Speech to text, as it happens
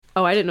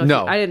Oh, I didn't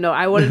know. No. I didn't know.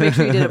 I wanted to make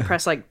sure you didn't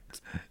press like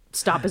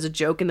stop as a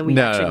joke and then we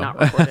actually not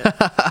record it.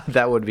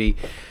 That would be...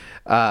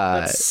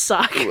 That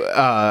suck.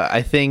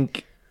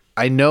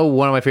 I know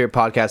one of my favorite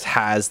podcasts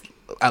has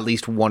at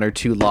least one or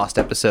two lost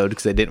episodes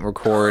because they didn't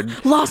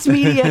record. Lost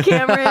media,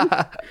 Cameron.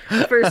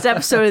 First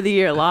episode of the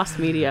year, lost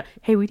media.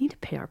 Hey, we need to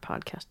pay our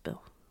podcast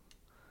bill.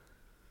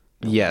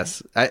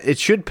 Yes, it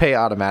should pay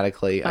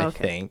automatically. I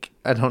think.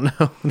 I don't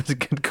know. That's a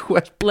good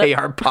question. Pay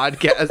our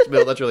podcast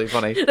bill. That's really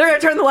funny. They're gonna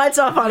turn the lights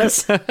off on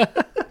us.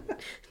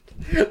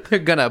 They're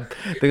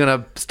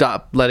gonna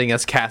stop letting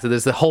us cast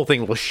this. The whole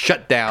thing will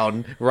shut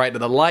down. Right,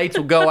 the lights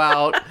will go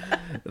out.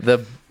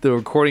 The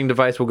recording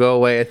device will go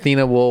away.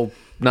 Athena will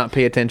not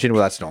pay attention.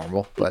 Well, that's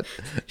normal, but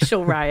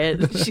she'll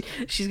riot.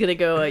 She's gonna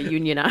go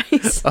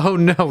unionize. Oh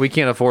no, we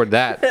can't afford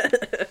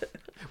that.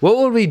 What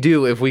would we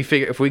do if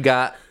we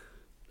got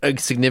a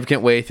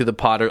significant way through the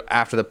pod or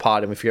after the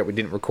pod and we figured out we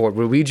didn't record?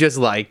 Would we just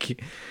like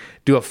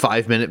do a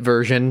 5-minute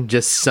version,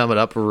 just sum it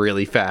up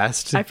really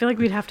fast? I feel like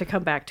we'd have to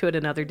come back to it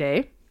another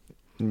day.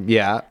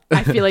 Yeah.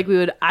 I feel like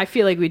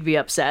we'd be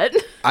upset.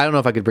 I don't know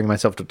if I could bring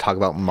myself to talk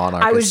about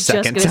Monarch. I was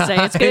just gonna say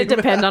it's gonna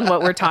depend on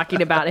what we're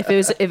talking about. If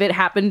it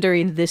happened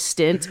during this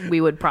stint, we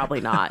would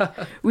probably not.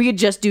 We could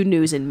just do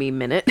news and meme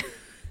minute.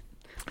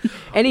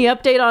 Any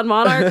update on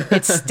Monarch?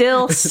 It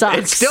still sucks.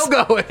 It's still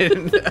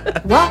going.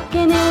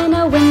 Walking in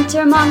a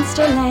winter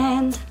monster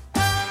land.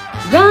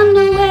 Run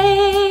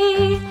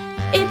away,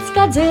 it's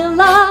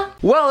Godzilla.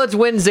 Well, it's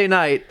Wednesday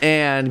night,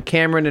 and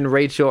Cameron and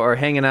Rachel are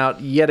hanging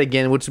out yet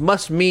again, which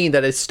must mean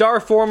that it's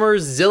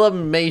Starformers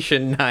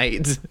Zillimation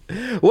night.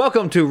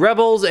 Welcome to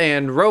Rebels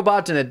and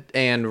Robots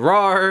and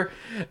RAR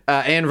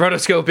and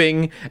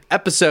Rotoscoping,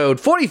 episode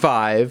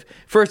 45,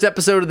 first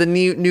episode of the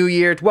new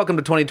year. Welcome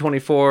to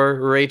 2024,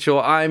 Rachel.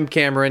 I'm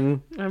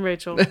Cameron. I'm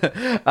Rachel.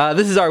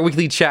 This is our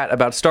weekly chat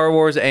about Star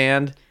Wars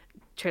and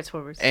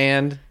Transformers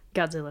and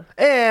Godzilla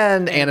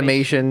and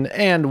animation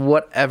and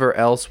whatever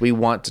else we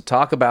want to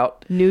talk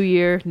about. New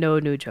year, no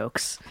new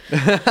jokes.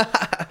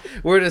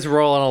 We're just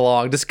rolling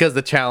along just because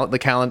the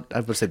calendar. I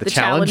would say the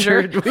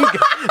challenger. Challenger.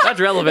 That's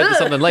relevant to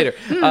something later.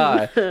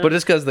 But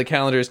just because the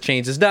calendar has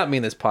changed does not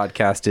mean this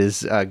podcast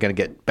is going to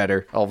get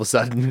better all of a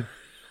sudden.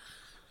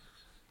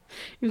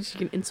 You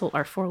can insult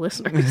our 4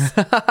 listeners.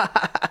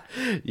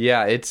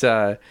 Yeah, it's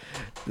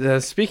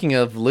speaking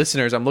of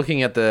listeners, I'm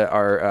looking at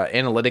our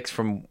analytics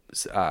from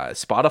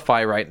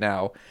Spotify right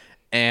now,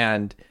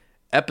 and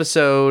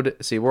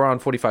we're on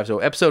 45, so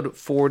episode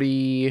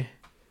 40,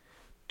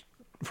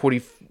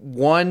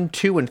 41,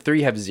 2, and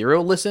 3 have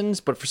 0 listens,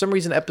 but for some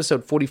reason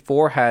episode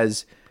 44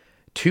 has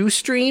 2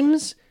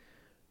 streams,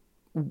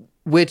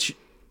 which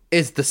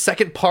is the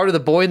second part of the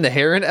Boy and the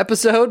Heron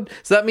episode.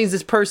 So that means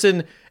this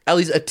person at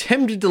least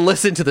attempted to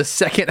listen to the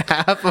second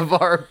half of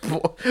our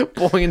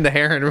Boy and the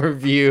Heron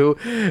review,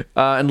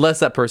 unless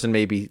that person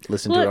maybe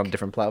listened to it on a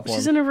different platform.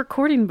 She's in a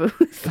recording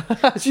booth.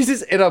 She's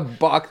just in a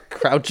box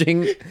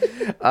crouching,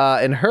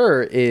 and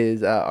her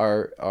is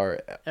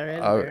our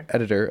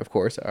editor, of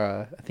course,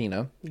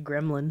 Athena.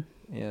 Gremlin.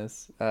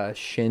 Yes,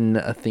 Shin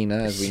Athena,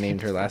 as we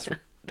named her last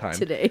time.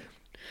 Today.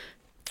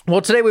 Well,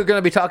 today we're going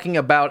to be talking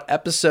about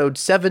episode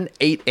 7,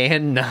 8,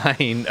 and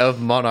 9 of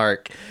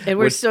Monarch. And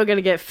we're still going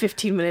to get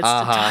 15 minutes to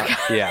talk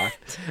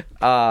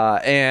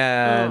about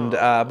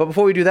it. But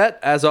before we do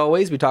that, as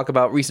always, we talk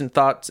about recent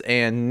thoughts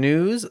and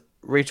news.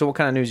 Rachel, what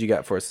kind of news you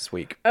got for us this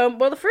week?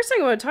 Well, the first thing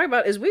I want to talk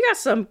about is we got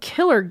some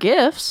killer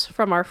gifts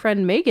from our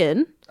friend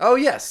Megan. Oh,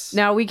 yes.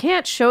 Now, we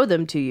can't show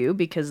them to you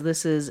because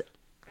this is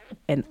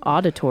an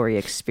auditory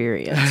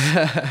experience.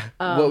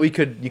 Well, you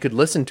could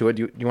listen to it.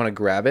 You want to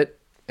grab it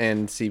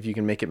and see if you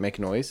can make it make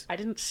noise? I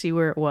didn't see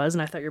where it was,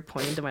 and I thought you were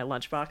pointing to my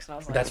lunchbox, and I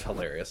was like... That's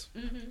hilarious.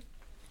 Mm-hmm.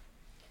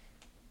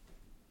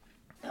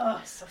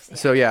 Oh, so sad.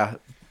 So, yeah,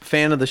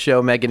 fan of the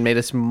show, Megan made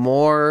us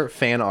more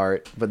fan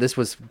art, but this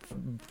was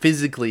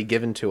physically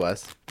given to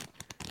us.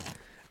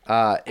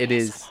 It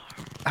is...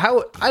 I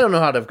don't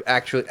know how to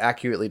actually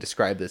accurately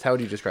describe this. How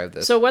would you describe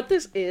this? So what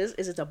this is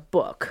it's a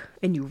book,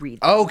 and you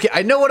read them. Okay,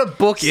 I know what a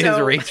book is,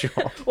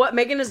 Rachel. What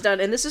Megan has done,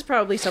 and this is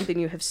probably something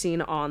you have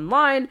seen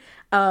online,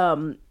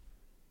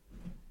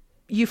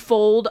 you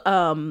fold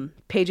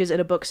pages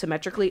in a book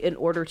symmetrically in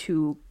order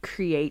to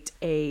create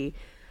a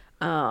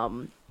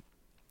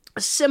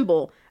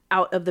symbol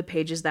out of the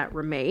pages that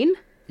remain.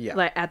 Yeah.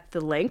 Like at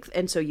the length,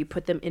 and so you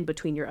put them in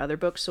between your other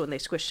books, so when they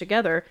squish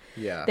together,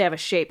 yeah, they have a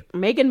shape.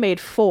 Megan made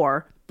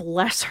 4.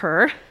 Bless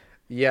her.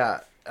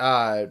 Yeah.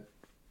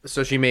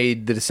 So she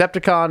made the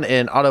Decepticon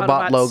and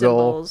Autobot logo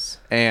symbols.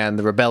 And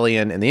the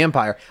Rebellion and the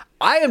Empire.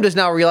 I am just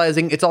now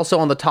realizing it's also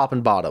on the top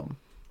and bottom.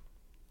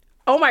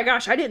 Oh my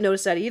gosh, I didn't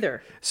notice that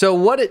either. So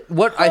what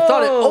I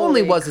thought it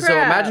only was, crap. So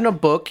imagine a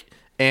book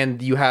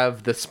and you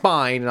have the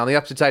spine, and on the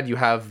opposite side you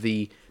have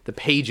the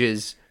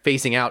pages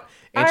facing out,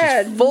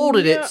 and she's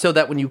folded it so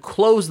that when you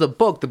close the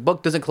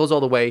book doesn't close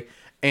all the way,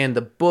 and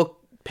the book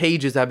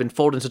pages have been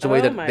folded in such a way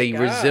that they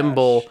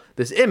resemble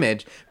this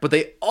image, but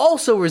they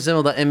also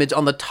resemble the image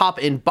on the top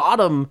and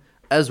bottom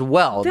as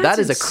well. That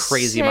is a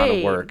crazy amount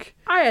of work.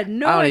 I had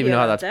no idea. I don't even know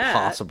how that's that.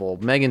 possible.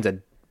 Megan's a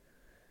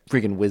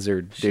freaking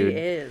wizard, dude. She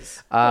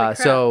is. Holy crap.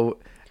 So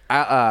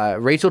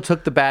Rachel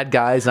took the bad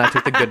guys and I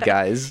took the good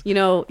guys. You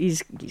know,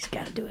 he's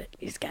got to do it.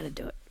 He's got to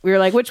do it. We were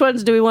like, which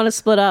ones do we want to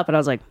split up? And I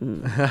was like,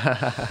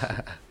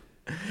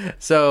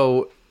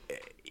 So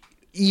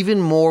even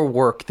more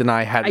work than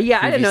I had yeah,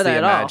 I didn't know that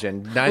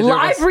imagined. at all.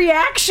 Live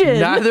reaction.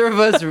 Neither of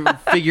us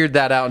figured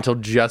that out until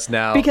just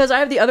now. Because I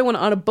have the other one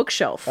on a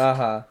bookshelf.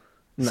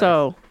 Nice.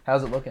 So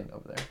how's it looking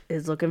over there?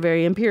 it's looking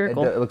very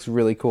empirical. It looks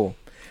really cool.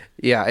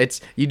 Yeah,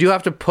 you do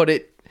have to put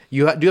it.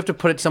 You do have to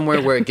put it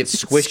somewhere where it gets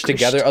squished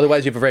together.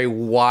 Otherwise, you have a very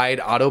wide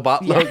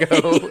Autobot logo.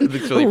 It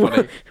looks really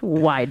funny.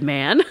 Wide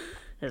man.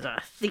 There's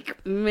a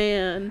thick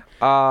man.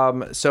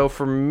 So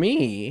for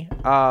me,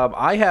 I'm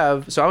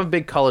a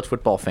big college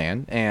football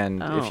fan,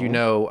 and if you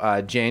know,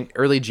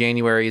 early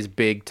January is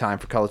big time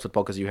for college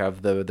football because you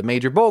have the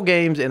major bowl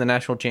games and the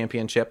national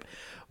championship.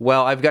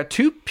 Well, I've got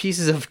 2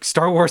 pieces of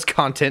Star Wars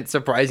content,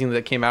 surprisingly,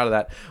 that came out of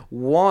that.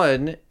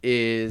 One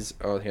is,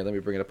 here, let me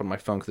bring it up on my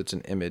phone because it's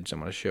an image I'm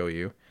going to show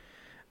you.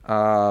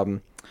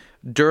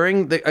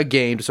 During a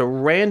game, so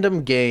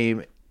random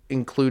game,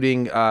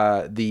 including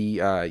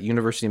the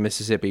University of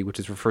Mississippi, which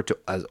is referred to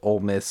as Ole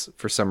Miss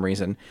for some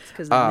reason. It's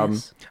 'cause they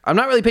miss. I'm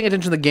not really paying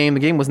attention to the game.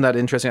 The game wasn't that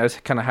interesting. I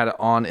just kind of had it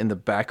on in the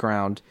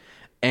background.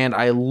 And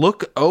I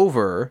look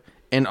over,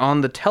 and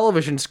on the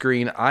television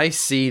screen, I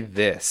see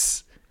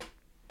this.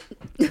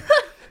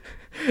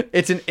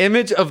 It's an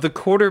image of the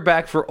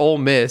quarterback for Ole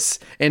Miss,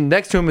 and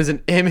next to him is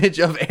an image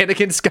of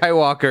Anakin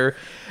Skywalker,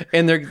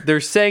 and they're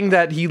saying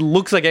that he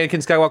looks like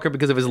Anakin Skywalker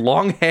because of his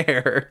long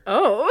hair.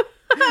 Oh.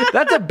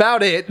 That's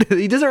about it.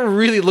 He doesn't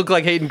really look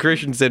like Hayden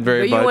Christensen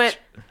very much. You went,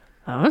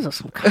 oh, this is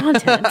some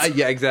content.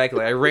 Yeah,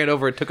 exactly. I ran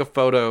over and took a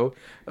photo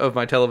of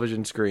my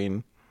television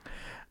screen.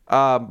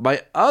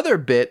 My other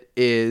bit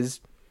is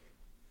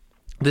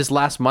this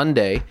last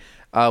Monday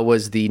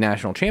was the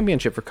national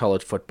championship for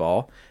college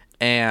football.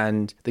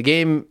 And the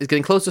game is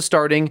getting close to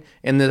starting,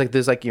 and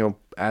there's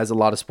as a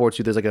lot of sports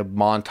do, there's like a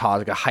montage,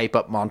 like a hype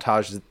up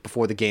montage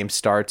before the game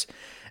starts,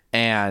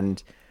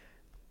 and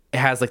it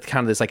has like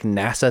kind of this like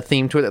NASA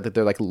theme to it that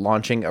they're like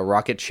launching a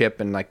rocket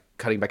ship and like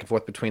cutting back and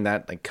forth between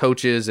that, like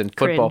coaches and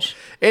football. Cringe.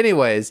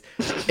 Anyways,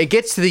 it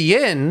gets to the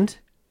end,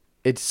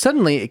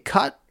 it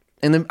cut,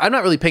 and then I'm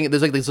not really paying it.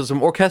 There's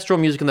some orchestral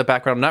music in the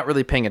background. I'm not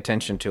really paying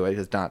attention to it.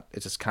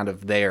 It's just kind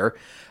of there.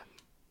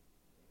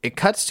 It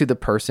cuts to the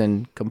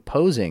person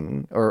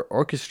composing or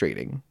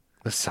orchestrating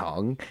the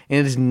song, and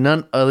it is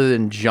none other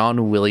than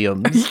John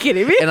Williams. Are you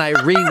kidding me? And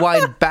I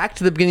rewind back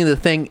to the beginning of the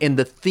thing, and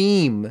the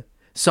theme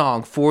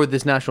song for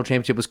this national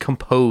championship was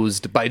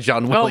composed by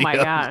John Williams. Oh my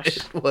gosh.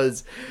 It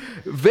was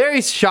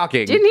very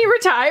shocking. Didn't he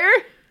retire?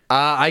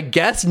 I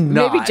guess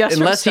not. Maybe just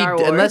from Star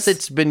Wars. Unless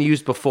it's been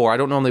used before. I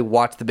don't normally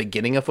watch the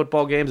beginning of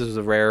football games. This was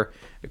a rare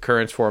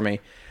occurrence for me.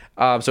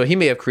 So he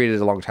may have created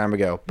it a long time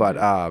ago,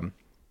 but...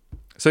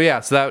 So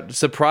that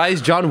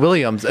surprised John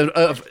Williams at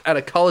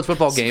a college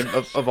football game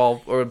of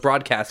all, or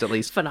broadcast at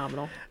least.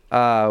 Phenomenal.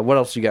 What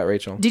else you got,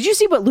 Rachel? Did you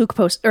see what Luke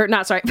posted? Or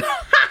not, sorry.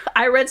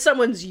 I read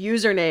someone's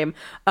username.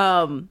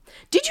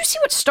 Did you see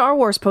what Star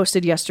Wars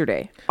posted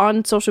yesterday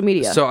on social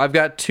media? So I've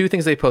got 2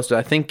 things they posted.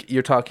 I think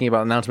you're talking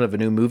about announcement of a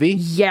new movie.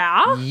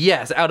 Yeah?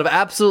 Yes, out of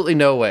absolutely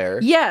nowhere.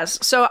 Yes.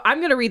 So I'm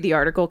going to read the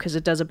article because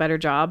it does a better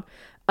job.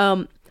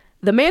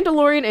 The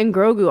Mandalorian and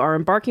Grogu are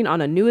embarking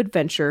on a new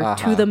adventure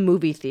to the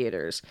movie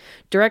theaters.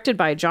 Directed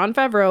by Jon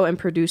Favreau and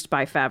produced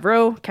by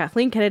Favreau,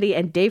 Kathleen Kennedy,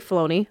 and Dave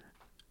Filoni,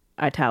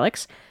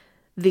 italics.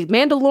 The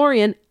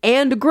Mandalorian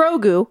and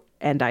Grogu,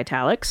 and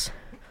italics,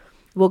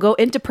 will go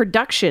into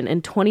production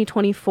in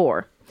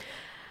 2024.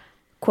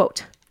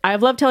 Quote, I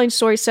have loved telling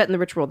stories set in the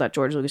rich world that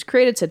George Lucas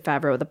created, said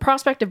Favreau. The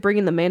prospect of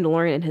bringing the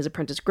Mandalorian and his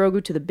apprentice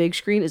Grogu to the big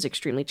screen is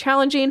extremely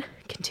challenging.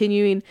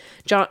 Continuing,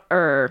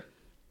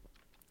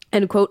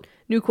 end quote.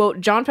 New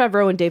quote, Jon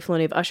Favreau and Dave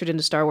Filoni have ushered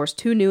into Star Wars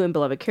 2 new and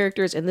beloved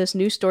characters, and this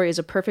new story is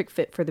a perfect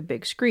fit for the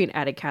big screen,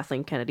 added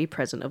Kathleen Kennedy,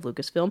 president of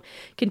Lucasfilm.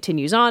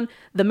 Continues on,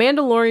 The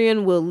Mandalorian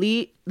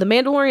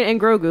and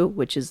Grogu,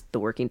 which is the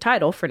working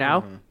title for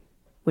now,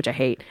 which I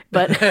hate,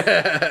 but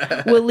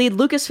will lead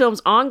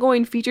Lucasfilm's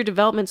ongoing feature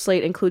development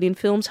slate, including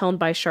films helmed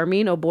by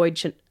Charmin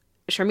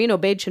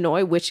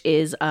Obaid-Chinoy, which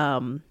is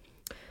the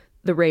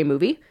Rey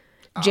movie,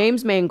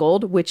 James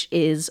Mangold, which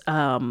is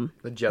the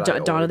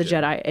Jedi Dawn of the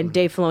Jedi, and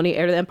Dave Filoni,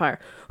 Heir to the Empire,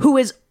 who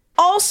is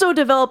also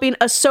developing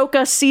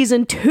Ahsoka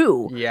Season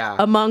 2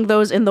 among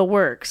those in the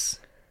works.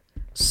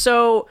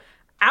 So,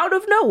 out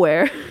of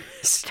nowhere,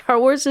 Star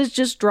Wars has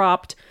just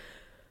dropped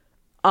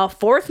a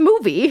 4th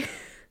movie.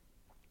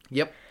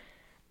 Yep.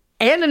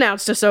 And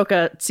announced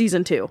Ahsoka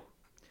Season 2.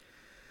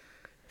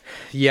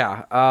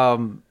 Yeah.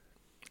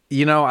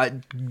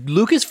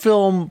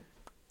 Lucasfilm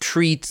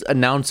treats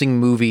announcing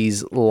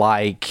movies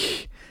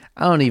like,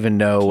 I don't even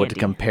know what to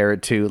compare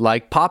it to,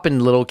 like popping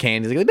little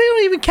candies. Like, they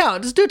don't even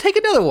count. Just take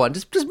another one.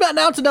 Just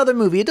announce another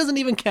movie. It doesn't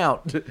even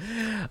count.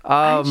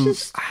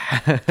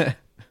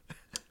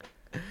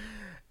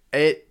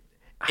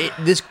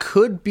 This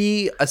could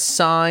be a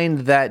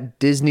sign that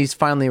Disney's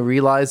finally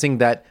realizing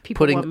that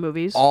People putting want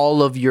movies.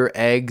 all of your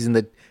eggs in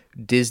the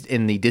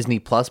in the Disney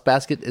Plus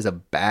basket is a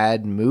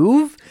bad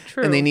move.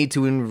 True. And they need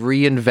to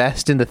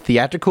reinvest in the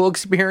theatrical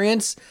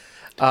experience.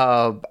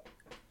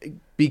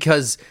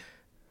 Because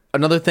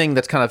another thing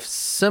that's kind of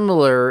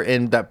similar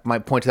and that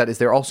might point to that is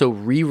they're also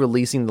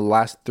re-releasing the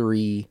last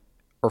 3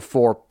 or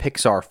 4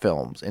 Pixar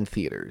films in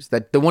theaters.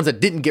 That the ones that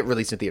didn't get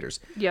released in theaters.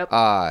 Yep.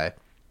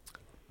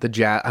 The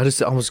jazz. I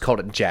just almost called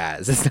it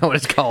jazz. That's not what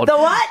it's called. The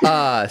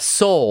what?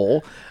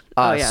 Soul.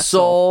 Yeah,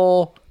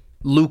 Soul,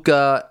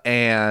 Luca,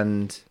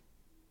 and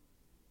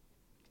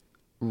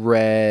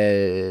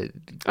Red.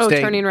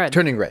 Turning Red.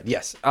 Turning Red.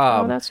 Yes.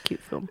 That's a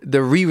cute film.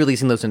 They're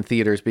re-releasing those in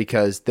theaters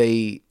because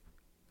they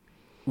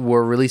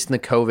were released in the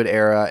COVID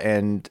era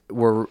and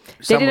were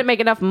They didn't make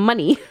enough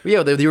money.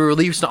 Yeah, they were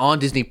released on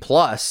Disney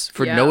Plus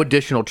for Yeah. no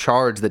additional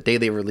charge the day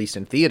they were released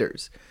in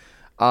theaters.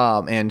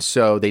 And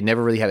so they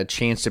never really had a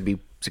chance to be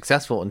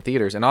successful in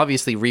theaters. And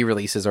obviously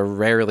re-releases are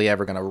rarely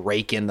ever going to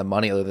rake in the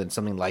money other than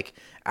something like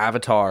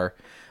Avatar.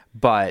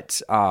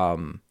 But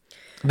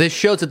this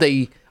shows that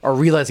they are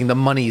realizing the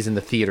money is in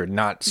the theater,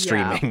 not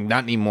streaming.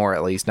 Not anymore,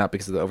 at least, not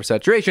because of the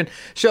oversaturation.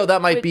 So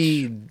that might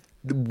be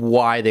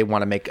why they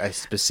want to make a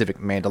specific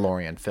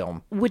Mandalorian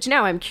film. Which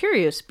now I'm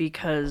curious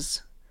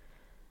because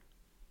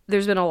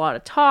there's been a lot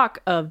of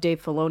talk of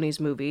Dave Filoni's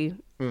movie,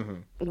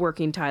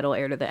 working title,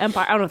 Heir to the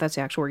Empire. I don't know if that's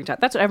the actual working title.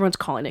 That's what everyone's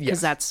calling it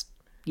because that's,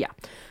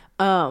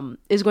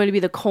 is going to be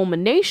the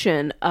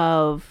culmination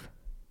of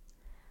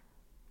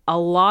a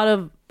lot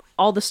of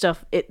all the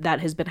stuff that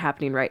has been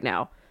happening right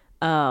now.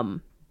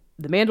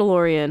 The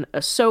Mandalorian,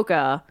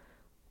 Ahsoka,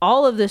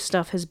 all of this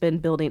stuff has been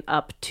building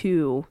up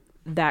to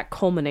that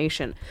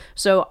culmination.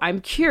 So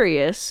I'm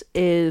curious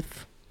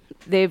if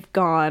they've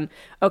gone,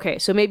 okay,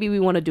 so maybe we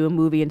want to do a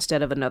movie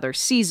instead of another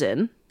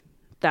season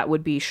that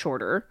would be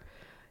shorter.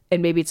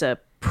 And maybe it's a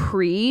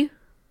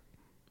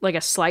like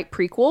a slight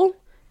prequel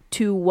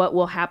to what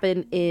will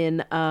happen in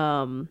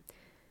the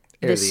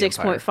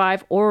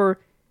 6.5, or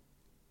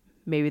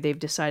maybe they've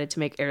decided to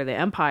make Heir to the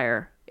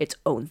Empire its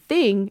own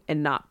thing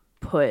and not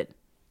put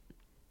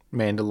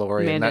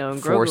Mandalorian, Mando not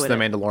and force Grogu the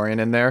in it. Mandalorian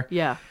in there.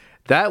 Yeah.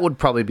 That would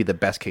probably be the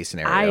best case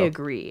scenario. I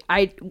agree.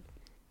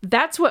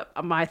 That's what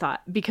my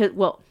thought, because,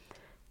 well, I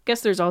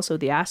guess there's also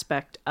the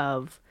aspect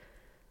of,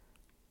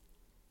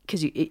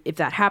 because if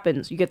that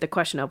happens, you get the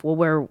question of, well,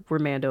 where were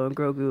Mando and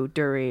Grogu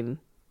during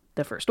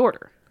the First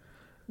Order?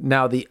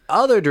 Now, the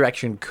other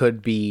direction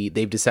could be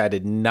they've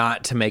decided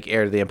not to make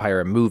Heir to the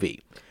Empire a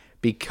movie,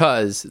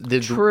 because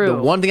the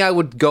one thing I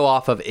would go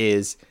off of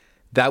is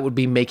that would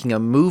be making a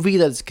movie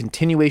that's a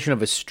continuation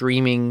of a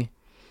streaming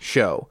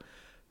show.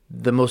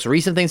 The most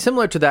recent thing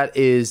similar to that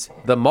is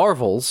The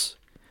Marvels,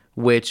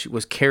 which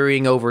was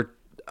carrying over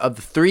of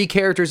the 3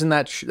 characters in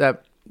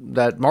that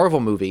Marvel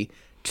movie.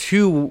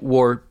 2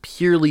 were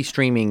purely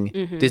streaming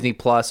Disney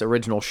Plus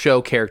original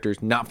show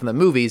characters, not from the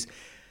movies.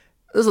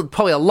 There's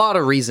probably a lot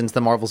of reasons The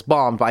Marvels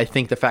bombed, but I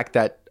think the fact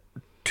that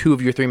 2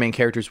 of your 3 main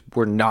characters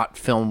were not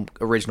film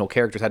original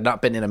characters, had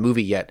not been in a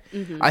movie yet,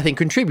 I think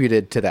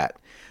contributed to that.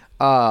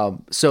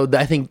 So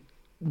I think,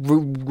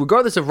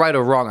 regardless of right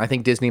or wrong, I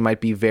think Disney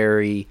might be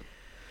very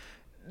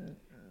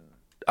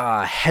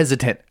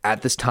hesitant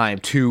at this time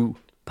to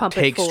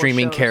take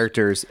streaming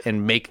characters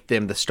and make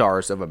them the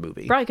stars of a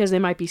movie. Probably because they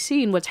might be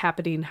seeing what's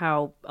happening,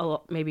 how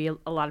maybe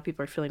a lot of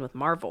people are feeling with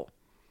Marvel.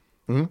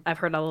 I've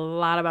heard a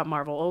lot about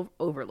Marvel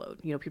overload.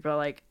 You know, people are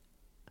like,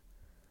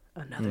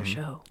 another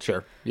show.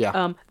 Sure,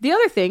 yeah. The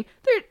other thing,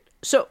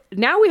 so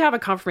now we have a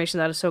confirmation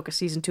that Ahsoka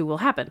season 2 will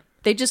happen.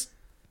 They just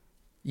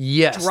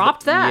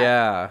dropped that.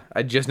 Yeah,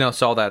 I just now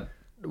saw that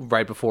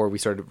right before we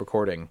started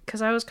recording.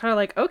 Because I was kind of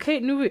like, okay,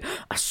 new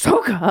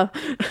Ahsoka.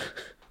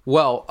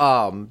 Well,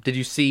 did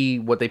you see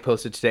what they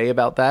posted today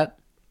about that?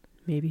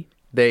 Maybe.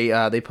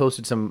 They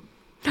posted some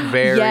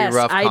very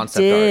rough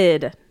concept art. I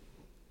did.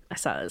 I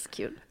saw it was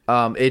cute.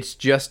 It's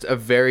just a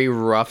very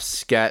rough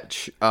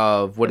sketch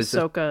of what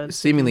Ahsoka is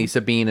seemingly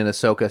Sabine and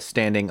Ahsoka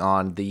standing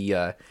on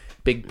the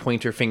big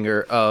pointer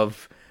finger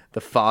of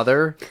the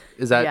father.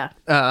 Is that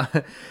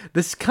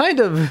this kind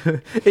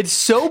of, it's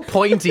so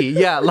pointy.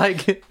 Yeah,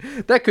 like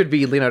that could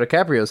be Leonardo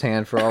DiCaprio's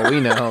hand for all we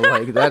know.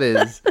 Like that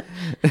is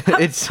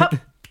it's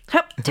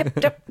Hup, tip,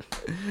 tip.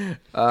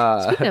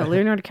 Speaking of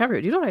Leonardo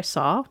DiCaprio, do you know what I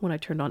saw when I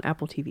turned on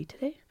Apple TV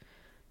today?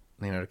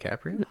 Leonardo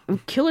DiCaprio?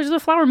 Killers of the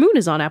Flower Moon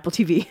is on Apple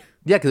TV.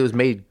 Yeah, because it was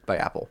made by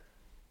Apple.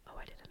 Oh,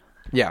 I didn't know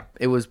that. Yeah,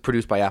 it was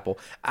produced by Apple.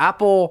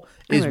 Apple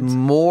is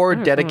more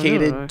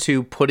dedicated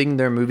to putting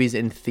their movies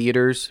in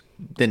theaters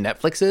than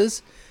Netflix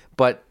is,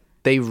 but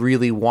they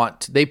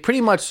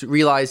pretty much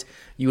realize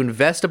you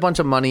invest a bunch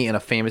of money in a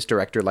famous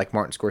director like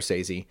Martin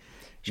Scorsese.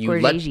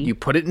 You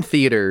put it in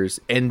theaters,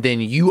 and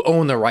then you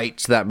own the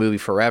rights to that movie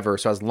forever.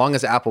 So as long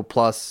as Apple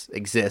Plus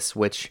exists,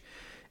 which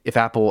if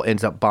Apple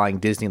ends up buying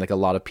Disney, like a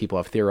lot of people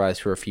have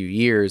theorized for a few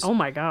years. Oh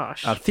my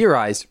gosh.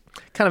 Theorized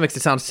kind of makes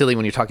it sound silly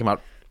when you're talking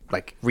about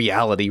like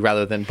reality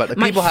rather than, but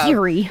like,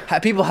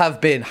 people have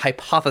been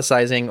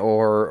hypothesizing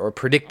or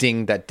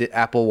predicting that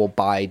Apple will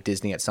buy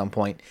Disney at some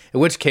point,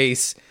 in which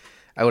case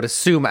I would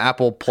assume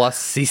Apple Plus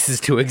ceases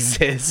to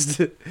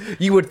exist.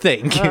 You would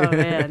think. Oh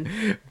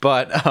man.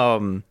 But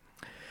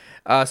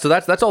So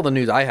that's all the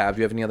news I have.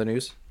 Do you have any other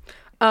news?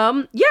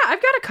 Yeah,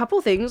 I've got a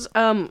couple things.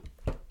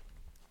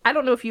 I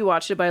don't know if you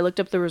watched it, but I looked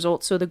up the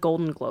results. So the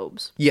Golden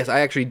Globes. Yes, I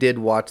actually did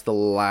watch the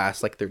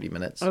last 30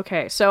 minutes.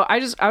 Okay, so I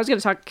was going to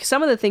talk.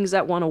 Some of the things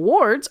that won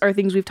awards are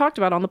things we've talked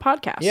about on the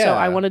podcast. Yeah. So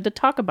I wanted to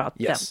talk about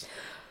them.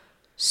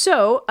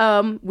 So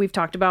we've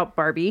talked about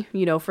Barbie,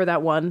 for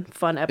that one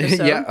fun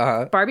episode.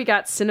 Yeah, Barbie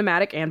got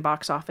cinematic and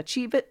box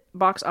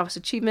office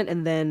achievement,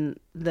 and then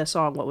the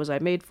song "What Was I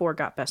Made For"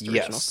 got best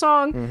original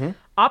song. Mm-hmm.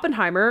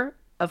 Oppenheimer,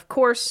 of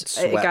course,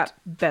 it got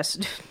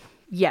best.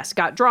 Yes,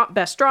 got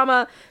best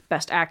drama,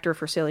 best actor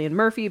for Cillian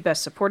Murphy,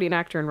 best supporting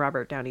actor in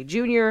Robert Downey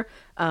Jr.,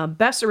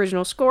 best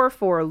original score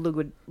for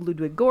Ludwig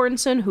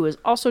Göransson, who has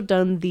also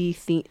done the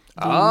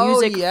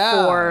music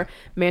for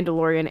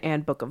Mandalorian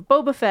and Book of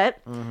Boba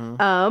Fett.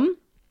 Mm-hmm.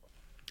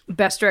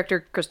 Best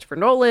director Christopher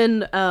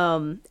Nolan,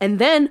 and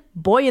then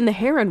Boy and the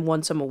Heron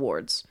won some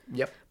awards.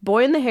 Yep.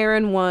 Boy and the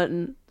Heron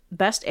won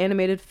Best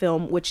Animated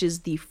Film, which is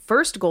the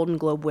first Golden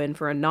Globe win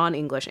for a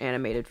non-English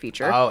animated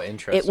feature. Oh,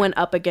 interesting. It went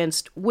up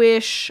against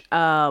Wish,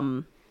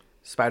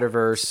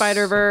 Spider-Verse.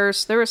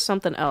 There was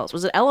something else.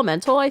 Was it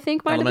Elemental? I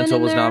think might have been in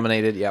Elemental was there.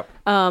 nominated. Yep.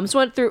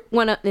 So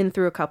went in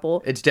through a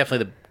couple. It's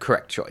definitely the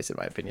correct choice in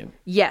my opinion.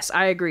 Yes,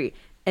 I agree.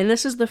 And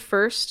this is the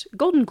first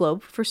Golden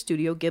Globe for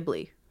Studio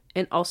Ghibli,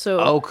 and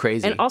also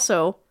crazy. And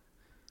also,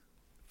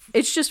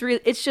 it's just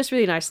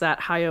really nice that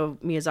Hayao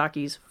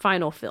Miyazaki's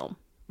final film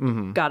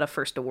got a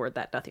first award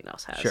that nothing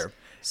else has. Sure.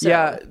 So,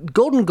 Yeah,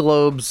 Golden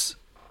Globes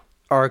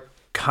are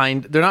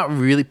they're not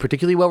really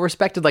particularly well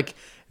respected. Like,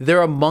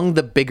 they're among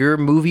the bigger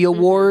movie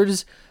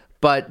awards,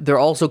 but they're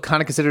also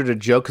kind of considered a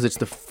joke because it's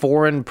the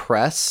foreign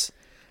press,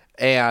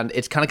 and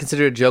it's kind of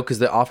considered a joke because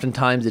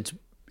oftentimes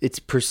it's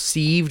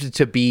perceived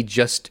to be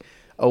just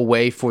a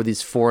way for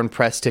these foreign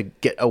press to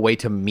get a way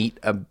to meet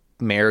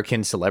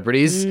American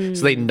celebrities.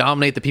 So they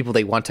nominate the people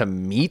they want to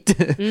meet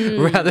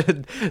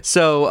because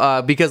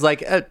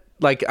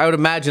I would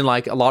imagine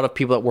a lot of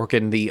people that work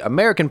in the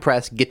American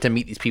press get to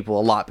meet these people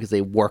a lot because they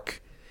work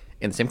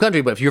in the same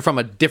country. But if you're from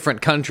a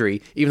different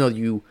country, even though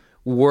you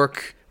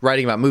work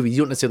writing about movies,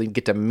 you don't necessarily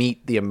get to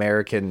meet the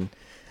American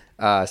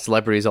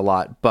celebrities a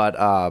lot. But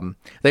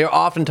they are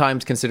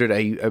oftentimes considered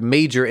a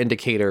major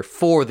indicator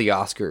for the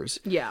Oscars.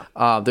 Yeah.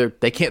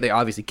 They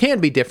obviously can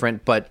be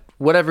different, but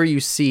whatever you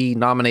see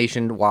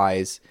nomination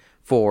wise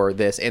for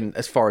this, and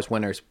as far as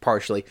winners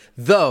partially,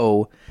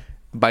 though,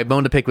 by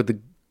bone to pick with the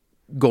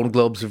Golden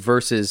Globes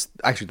versus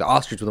actually the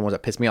Oscars were the ones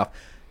that pissed me off.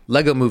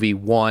 Lego Movie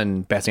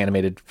won Best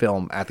Animated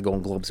Film at the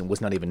Golden Globes and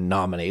was not even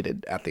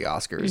nominated at the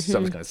Oscars. So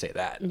I'm just going to say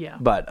that. Yeah.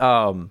 But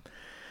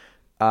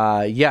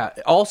yeah.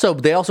 Also,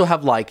 they also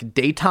have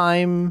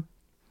daytime.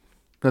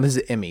 No, this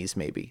is Emmys.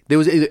 Maybe there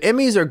was either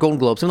Emmys or Golden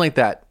Globes, something like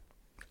that.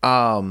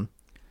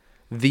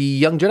 The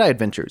Young Jedi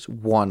Adventures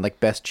won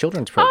Best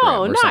Children's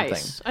Program or something.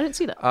 I didn't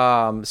see that.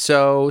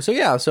 So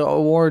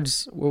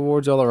awards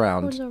all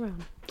around. Awards all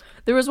around.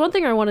 There was one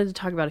thing I wanted to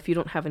talk about if you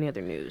don't have any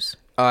other news.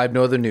 I have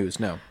no other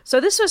news, no.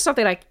 So this was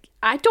something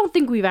I don't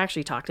think we've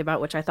actually talked about,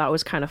 which I thought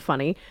was kind of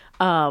funny.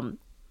 And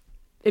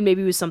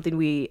maybe it was something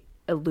we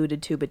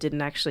alluded to, but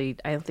didn't actually,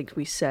 I don't think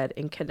we said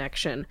in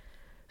connection.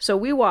 So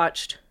we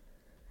watched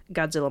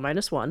Godzilla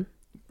 -1.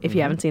 If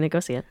you haven't seen it, go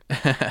see it.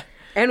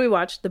 And we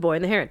watched The Boy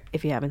and the Heron.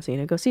 If you haven't seen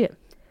it, go see it.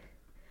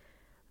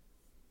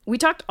 We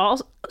talked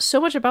so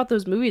much about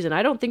those movies, and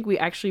I don't think we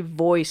actually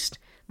voiced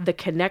the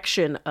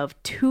connection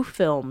of two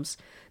films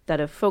that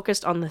have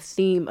focused on the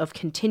theme of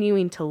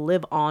continuing to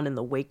live on in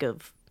the wake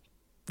of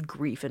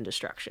grief and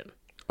destruction.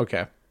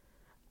 Okay.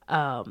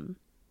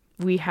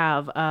 We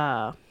have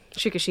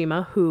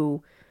Shikishima,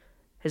 who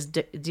is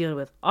dealing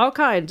with all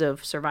kinds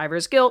of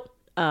survivor's guilt,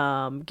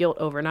 guilt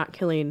over not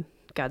killing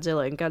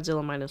Godzilla in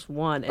Godzilla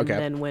 -1, and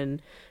then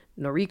when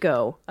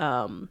Noriko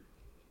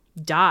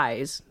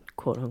dies,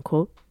 quote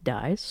unquote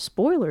dies,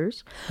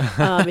 spoilers,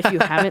 if you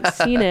haven't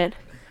seen it,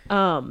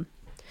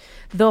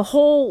 the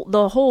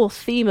whole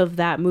theme of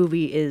that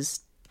movie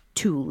is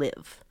to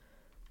live.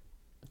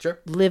 Sure.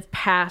 Live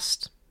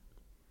past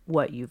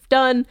what you've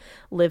done,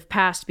 live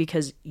past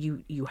because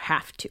you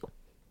have to.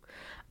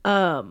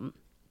 And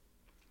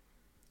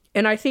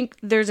I think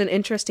there's an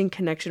interesting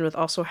connection with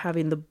also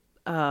having the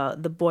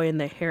Boy and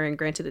the Heron.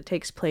 Granted, it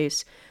takes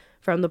place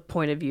from the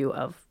point of view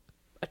of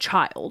a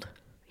child.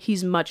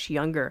 He's much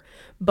younger,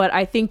 but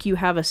I think you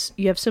have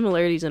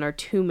similarities in our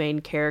two main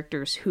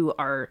characters who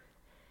have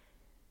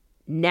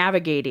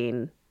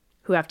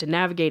to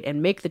navigate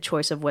and make the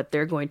choice of what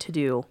they're going to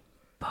do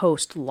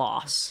post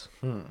loss.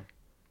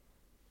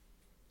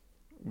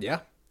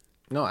 Yeah.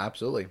 No,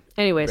 absolutely.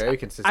 Anyways, very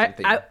consistent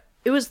theme.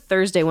 It was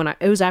Thursday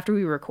it was after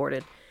we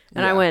recorded,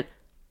 and I went,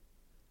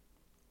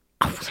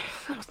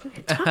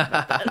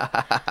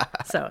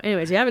 So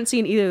anyways, if you haven't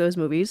seen either of those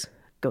movies,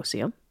 go see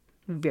them.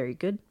 Very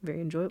good, very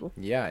enjoyable.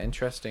 Yeah,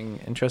 interesting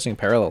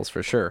parallels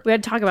for sure. We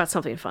had to talk about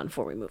something fun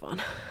before we move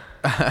on.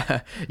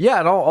 Yeah,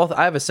 and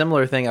I have a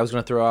similar thing I was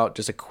going to throw out,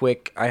 just a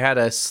quick. I had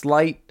a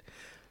slight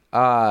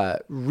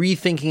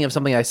rethinking of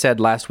something I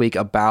said last week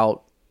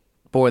about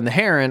Boy and the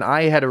Heron.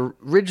 I had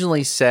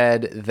originally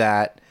said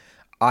that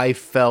I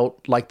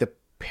felt like the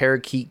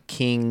Parakeet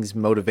King's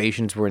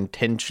motivations were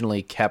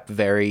intentionally kept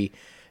very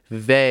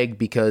vague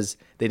because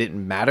they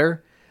didn't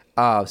matter.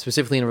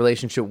 Specifically in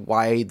relationship,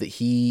 why that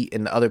he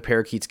and the other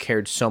parakeets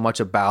cared so much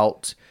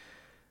about.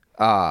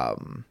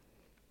 Dang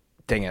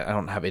it, I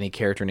don't have any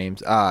character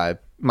names.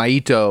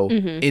 Maito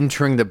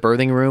entering the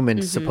birthing room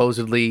and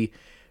supposedly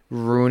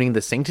ruining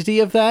the sanctity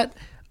of that.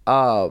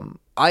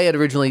 I had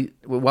originally,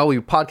 while we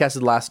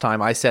podcasted last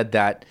time, I said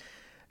that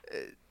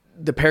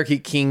the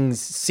Parakeet King's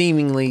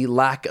seemingly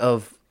lack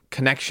of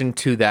connection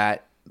to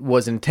that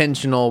was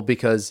intentional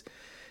because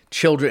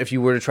children, if you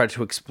were to try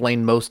to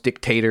explain most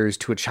dictators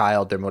to a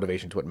child, their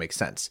motivation to it makes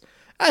sense.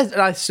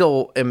 I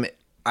still am.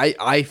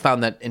 I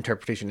found that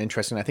interpretation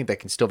interesting. I think that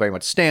can still very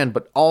much stand.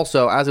 But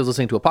also, as I was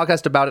listening to a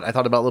podcast about it, I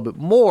thought about it a little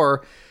bit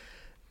more.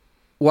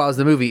 While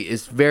the movie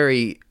is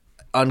very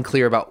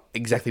unclear about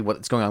exactly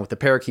what's going on with the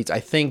parakeets, I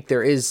think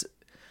there is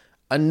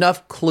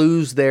enough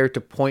clues there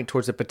to point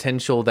towards the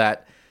potential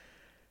that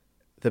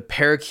the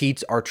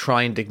parakeets are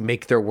trying to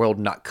make their world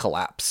not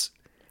collapse.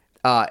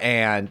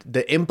 And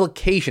the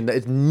implication that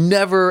is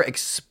never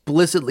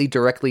explicitly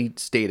directly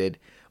stated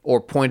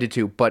or pointed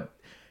to, but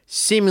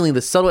seemingly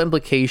the subtle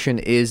implication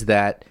is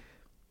that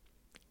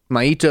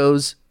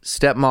Maito's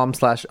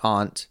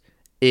stepmom/aunt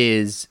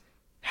is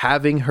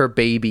having her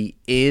baby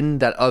in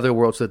that other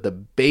world so that the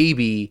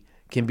baby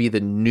can be the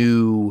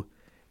new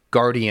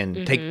guardian.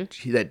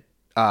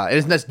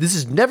 This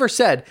is never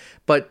said,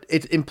 but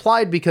it's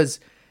implied because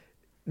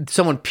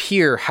someone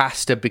pure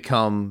has to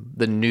become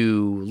the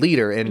new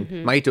leader, and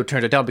Maito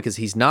turns it down because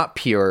he's not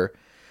pure,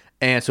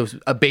 and so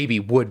a baby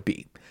would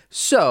be.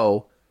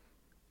 So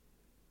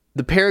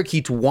the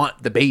parakeets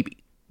want the baby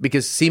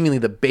because seemingly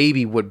the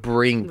baby would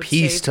bring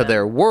peace to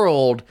their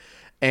world,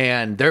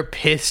 and they're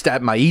pissed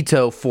at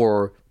Maito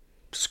for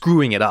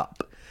screwing it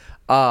up.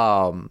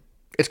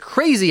 It's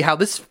crazy how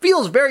this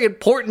feels very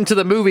important to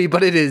the movie,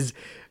 but it is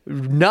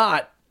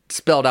not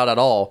spelled out at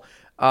all.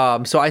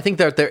 So I think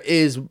that there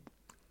is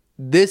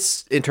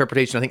this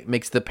interpretation, I think,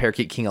 makes the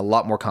Parakeet King a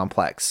lot more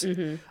complex.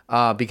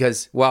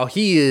 Because while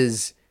he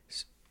is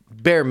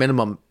bare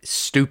minimum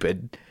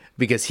stupid,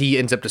 because he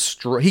ends up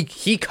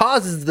he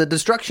causes the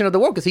destruction of the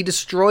world because he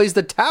destroys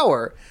the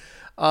tower.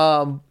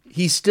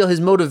 His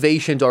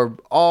motivations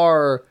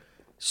are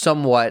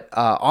somewhat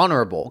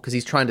honorable because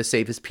he's trying to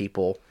save his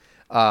people.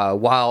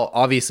 While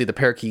obviously the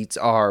parakeets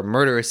are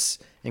murderous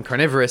and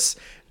carnivorous,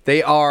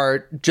 they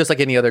are just like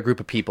any other group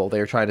of people. They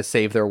are trying to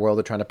save their world.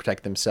 They're trying to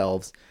protect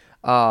themselves.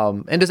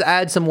 And just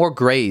add some more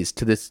grays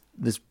to this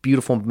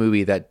beautiful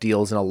movie that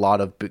deals in a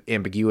lot of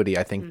ambiguity.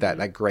 I think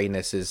that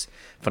grayness is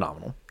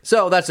phenomenal.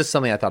 So that's just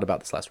something I thought about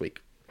this last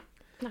week.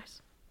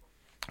 Nice.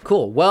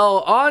 Cool.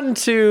 Well, on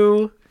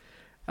to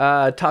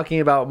talking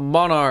about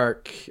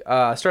Monarch,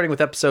 starting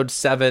with episode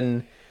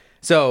 7.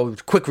 So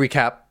quick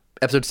recap.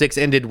 Episode 6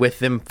 ended with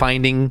them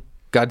finding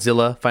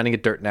Godzilla, finding a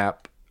dirt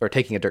nap, or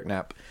taking a dirt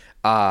nap.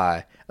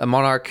 A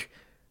Monarch,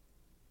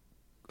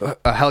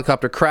 a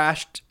helicopter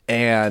crashed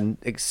and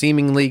it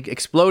seemingly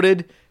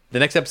exploded. The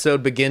next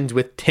episode begins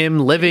with Tim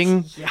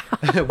living.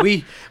 Yeah.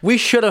 we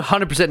should have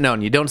 100%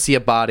 known. You don't see a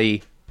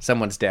body,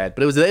 someone's dead.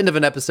 But it was the end of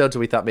an episode, so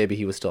we thought maybe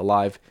he was still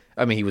alive.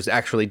 I mean, he was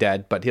actually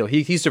dead, but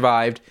he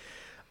survived.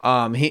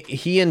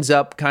 He ends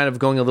up kind of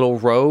going a little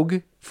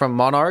rogue from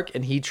Monarch,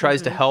 and he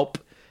tries to help.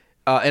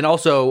 And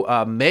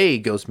also, May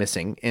goes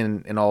missing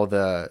in all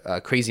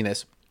the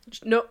craziness.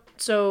 No,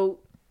 so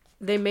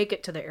they make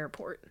it to the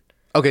airport.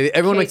 Okay,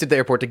 everyone makes it to the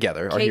airport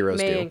together. Our heroes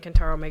May do. and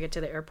Kentaro make it to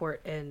the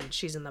airport, and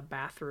she's in the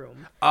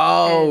bathroom.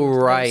 Oh,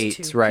 and right,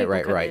 those two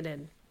right. come in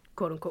and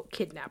quote unquote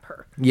kidnap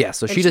her. Yeah,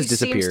 so she just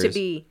disappears. Seems to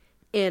be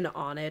in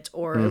on it,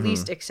 or at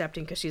least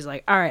accepting, because she's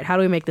like, "All right, how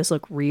do we make this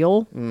look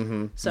real?"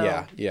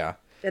 So yeah.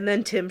 And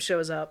then Tim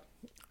shows up.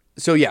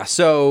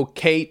 So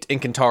Kate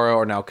and Kentaro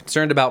are now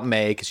concerned about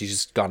May because she's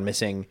just gone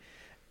missing,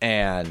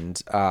 and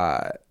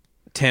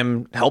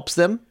Tim helps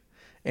them,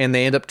 and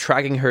they end up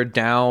tracking her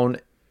down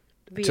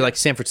to like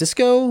San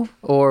Francisco,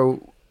 or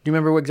do you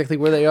remember exactly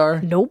where they are?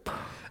 Nope.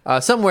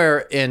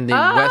 Somewhere in the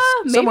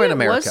west, somewhere in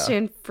America. Was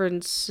San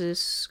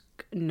Francisco.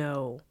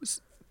 No.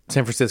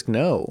 San Francisco,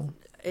 no.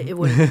 It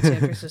would have been San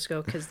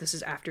Francisco because this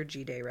is after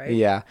G-Day, right?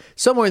 Yeah,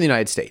 somewhere in the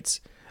United States.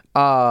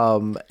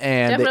 And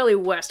definitely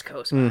West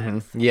Coast.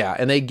 Yeah,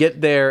 and they get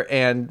there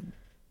and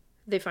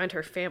they find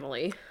her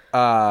family.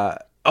 They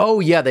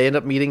end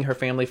up meeting her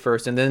family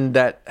first, and then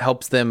that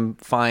helps them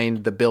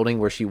find the building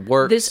where she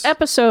works. This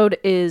episode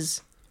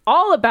is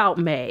all about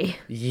May.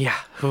 Yeah,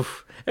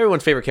 oof.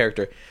 Everyone's favorite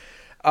character.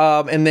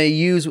 And they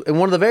use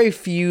one of the very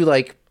few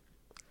like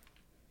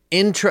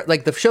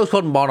the show's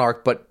called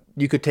Monarch, but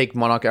you could take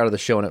Monarch out of the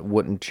show and it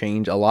wouldn't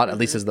change a lot, at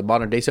least as the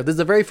modern day stuff. This is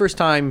the very first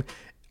time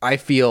I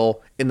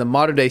feel in the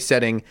modern day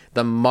setting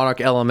the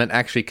Monarch element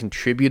actually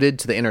contributed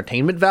to the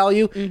entertainment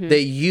value. They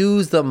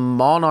use the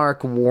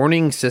Monarch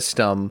warning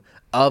system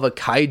of a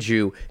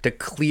kaiju to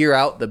clear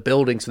out the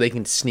building so they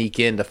can sneak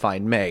in to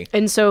find May.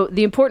 And so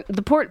the important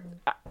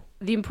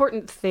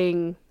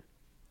thing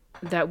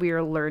that we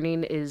are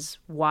learning is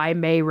why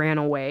May ran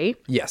away.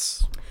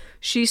 Yes.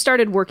 she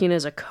started working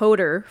as a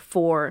coder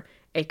for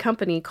a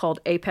company called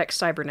Apex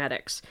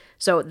Cybernetics.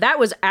 So that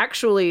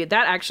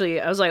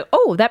actually, I was like,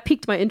 oh, that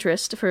piqued my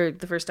interest for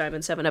the first time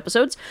in 7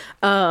 episodes.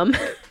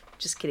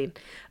 Just kidding.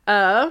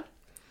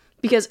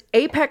 Because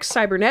Apex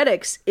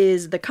Cybernetics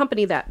is the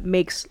company that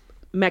makes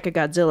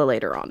Mechagodzilla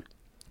later on.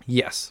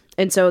 Yes.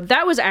 And so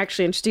that was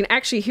actually interesting.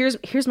 Actually,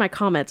 here's my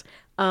comments.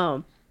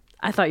 I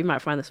thought you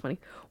might find this funny.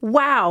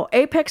 Wow,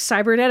 Apex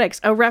Cybernetics,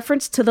 a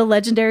reference to the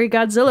legendary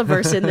Godzilla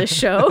verse in this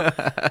show.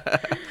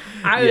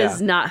 I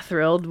was not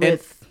thrilled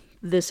with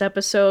this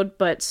episode,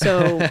 but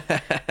so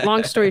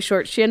long story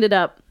short, she ended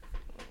up,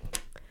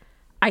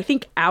 I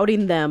think,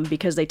 outing them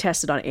because they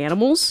tested on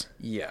animals.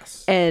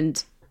 Yes.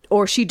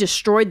 Or she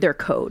destroyed their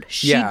code.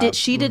 She did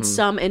Mm-hmm.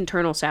 some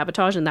internal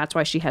sabotage, and that's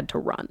why she had to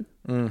run.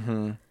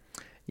 Mm-hmm.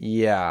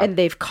 Yeah. And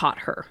they've caught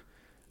her.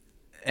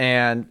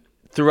 And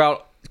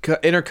throughout,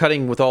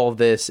 intercutting with all of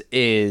this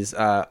is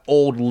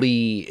old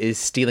Lee is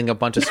stealing a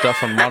bunch of stuff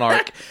from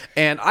Monarch.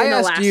 And I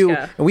asked Alaska. you,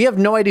 and we have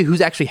no idea who's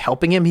actually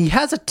helping him. He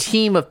has a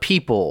team of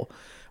people.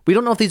 We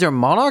don't know if these are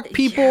Monarch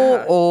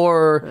people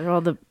or... They're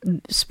all the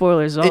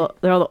spoilers. They're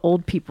all the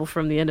old people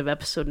from the end of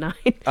episode 9.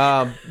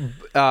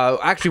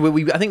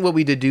 Actually, I think what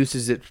we deduce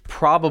is it's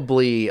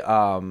probably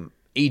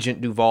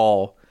Agent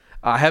Duval.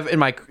 I have in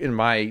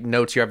my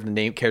notes here, I have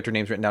the character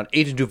names written down.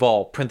 Agent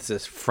Duval,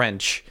 parenthesis,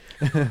 French.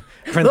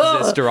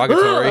 Parenthesis,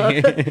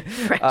 derogatory.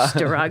 French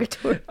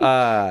derogatory.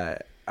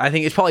 I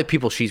think it's probably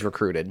people she's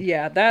recruited.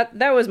 Yeah,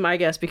 that was my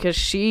guess because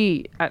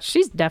she's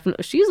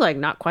definitely, she's like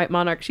not quite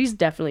Monarch. She's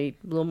definitely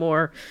a little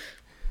more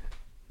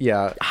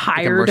hired.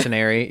 Like a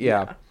mercenary.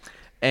 Yeah.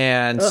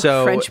 And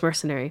so French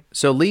mercenary.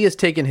 So Lee has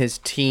taken his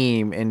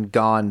team and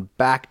gone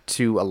back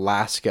to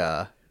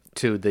Alaska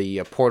to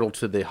the portal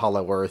to the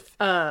Hollow Earth.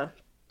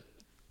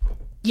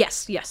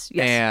 Yes.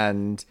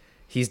 And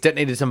he's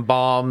detonated some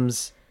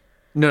bombs.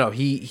 No,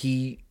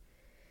 he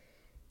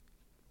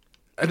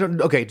I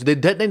don't. Okay, do they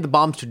detonate the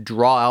bombs to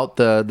draw out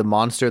the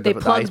monster, the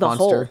plug ice the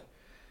monster? hole.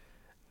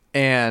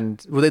 And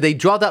they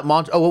draw that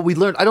monster. Oh, what we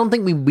learned. I don't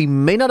think we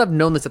may not have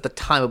known this at the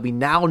time, but we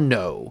now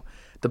know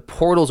the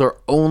portals are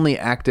only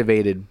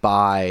activated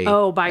by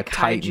by a kaiju.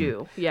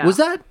 Titan. Yeah. Was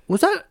that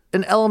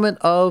an element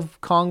of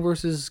Kong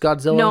versus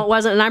Godzilla? No, it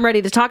wasn't, and I'm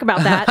ready to talk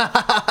about that.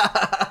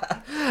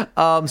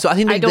 So I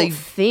think I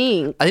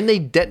think they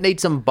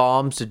detonate some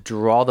bombs to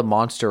draw the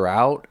monster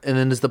out, and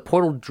then does the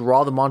portal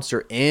draw the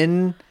monster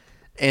in?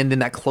 And then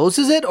that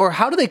closes it, or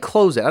how do they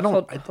close it? I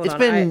don't. It's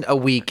been a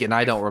week, and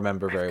I don't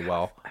remember very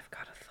well. I've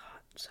got a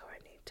thought, so I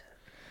need to.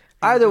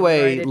 Either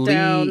way,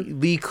 down.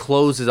 Lee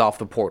closes off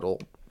the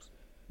portal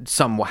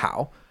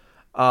somehow,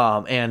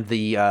 and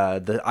the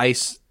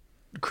ice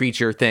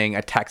creature thing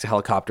attacks a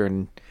helicopter,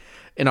 and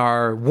in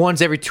our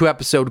once every 2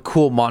 episode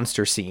cool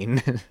monster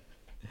scene.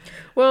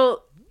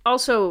 Well,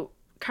 also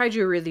kaiju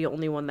are really the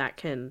only one that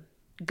can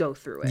go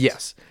through it.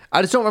 Yes,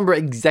 I just don't remember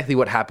exactly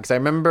what happened because I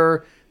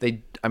remember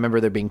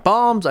there being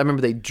bombs. I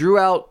remember they drew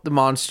out the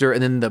monster,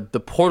 and then the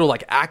portal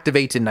like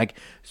activates and like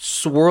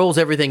swirls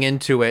everything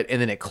into it,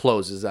 and then it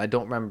closes. I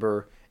don't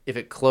remember if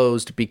it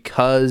closed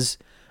because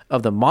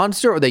of the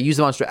monster, or they used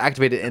the monster to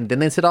activate it, and then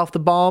they set off the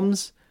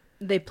bombs.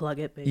 They plug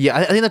it. Baby. Yeah,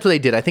 I think that's what they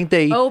did. I think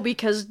they. Oh,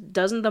 because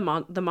doesn't the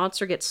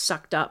monster get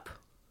sucked up?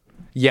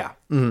 Yeah.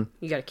 Mm-hmm.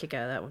 You got a kick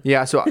out of that one.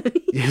 Yeah. So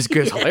it's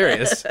good. It's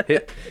hilarious.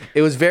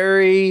 It was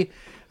very.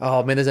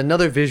 Oh man, there's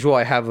another visual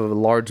I have of a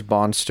large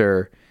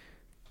monster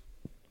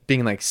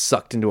being like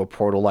sucked into a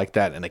portal like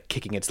that and like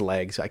kicking its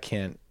legs.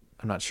 I'm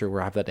not sure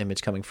where I have that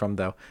image coming from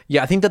though.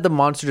 Yeah, I think that the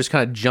monster just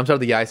kind of jumps out of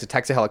the ice,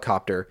 attacks a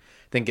helicopter,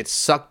 then gets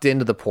sucked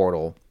into the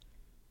portal,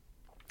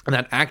 and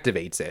that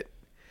activates it.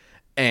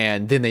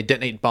 And then they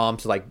detonate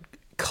bombs to like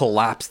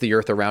collapse the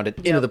earth around it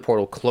into the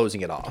portal, closing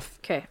it off.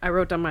 Okay, I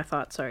wrote down my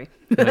thoughts. Sorry.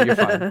 No, you're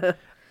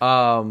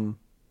fine.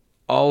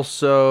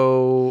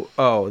 Also,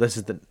 this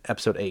is the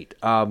episode 8.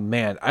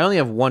 Man, I only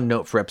have one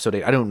note for episode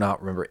 8. I do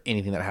not remember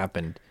anything that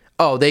happened.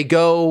 Oh, they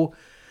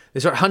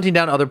start hunting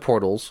down other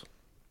portals.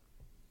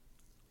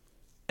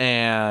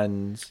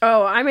 And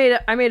I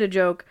made a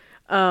joke.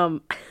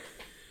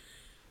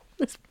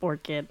 This poor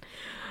kid.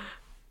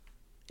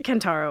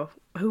 Kentaro,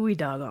 who we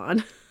dog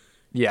on.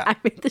 yeah. I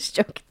made this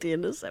joke at the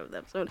end of the 7th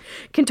episode.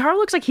 Kentaro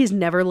looks like he's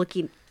never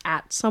looking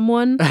at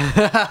someone.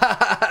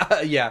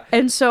 Yeah.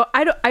 And so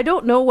I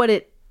don't know what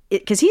it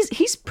because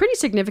he's pretty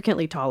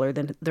significantly taller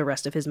than the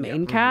rest of his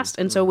main cast,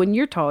 and so when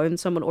you're taller than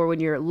someone or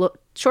when you're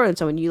shorter than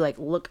someone, you like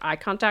look eye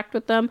contact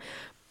with them.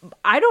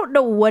 I don't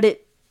know what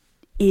it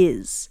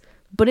is,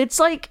 but it's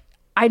like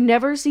I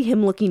never see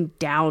him looking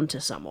down to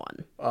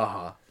someone.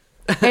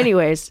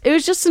 Anyways, it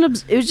was just an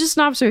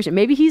observation.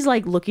 Maybe he's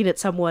like looking at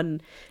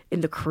someone in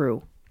the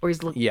crew, or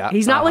he's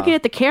not looking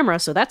at the camera,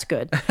 so that's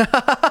good.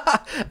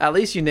 At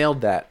least you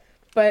nailed that.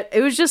 But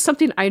it was just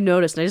something I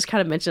noticed, and I just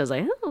kind of mentioned. I was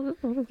like,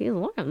 "Oh, he's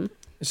looking."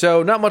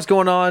 So not much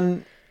going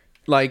on.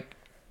 Like,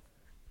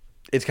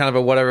 it's kind of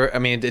a whatever. I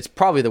mean, it's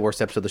probably the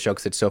worst episode of the show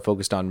because it's so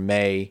focused on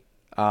May.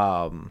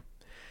 So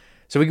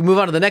we can move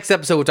on to the next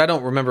episode, which I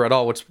don't remember at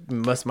all, which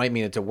might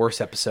mean it's a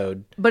worse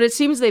episode. But it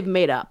seems they've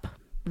made up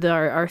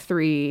our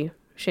 3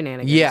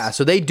 shenanigans. Yeah,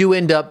 so they do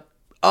end up.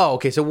 Oh,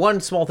 okay. So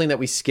one small thing that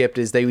we skipped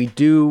is they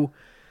do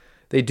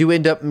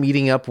end up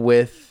meeting up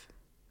with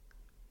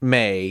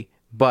May,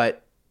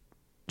 but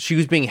she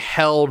was being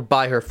held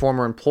by her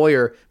former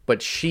employer,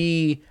 but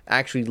she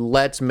actually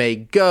lets May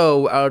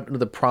go out of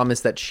the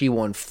promise that she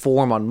will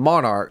inform on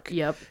Monarch.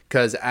 Yep.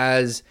 Because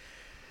as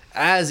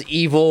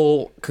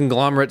evil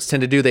conglomerates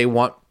tend to do, they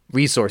want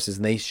resources,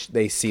 and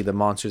they see the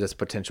monsters as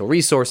potential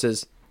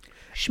resources.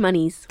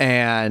 Shmoneys.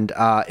 And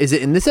is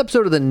it in this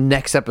episode or the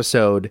next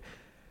episode?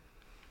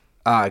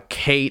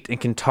 Kate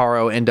and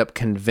Kentaro end up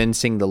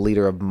convincing the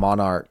leader of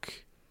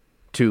Monarch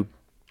to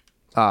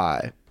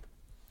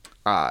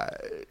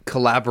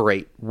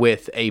collaborate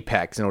with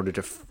Apex in order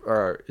to,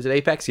 or is it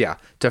Apex? Yeah,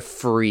 to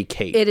free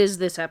Kate. It is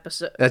this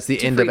episode. That's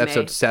the end of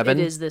episode 7.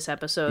 It is this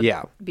episode.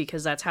 Yeah,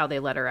 because that's how they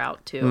let her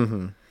out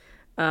too.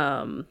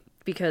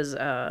 Because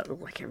I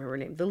can't remember her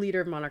name. The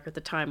leader of Monarch at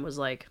the time was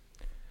like,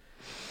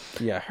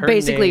 yeah, her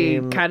basically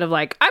name, kind of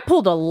like, I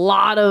pulled a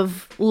lot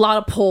of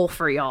pull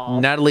for y'all.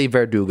 Natalie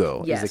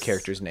Verdugo Yes. is the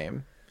character's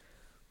name.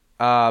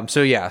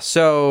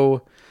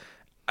 So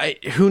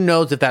who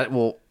knows if that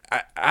will,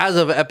 as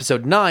of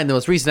episode 9, the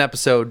most recent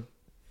episode,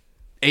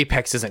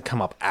 Apex doesn't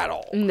come up at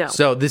all. No.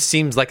 So this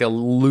seems like a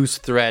loose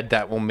thread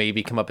that will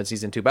maybe come up in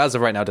season 2, but as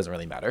of right now, it doesn't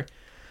really matter.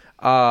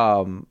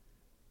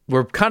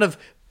 We're kind of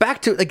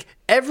back to, like,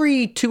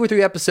 every 2 or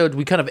 3 episodes,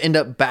 we kind of end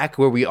up back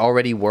where we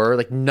already were.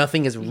 Like,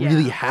 nothing has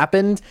really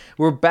happened.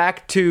 We're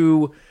back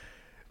to,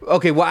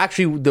 okay, well,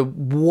 actually,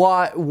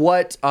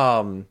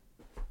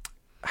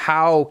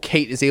 how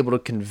Kate is able to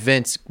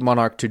convince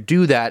Monarch to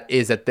do that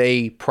is that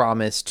they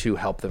promise to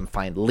help them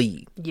find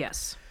Lee.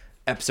 Yes.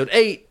 Episode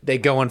 8, they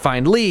go and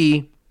find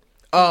Lee.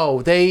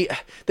 Oh, they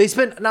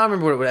spent, now I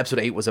remember what episode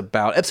 8 was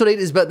about. Episode 8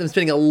 is about them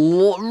spending a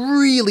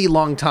really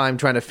long time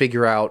trying to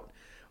figure out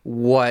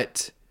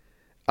what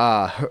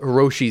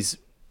Hiroshi's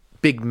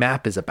big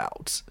map is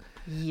about.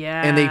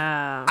 Yeah. And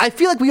I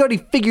feel like we already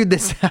figured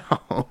this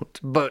out,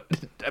 but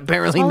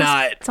apparently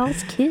not. It's all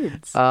his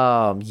kids.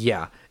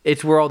 Yeah.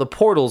 It's where all the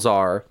portals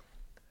are.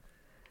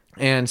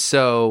 And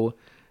so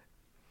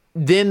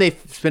then they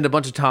spend a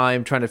bunch of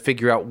time trying to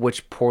figure out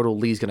which portal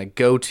Lee's going to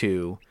go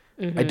to.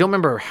 Mm-hmm. I don't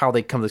remember how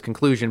they come to this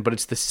conclusion, but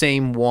it's the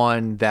same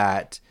one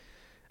that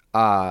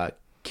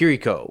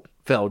Kiriko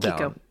fell down.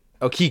 Kiko.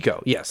 Oh,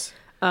 Kiko, yes.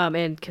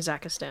 In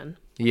Kazakhstan.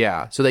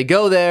 Yeah. So they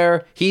go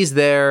there. He's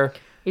there.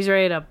 He's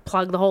ready to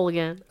plug the hole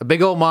again. A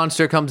big old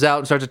monster comes out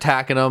and starts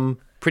attacking him.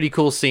 Pretty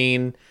cool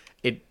scene.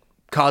 It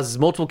causes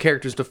multiple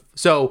characters to...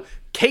 So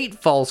Kate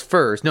falls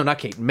first. No, not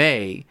Kate.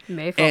 May.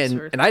 May falls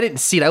first. And I didn't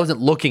see it. I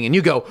wasn't looking. And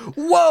you go,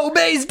 whoa,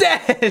 May's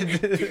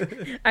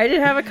dead! I did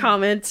have a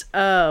comment.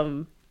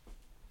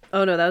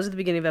 Oh, no, that was at the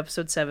beginning of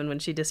episode 7 when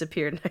she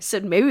disappeared. And I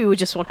said, maybe we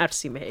just won't have to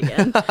see May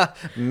again.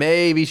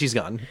 Maybe she's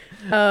gone.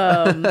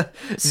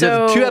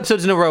 So 2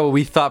 episodes in a row,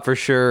 we thought for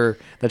sure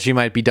that she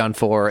might be done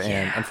for,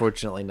 and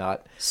unfortunately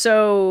not.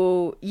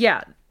 So,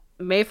 yeah,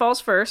 May falls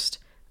first.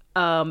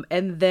 And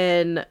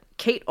then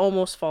Kate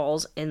almost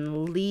falls,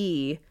 and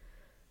Lee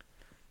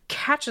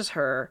catches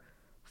her,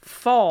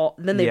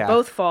 then they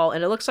both fall,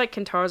 and it looks like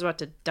Kentaro's about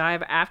to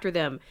dive after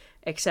them,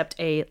 except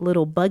a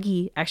little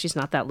buggy, actually it's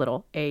not that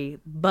little, a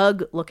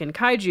bug looking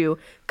kaiju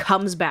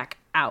comes back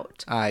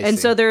out. I see.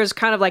 So there's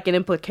kind of like an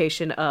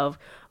implication of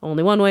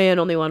only one way in,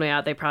 only one way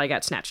out. They probably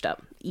got snatched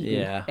up,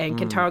 eaten. Yeah. And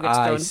Kentaro gets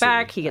thrown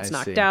back, he gets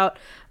knocked out.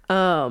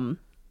 And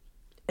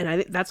I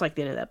think that's like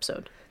the end of the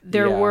episode.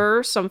 There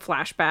were some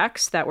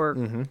flashbacks that were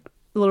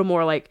a little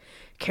more like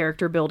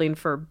character building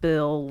for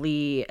Bill,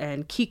 Lee,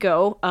 and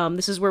Kiko.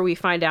 This is where we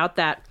find out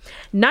that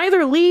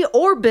neither Lee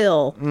or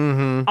Bill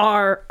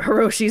are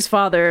Hiroshi's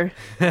father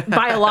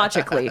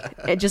biologically.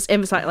 It just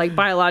emphasized like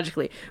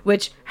biologically,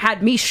 which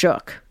had me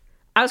shook.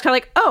 I was kind of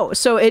like, oh,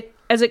 so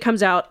as it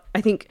comes out,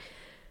 I think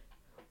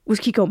was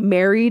Kiko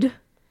married?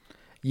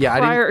 Yeah,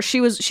 prior,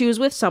 she was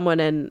with someone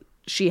and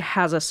she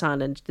has a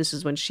son, and this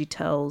is when she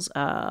tells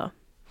Lee,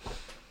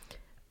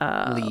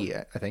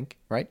 I think,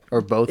 right? Or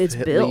both it's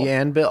Bill. Lee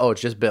and Bill? Oh,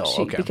 it's just Bill.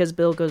 Okay. Because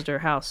Bill goes to her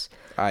house.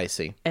 I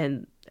see.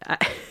 And I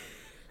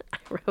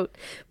wrote,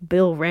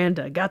 Bill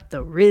Randa got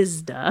the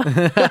Rizda.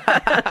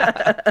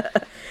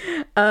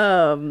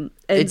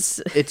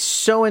 It's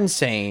so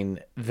insane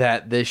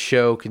that this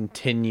show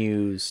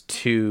continues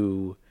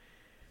to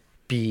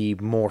be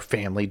more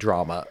family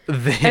drama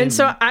than and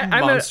so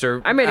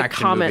I made a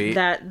action comment movie.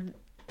 that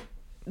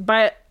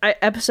by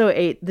episode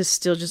 8,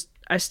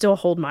 I still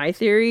hold my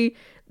theory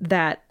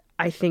that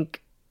I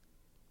think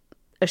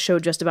a show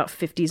just about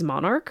 50s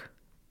Monarch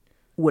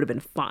would have been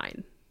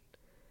fine.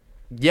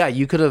 Yeah,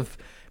 you could have,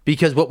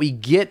 because what we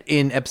get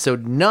in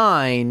episode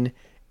 9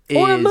 is...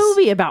 Or a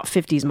movie about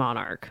 50s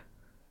Monarch.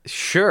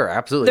 Sure,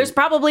 absolutely. There's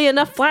probably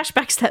enough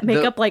flashbacks that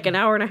make up like an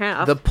hour and a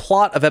half. The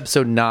plot of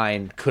episode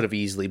 9 could have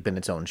easily been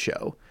its own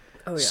show.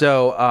 Oh, yeah.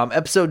 So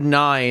episode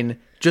 9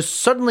 just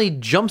suddenly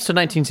jumps to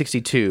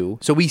 1962.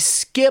 So we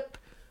skip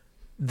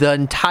the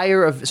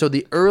entire of... So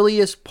the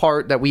earliest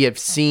part that we have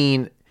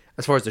seen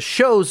as far as the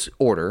show's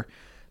order,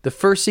 the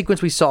first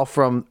sequence we saw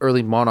from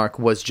early Monarch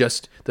was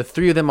just the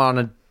 3 of them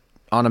on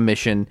a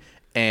mission,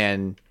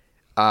 and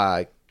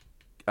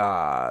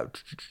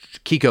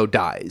Kiko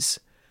dies.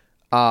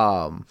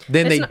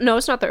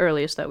 It's not the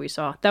earliest that we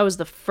saw. That was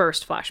the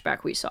first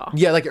flashback we saw.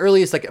 Yeah, like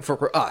earliest, like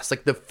for us,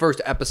 like the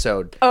first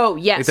episode. Oh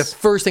yes, like the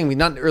first thing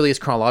not earliest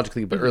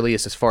chronologically, but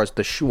earliest as far as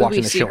the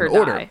watching the show in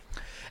order. Die.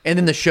 And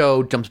then the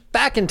show jumps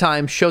back in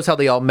time, shows how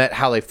they all met,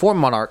 how they formed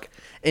Monarch,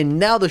 and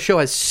now the show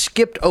has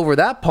skipped over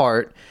that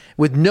part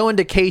with no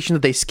indication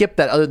that they skipped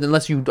that, other than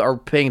unless you are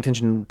paying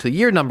attention to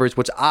year numbers,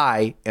 which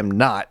I am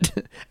not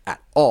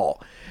at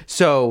all.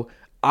 So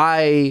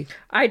I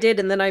did,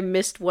 and then I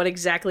missed what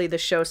exactly the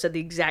show said. The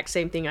exact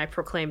same thing I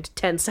proclaimed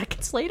 10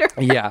 seconds later.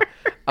 Yeah.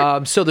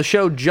 So the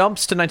show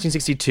jumps to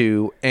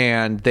 1962,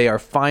 and they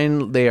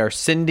are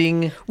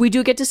sending. We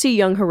do get to see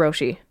young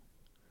Hiroshi.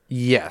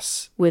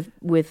 Yes. With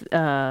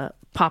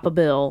Papa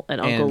Bill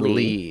and Uncle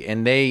Lee.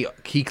 And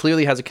he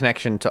clearly has a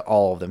connection to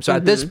all of them. So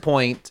at this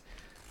point,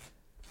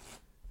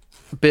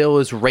 Bill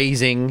is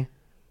raising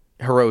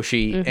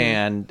Hiroshi,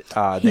 and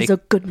he's a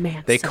good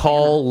man. They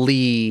call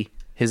Lee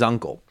his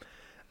uncle.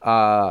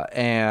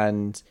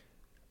 And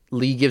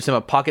Lee gives him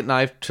a pocket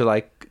knife to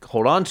like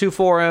hold on to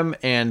for him,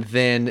 and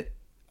then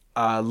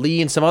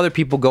Lee and some other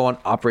people go on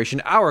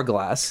Operation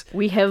Hourglass.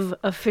 We have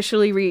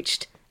officially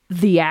reached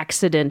the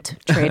accident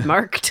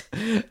trademarked.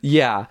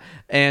 Yeah,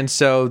 and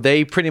so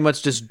they pretty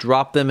much just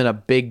drop them in a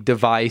big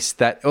device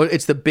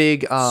it's the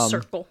big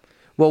circle.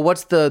 Well,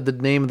 what's the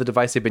name of the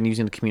device they've been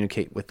using to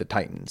communicate with the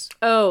Titans?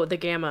 Oh, the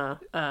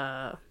Gamma.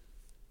 I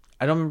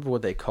don't remember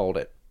what they called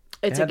it.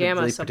 It's a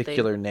Gamma really something.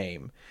 Particular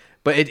name.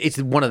 But it's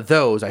one of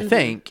those, I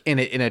think, and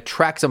it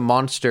attracts a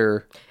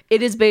monster.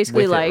 It is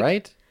basically with like it,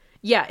 right?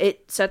 Yeah,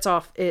 it sets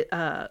out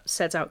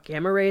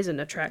gamma rays and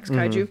attracts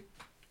kaiju.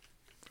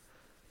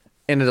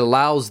 And it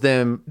allows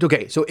them.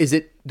 Okay, so does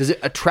it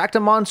attract a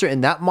monster,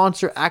 and that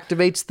monster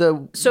activates the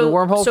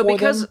wormhole for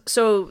them?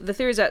 So the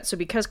theory is that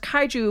because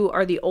kaiju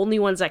are the only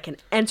ones that can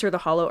enter the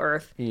Hollow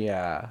Earth.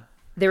 Yeah.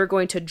 They were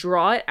going to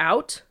draw it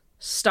out,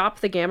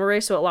 stop the gamma ray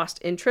so it lost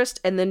interest,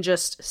 and then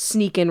just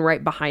sneak in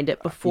right behind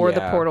it before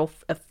the portal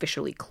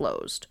officially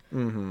closed.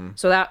 Mm-hmm.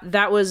 So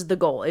that was the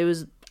goal. It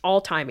was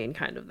all timing,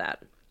 kind of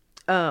that.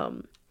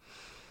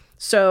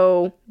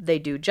 So they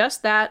do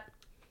just that.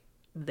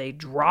 They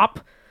drop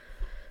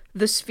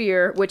the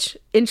sphere,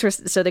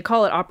 so they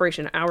call it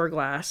Operation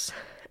Hourglass,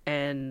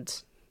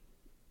 and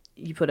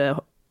you put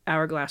a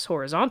hourglass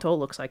horizontal,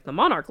 looks like the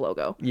Monarch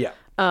logo. Yeah.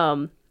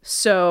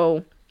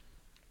 So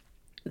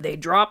they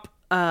drop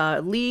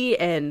Lee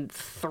and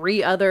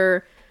 3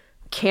 other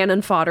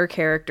cannon fodder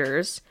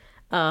characters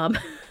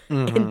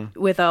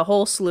with a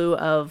whole slew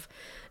of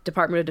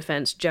Department of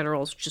Defense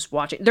generals just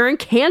watching. They're in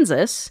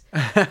Kansas.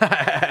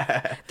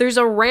 There's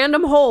a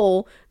random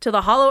hole to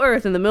the Hollow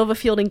Earth in the middle of a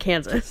field in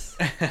Kansas.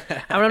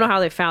 I don't know how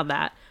they found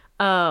that.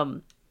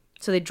 So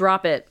they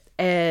drop it,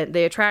 and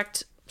they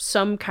attract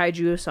some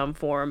kaiju of some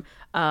form.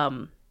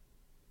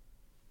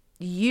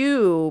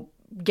 You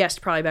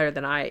guessed probably better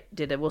than I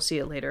did. We'll see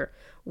it later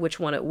which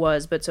one it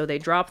was. But so they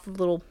drop the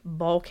little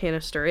ball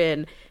canister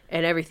in,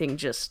 and everything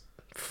just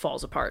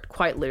falls apart.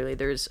 Quite literally,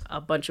 there's a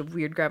bunch of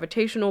weird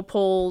gravitational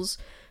pulls.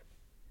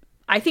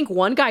 I think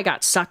one guy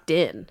got sucked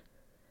in,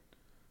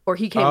 or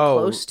he came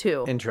close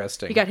to.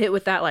 Interesting. He got hit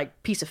with that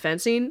like piece of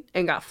fencing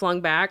and got flung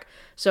back.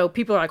 So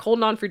people are like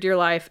holding on for dear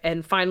life,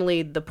 and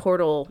finally the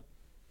portal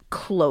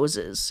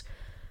closes,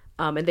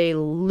 and they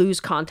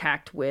lose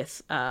contact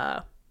with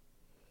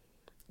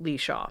Lee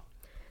Shaw.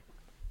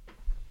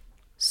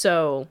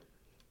 So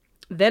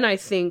then I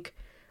think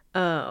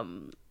that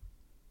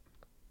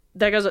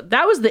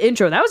was the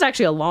intro. That was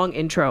actually a long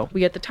intro. We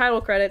get the title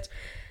credits,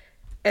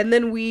 and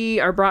then we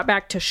are brought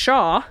back to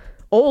Shaw,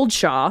 old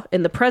Shaw,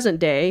 in the present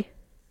day,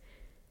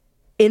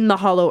 in the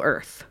Hollow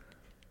Earth.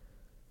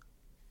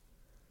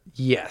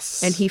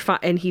 Yes. And he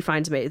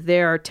finds May.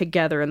 They are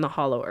together in the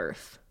Hollow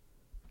Earth.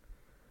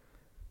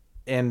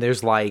 And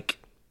there's like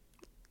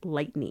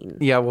lightning.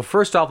 Yeah, well,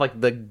 first off, like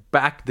the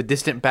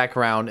distant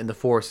background in the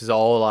forest is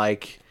all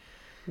like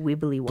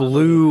wibbly wobbly,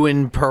 blue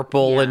and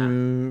purple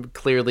and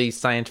clearly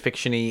science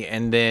fiction-y,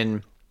 and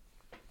then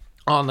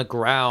on the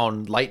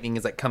ground, lightning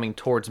is like coming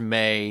towards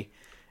May,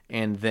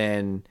 and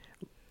then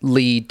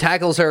Lee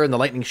tackles her, and the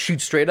lightning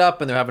shoots straight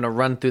up, and they're having to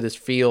run through this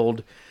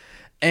field,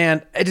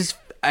 and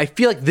I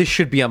feel like this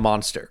should be a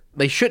monster.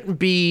 They shouldn't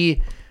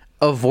be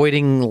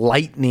avoiding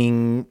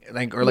lightning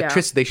or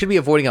electricity. They should be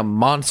avoiding a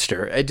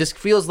monster. It just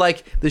feels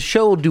like the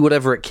show will do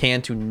whatever it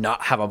can to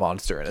not have a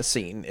monster in a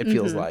scene. It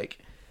feels like,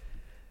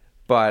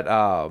 but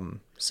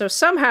so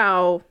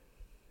somehow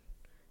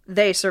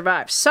they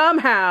survived.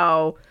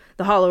 Somehow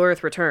the Hollow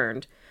Earth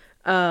returned.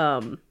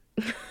 I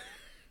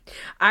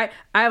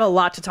have a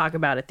lot to talk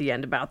about at the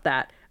end about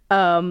that.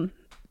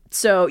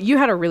 So you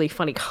had a really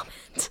funny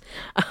comment.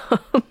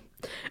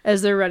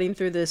 As they're running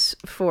through this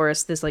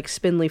forest, this like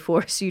spindly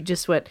forest, you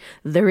just went,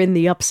 they're in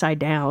the upside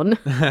down.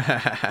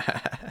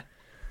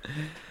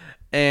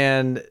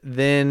 And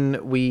then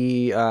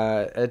we,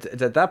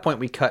 at that point,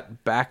 we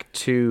cut back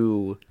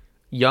to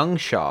young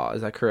Shaw.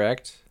 Is that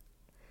correct?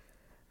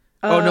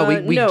 We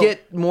no.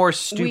 get more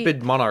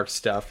stupid Monarch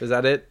stuff. Is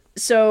that it?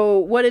 So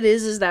what it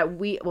is that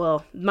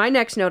my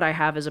next note I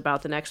have is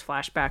about the next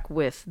flashback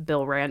with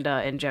Bill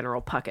Randa and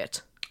General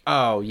Puckett.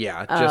 Oh,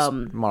 yeah. Just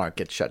Monarch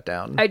gets shut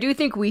down. I do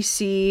think we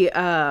see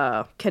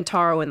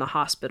Kentaro in the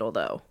hospital,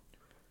 though.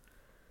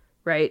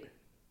 Right?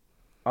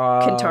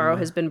 Kentaro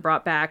has been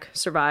brought back,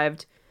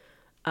 survived.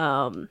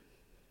 Oh,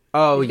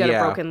 he's got a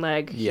broken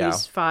leg. Yeah.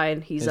 He's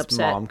fine. He's His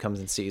upset. mom comes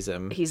and sees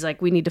him. He's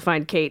like, we need to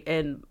find Kate.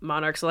 And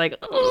Monarch's like,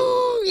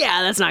 oh,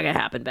 yeah, that's not going to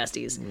happen,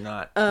 besties.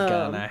 Not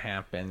gonna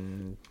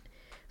happen.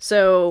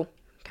 So,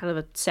 kind of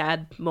a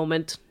sad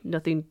moment.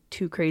 Nothing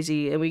too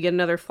crazy. And we get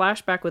another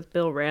flashback with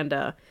Bill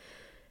Randa.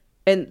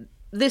 And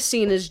this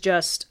scene is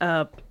just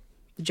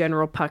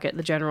General Puckett,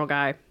 the general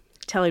guy,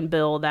 telling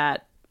Bill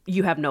that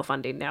you have no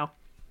funding now.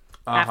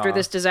 After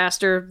this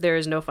disaster, there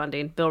is no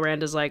funding. Bill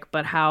Randa's like,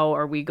 but how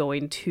are we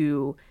going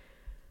to,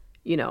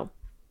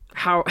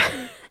 how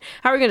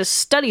are we going to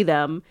study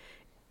them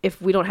if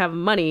we don't have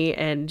money?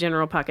 And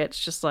General Puckett's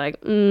just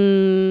like,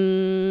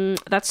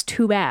 that's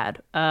too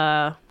bad.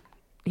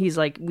 He's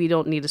like, we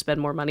don't need to spend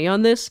more money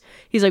on this.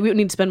 He's like, we don't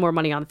need to spend more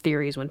money on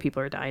theories when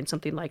people are dying,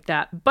 something like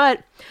that.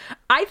 But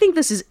I think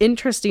this is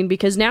interesting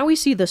because now we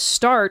see the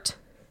start.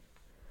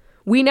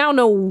 We now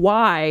know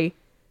why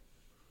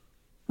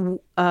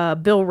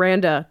Bill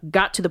Randa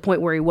got to the point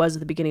where he was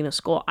at the beginning of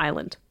Skull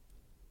Island.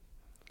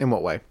 In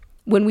what way?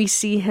 When we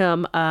see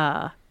him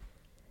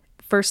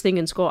first thing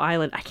in Skull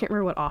Island, I can't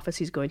remember what office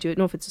he's going to. I don't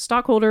know if it's a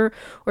stockholder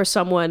or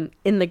someone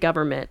in the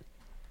government.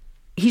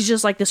 He's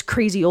just like this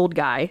crazy old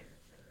guy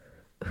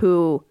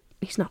who,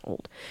 he's not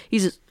old.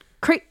 He's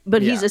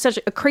he's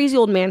essentially a crazy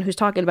old man who's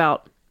talking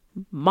about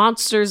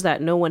monsters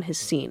that no one has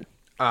seen.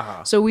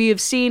 So we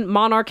have seen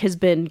Monarch has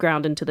been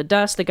ground into the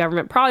dust. The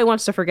government probably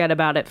wants to forget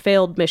about it.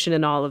 Failed mission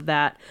and all of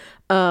that.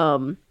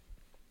 So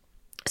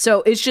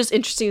it's just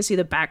interesting to see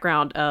the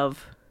background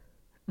of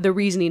the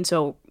reasoning.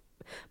 So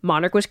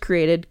Monarch was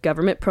created,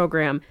 government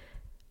program,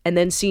 and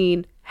then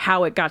seeing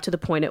how it got to the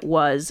point it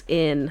was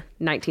in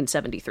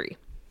 1973.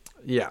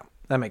 Yeah,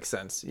 that makes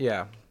sense.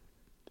 Yeah.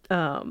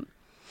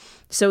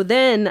 So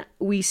then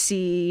we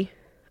see,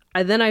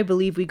 I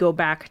believe we go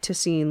back to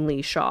seeing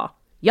Lee Shaw,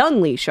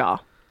 young Lee Shaw.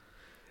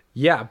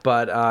 Yeah,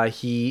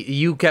 but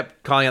you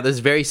kept calling out this is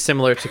very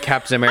similar to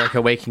Captain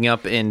America waking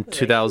up in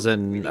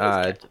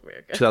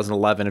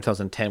 2011 or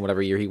 2010,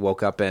 whatever year he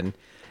woke up in.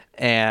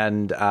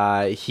 And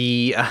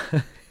he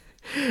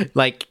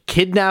like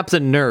kidnaps a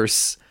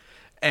nurse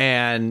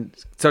and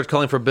starts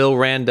calling for Bill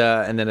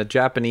Randa, and then a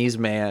Japanese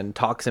man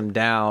talks him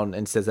down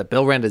and says that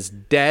Bill Randa's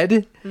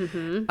dead,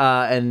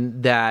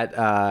 and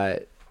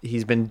that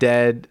he's been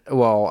dead.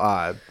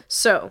 Well,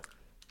 so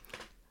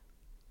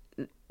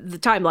the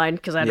timeline,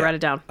 because I had to write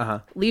it down.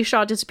 Lee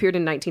Shaw disappeared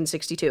in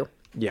 1962.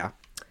 Yeah.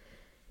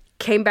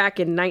 Came back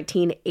in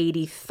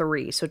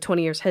 1983. So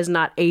 20 years, has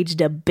not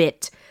aged a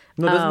bit.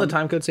 No, doesn't the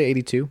time code say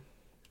 82?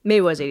 Maybe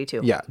it was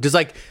 82. Yeah. Just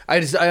like,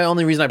 the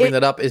only reason I bring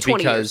that up is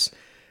because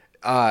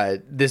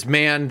this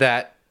man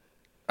that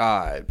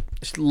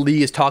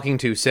Lee is talking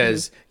to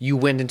says, you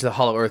went into the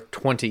Hollow Earth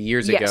 20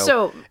 years ago.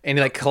 So, and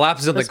he like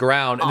collapses on the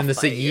ground, and then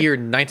this year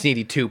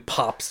 1982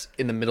 pops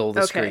in the middle of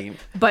the screen.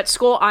 But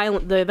Skull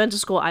Island, the event of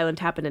Skull Island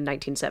happened in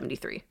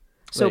 1973.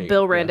 So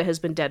Bill Randa has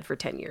been dead for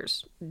 10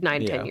 years,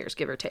 10 years,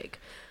 give or take.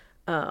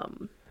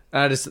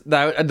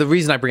 The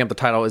reason I bring up the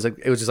title is like,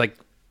 it was just like,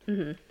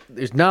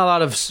 there's not a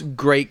lot of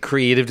great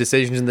creative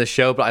decisions in this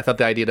show, but I thought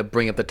the idea to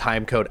bring up the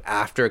time code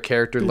after a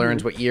character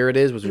learns what year it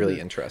is was really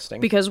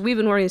interesting. Because we've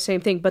been wondering the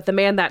same thing, but the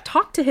man that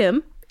talked to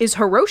him is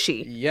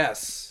Hiroshi.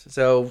 Yes.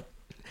 So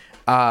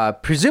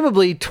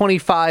presumably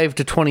 25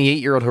 to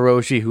 28-year-old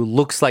Hiroshi who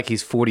looks like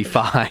he's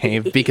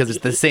 45 because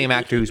it's the same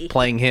actor who's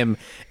playing him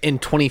in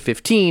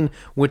 2015,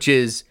 which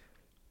is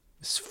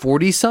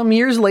 40-some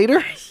years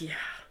later. Yeah.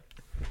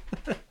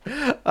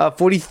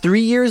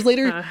 43 years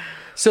later.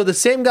 So the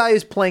same guy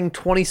is playing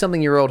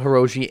 20-something-year-old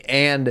Hiroshi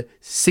and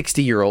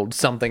 60-year-old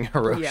something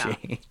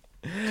Hiroshi.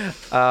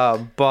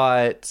 Yeah.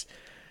 But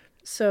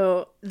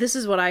so this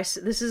is one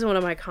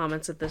of my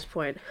comments at this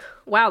point.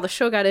 Wow, the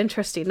show got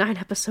interesting. 9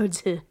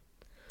 episodes in.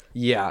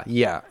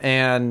 Yeah.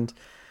 And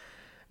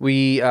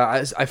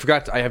I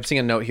forgot, I have seen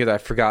a note here that I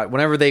forgot.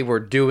 Whenever they were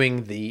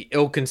doing the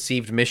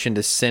ill-conceived mission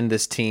to send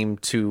this team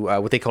to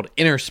what they called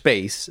inner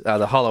space,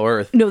 the Hollow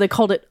Earth. No, they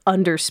called it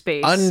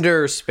underspace.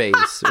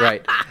 Underspace,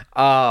 right.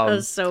 That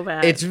was so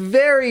bad. It's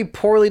very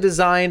poorly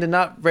designed and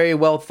not very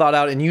well thought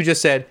out. And you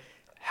just said,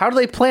 how do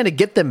they plan to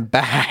get them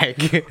back?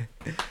 Okay.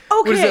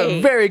 Which is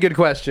a very good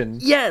question.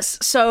 Yes,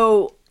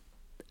 so...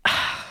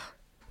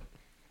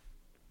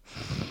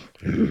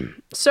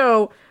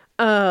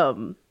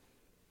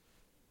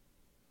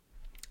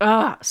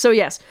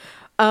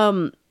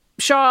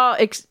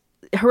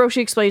 Hiroshi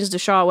explains to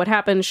Shaw what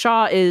happened.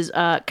 Shaw is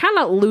kind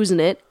of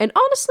losing it, and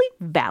honestly,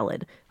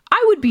 valid.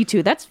 I would be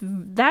too. That's.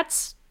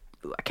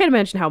 I can't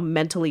imagine how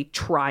mentally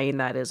trying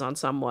that is on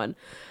someone.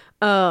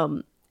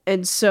 And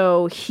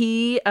so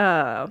he.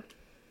 So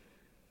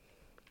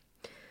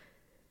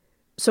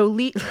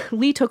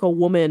Lee took a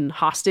woman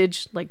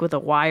hostage, like with a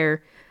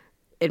wire,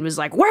 and was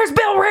like, "Where's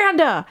Bill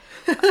Randa?"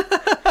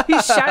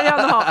 He's shouting down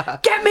the hall,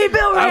 "Get me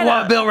Bill Randa! I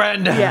want Bill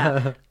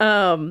Randa."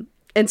 Yeah.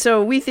 And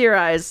so we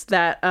theorize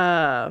that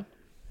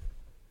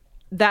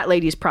that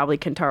lady's probably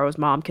Kentaro's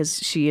mom, because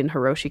she and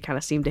Hiroshi kind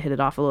of seem to hit it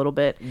off a little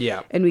bit.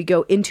 Yeah. And we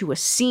go into a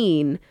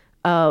scene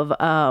of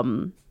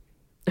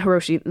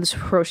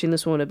Hiroshi and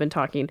this woman have been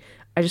talking.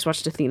 I just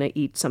watched Athena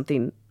eat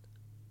something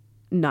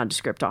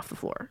nondescript off the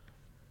floor.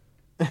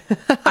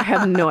 I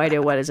have no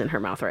idea what is in her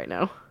mouth right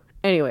now.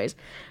 Anyways,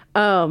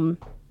 and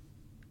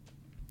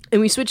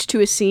we switch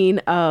to a scene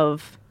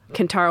of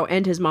Kentaro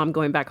and his mom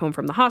going back home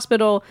from the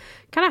hospital.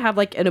 Kind of have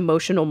like an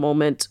emotional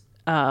moment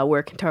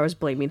where Kentaro's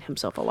blaming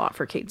himself a lot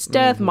for Kate's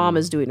death. Mom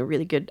is doing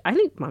I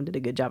think Mom did a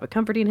good job of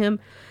comforting him.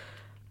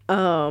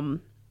 And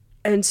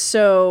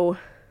so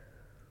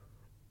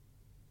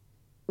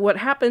what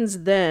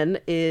happens then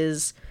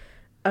is,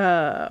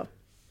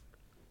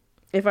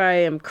 if I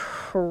am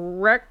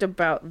correct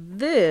about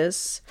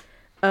this,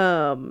 we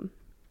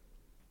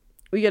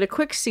get a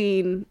quick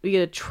scene. We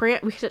get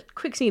a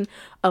quick scene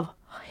of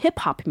hip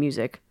hop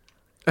music,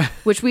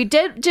 which we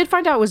did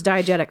find out was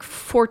diegetic,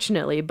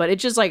 fortunately. But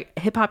it's just like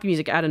hip hop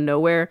music out of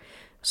nowhere,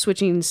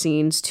 switching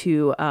scenes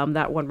to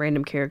that one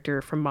random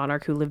character from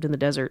Monarch who lived in the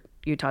desert,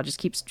 Utah, just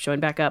keeps showing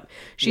back up.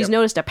 She's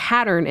noticed a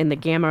pattern in the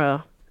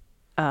gamma,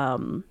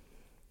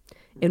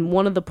 in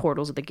one of the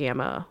portals of the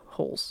gamma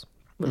holes.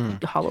 The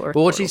Hollow Earth.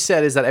 Well, what portal. she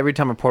said is that every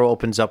time a portal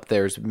opens up,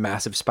 there's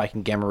massive spike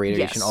in gamma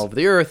radiation all over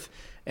the Earth.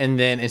 And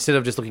then instead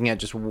of just looking at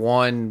just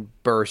one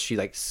burst, she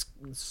like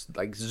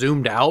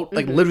zoomed out,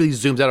 like literally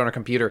zooms out on her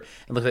computer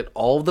and looked at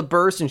all of the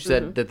bursts. And she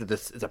said that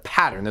this is a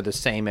pattern; they're the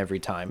same every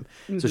time.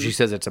 So she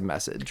says it's a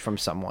message from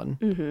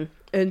someone.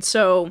 And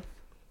so,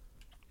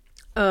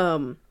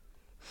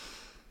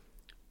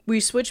 we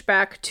switch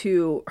back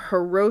to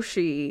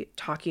Hiroshi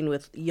talking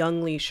with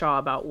young Lee Shaw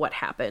about what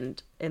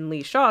happened, and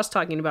Lee Shaw is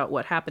talking about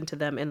what happened to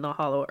them in the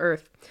Hollow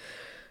Earth.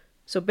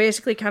 So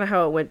basically, kind of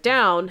how it went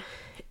down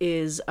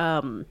is,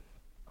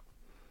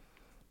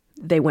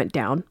 they went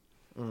down,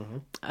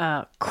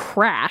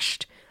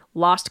 crashed,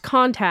 lost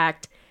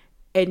contact,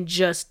 and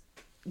just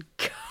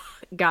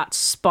got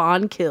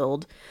spawn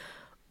killed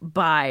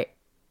by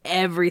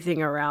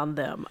everything around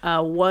them.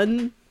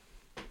 So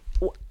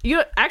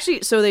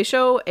they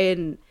show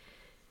in.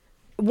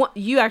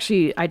 You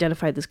actually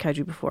identified this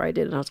kaiju before I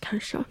did, and I was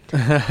kind of shocked.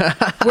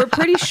 We're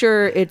pretty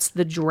sure it's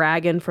the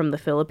dragon from the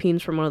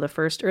Philippines from one of the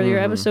first earlier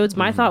episodes.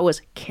 My thought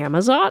was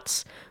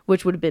Kamazotz,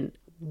 which would have been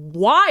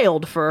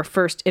wild for a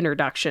first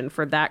introduction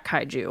for that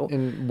kaiju.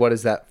 And what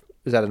is that?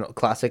 Is that a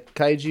classic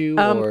kaiju?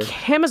 Or?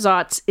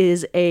 Kamazotz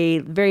is a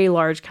very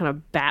large kind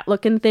of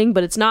bat-looking thing,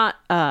 but it's not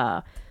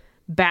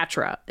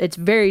Batra. It's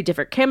very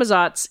different.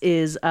 Kamazotz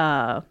is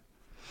the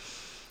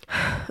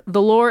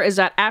lore is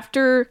that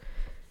after.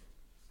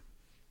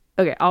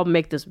 Okay, I'll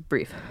make this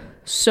brief.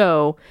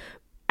 So,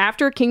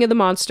 after King of the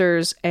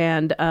Monsters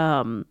and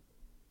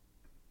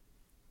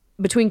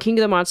between King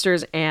of the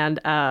Monsters and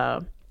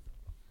Godzilla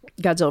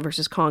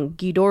vs. Kong,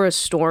 Ghidorah's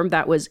storm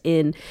that was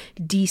in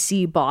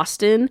DC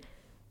Boston,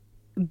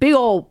 big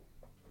old,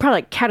 probably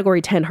like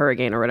category 10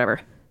 hurricane or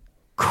whatever,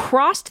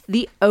 crossed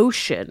the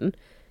ocean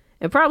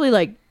and probably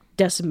like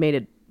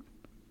decimated.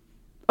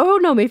 Oh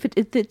no, maybe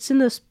it's in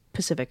the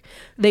Pacific.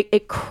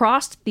 It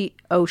crossed the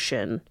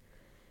ocean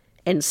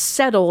and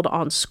settled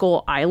on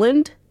Skull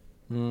Island.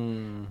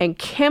 And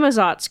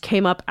Kamazotz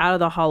came up out of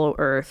the Hollow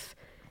Earth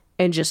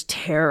and just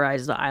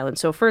terrorized the island.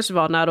 So first of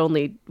all, not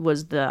only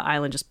was the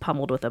island just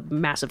pummeled with a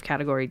massive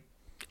category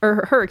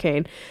or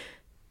hurricane,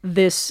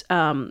 this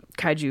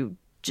kaiju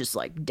just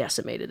like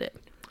decimated it.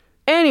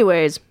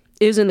 Anyways,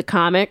 it was in the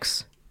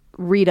comics.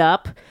 Read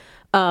up.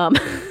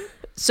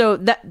 So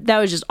that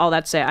was just all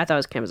that to say. I thought it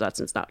was Kamazotz,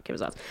 and it's not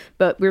Kamazotz,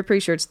 but we're pretty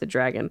sure it's the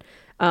dragon.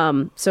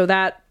 So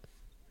that.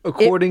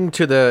 According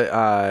to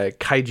the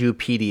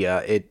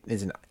Kaijupedia, it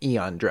is an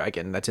Eon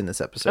dragon that's in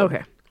this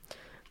episode.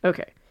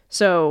 Okay.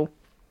 So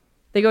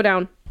they go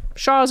down.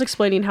 Shaw's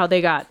explaining how they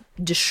got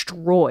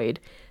destroyed.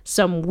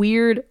 Some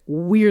weird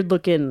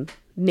looking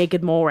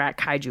naked mole rat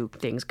kaiju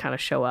things kind of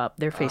show up.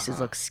 Their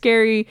faces look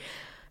scary.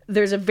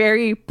 There's a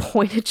very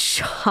pointed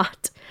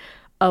shot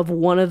of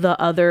one of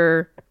the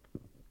other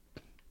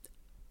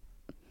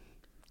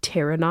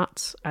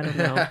pteronauts. I don't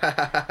know.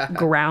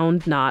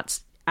 Ground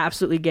knots.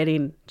 Absolutely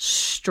getting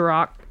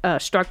struck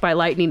by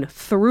lightning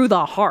through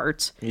the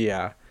heart.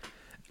 Yeah.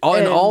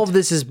 And all of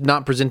this is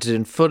not presented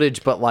in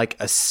footage, but like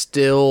a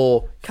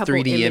still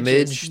 3D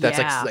image that's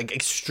like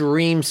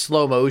extreme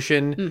slow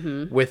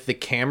motion with the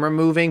camera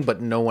moving,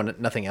 but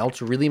nothing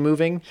else really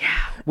moving. Yeah.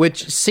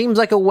 Which seems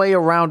like a way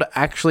around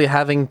actually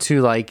having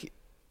to like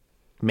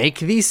make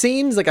these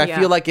scenes. Like I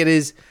feel like it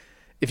is,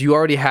 if you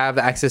already have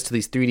access to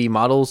these 3D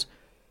models,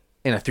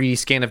 in a 3D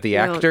scan of the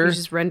actor. You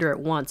just render it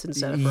once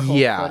instead of for whole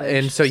footage.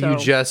 And so you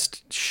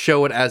just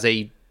show it as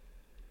a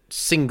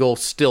single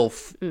still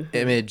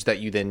image that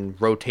you then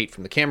rotate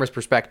from the camera's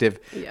perspective,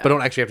 but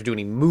don't actually have to do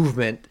any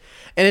movement.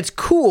 And it's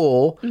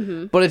cool,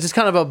 but it's just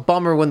kind of a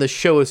bummer when the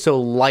show is so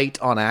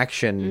light on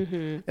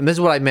action. And this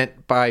is what I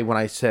meant by when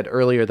I said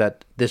earlier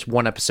that this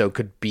one episode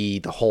could be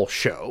the whole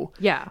show.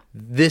 Yeah.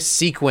 This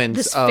sequence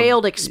This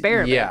failed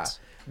experiment. Yeah.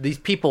 These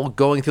people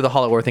going through the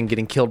Hollow Earth and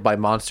getting killed by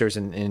monsters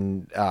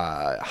in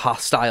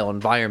hostile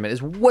environment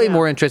is way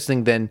more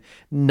interesting than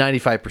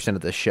 95%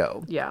 of the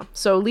show. Yeah.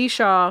 So Lee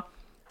Shaw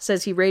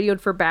says he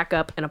radioed for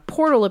backup, and a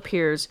portal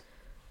appears,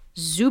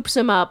 zoops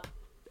him up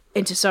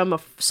into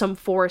some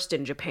forest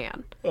in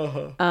Japan.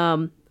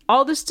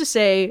 All this to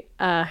say,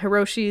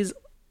 Hiroshi's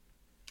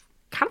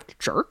kind of a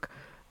jerk,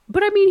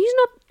 but I mean, he's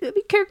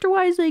not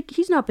character-wise. Like,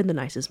 he's not been the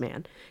nicest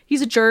man.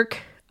 He's a jerk.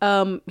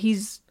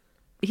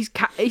 He's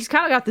kind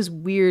of got this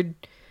weird.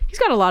 He's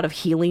got a lot of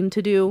healing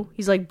to do.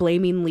 He's like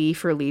blaming Lee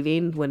for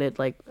leaving when it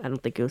I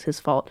don't think it was his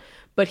fault,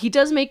 but he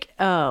does make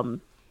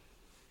kind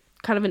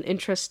of an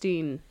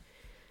interesting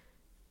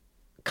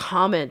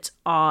comment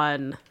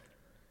on.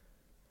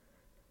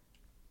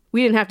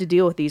 We didn't have to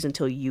deal with these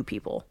until you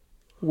people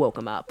woke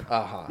him up.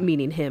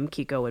 Meaning him,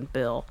 Kiko, and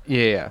Bill.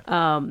 Yeah.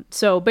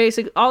 So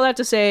basically, all that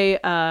to say,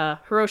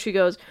 Hiroshi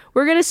goes,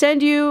 "We're going to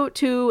send you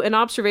to an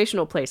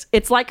observational place.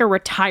 It's like a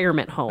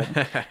retirement home."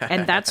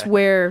 And that's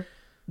where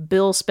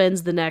Bill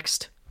spends the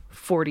next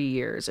 40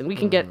 years. And we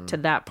can get to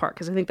that part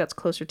because I think that's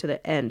closer to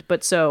the end.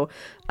 But so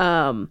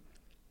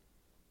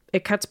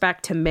it cuts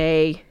back to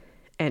May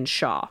and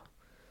Shaw,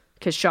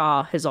 because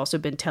Shaw has also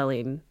been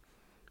telling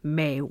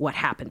May what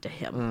happened to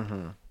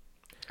him.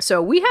 So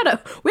we had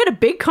a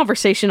big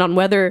conversation on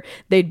whether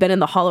they'd been in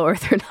the Hollow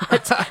Earth or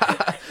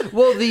not.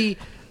 Well, the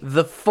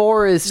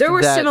forest there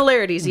were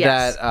similarities,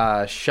 yes.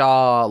 That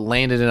Shaw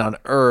landed in on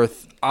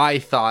Earth, I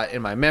thought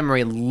in my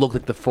memory looked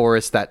like the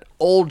forest that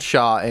old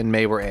Shaw and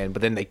May were in,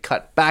 but then they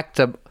cut back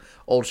to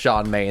old Shaw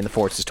and May, and the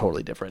forest is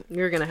totally different.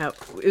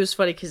 It was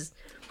funny because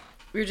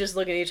we were just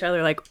looking at each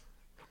other like,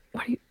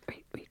 what are you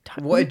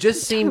talking about? Well,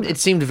 it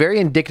seemed very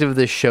indicative of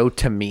this show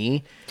to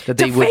me that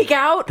they would fake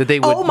out. That they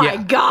would. Oh my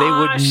gosh!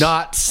 They would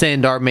not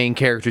send our main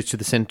characters to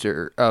the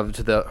center of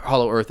to the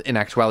Hollow Earth. In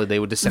actuality, they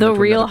would descend. The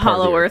real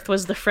Hollow Earth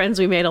was the friends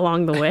we made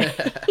along the way.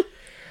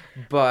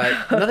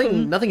 But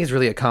nothing is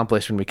really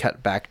accomplished when we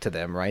cut back to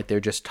them. Right? They're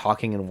just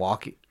talking and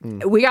walking.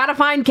 We gotta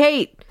find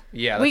Kate.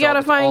 Yeah, we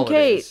gotta find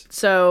Kate.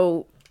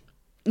 So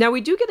now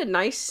we do get a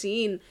nice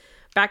scene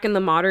back in the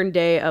modern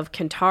day of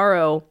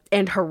Kentaro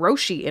and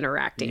Hiroshi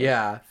interacting.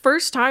 Yeah.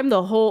 First time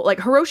the whole,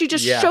 Hiroshi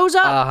just shows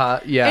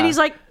up. And he's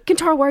like,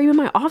 Kentaro, why are you in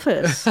my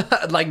office?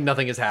 Like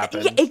nothing has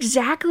happened. Yeah,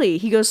 exactly.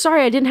 He goes,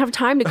 sorry, I didn't have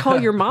time to call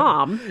your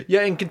mom.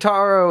 Yeah, and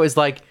Kentaro is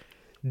like,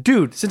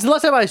 dude, since the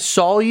last time I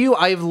saw you,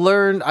 I've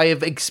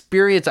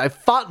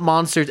fought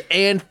monsters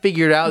and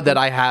figured out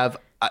that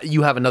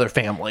you have another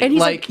family. And he's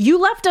like, you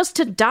left us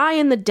to die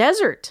in the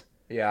desert.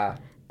 Yeah.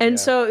 And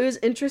so it was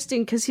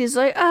interesting because he's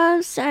like,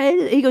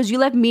 sorry. He goes, you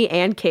left me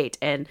and Kate.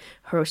 And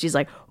Hiroshi's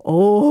like,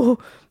 oh,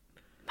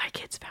 my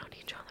kids found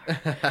each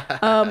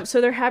other.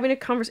 So they're having a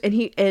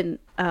conversation. And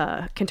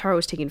Kentaro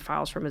was taking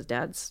files from his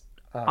dad's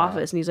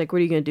office. And he's like, what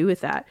are you going to do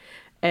with that?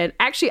 And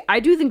actually, I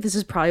do think this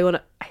is probably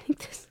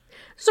this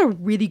is a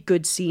really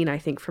good scene, I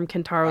think, from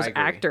Kentaro's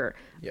actor.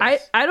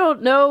 Yes. I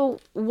don't know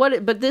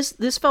but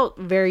this felt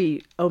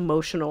very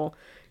emotional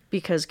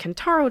because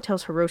Kentaro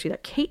tells Hiroshi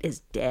that Kate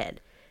is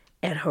dead.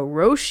 And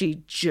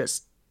Hiroshi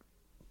just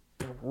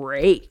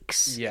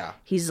breaks. Yeah.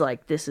 He's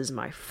like, this is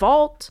my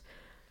fault.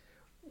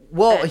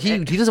 Well,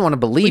 he doesn't want to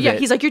believe it.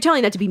 He's like, you're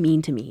telling that to be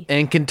mean to me.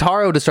 And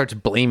Kentaro just starts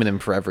blaming him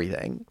for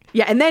everything.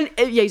 Yeah, and then,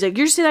 he's like,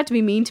 you're just saying that to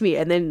be mean to me.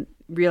 And then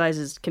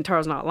realizes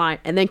Kentaro's not lying.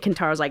 And then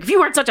Kentaro's like, if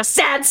you weren't such a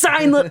sad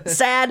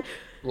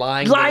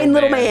lying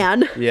little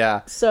man.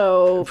 Yeah.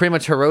 So pretty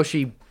much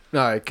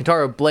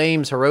Kentaro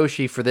blames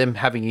Hiroshi for them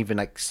having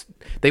even,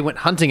 they went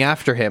hunting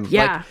after him.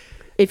 Yeah.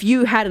 If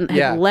you hadn't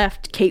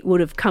left, Kate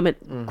wouldn't have come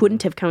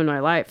into my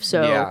life.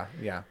 So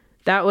yeah.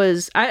 That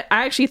was, I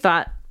actually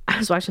thought, I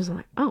was watching this and I'm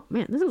like, oh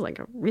man, this is like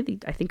a really,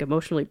 I think,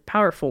 emotionally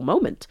powerful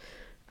moment.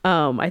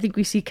 I think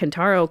we see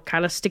Kentaro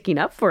kind of sticking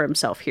up for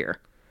himself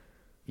here.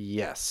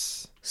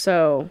 Yes.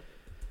 So.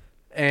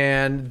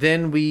 And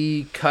then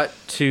we cut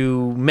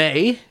to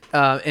May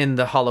in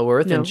the Hollow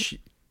Earth.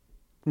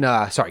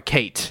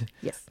 Kate.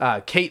 Yes.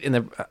 Kate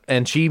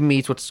and she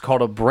meets what's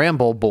called a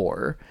bramble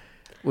boar,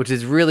 which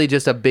is really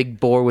just a big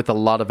boar with a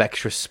lot of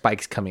extra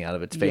spikes coming out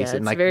of its face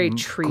and very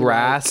tree-like.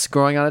 Grass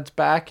growing on its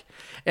back.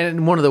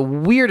 And one of the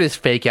weirdest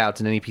fake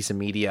outs in any piece of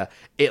media,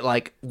 it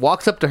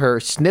walks up to her,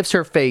 sniffs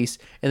her face,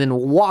 and then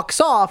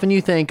walks off, and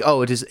you think,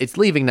 oh, it's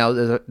leaving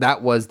now.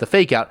 That was the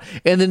fake out.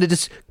 And then it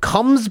just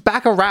comes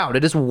back around.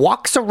 It just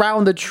walks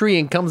around the tree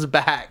and comes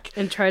back.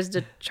 And tries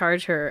to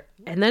charge her.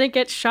 And then it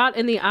gets shot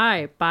in the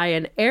eye by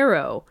an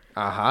arrow.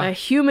 A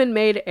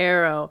human-made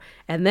arrow.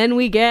 And then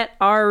we get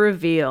our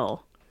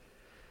reveal.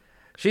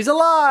 She's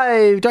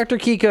alive, Dr.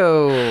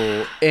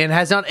 Kiko, and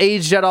has not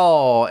aged at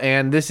all.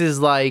 And this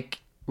is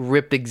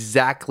ripped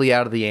exactly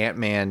out of the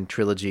Ant-Man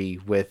trilogy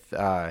with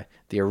the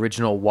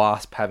original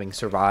Wasp having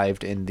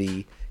survived in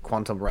the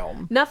quantum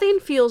realm.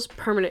 Nothing feels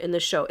permanent in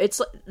this show. It's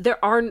like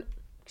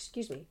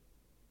excuse me.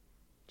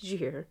 Did you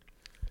hear her?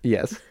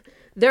 Yes.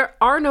 There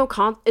are no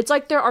it's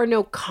like there are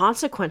no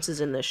consequences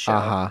in this show.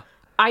 Uh-huh.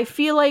 I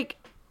feel like,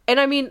 and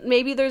I mean,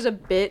 maybe there's a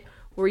bit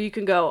where you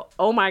can go,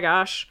 oh my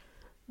gosh,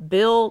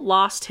 Bill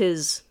lost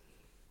his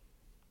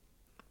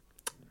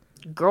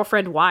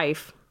girlfriend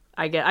wife.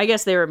 I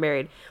guess they were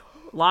married.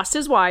 Lost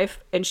his wife,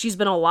 and she's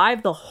been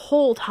alive the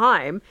whole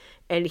time.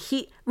 And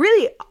he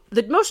really,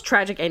 the most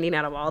tragic ending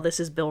out of all this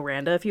is Bill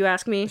Randa, if you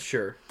ask me.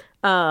 Sure.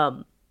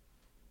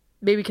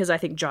 Maybe because I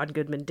think John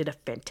Goodman did a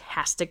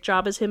fantastic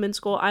job as him in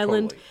Skull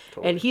Island.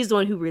 Totally. And he's the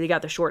one who really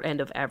got the short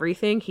end of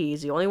everything.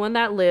 He's the only one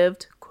that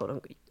lived, quote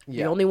unquote,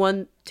 the only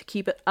one to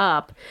keep it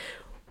up.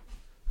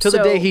 Till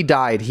the day he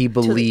died, he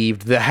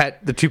believed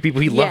that the two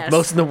people he loved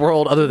most in the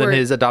world, other than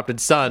his adopted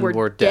son,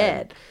 were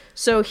dead.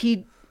 So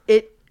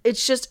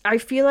it's just, I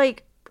feel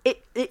like,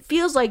 it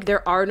feels like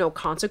there are no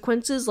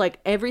consequences. Like,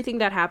 everything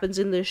that happens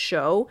in this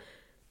show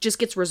just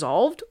gets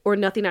resolved, or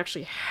nothing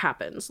actually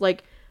happens.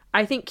 Like,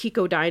 I think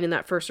Kiko dying in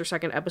that first or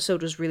second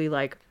episode was really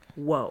like,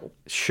 whoa.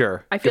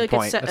 Sure. I feel like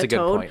it set a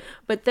tone.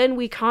 But then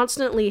we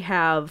constantly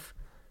have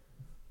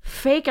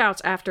fake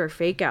outs after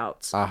fake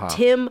outs.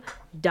 Tim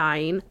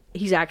dying.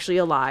 He's actually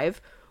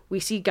alive. We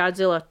see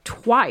Godzilla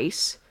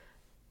twice.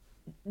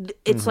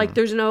 It's like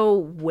there's no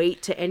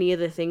weight to any of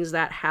the things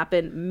that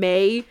happen.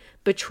 May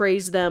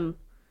betrays them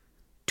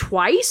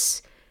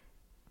twice.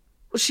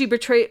 She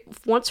betrayed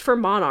once for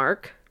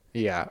Monarch.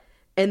 Yeah.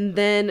 And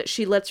then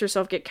she lets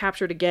herself get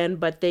captured again,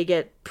 but they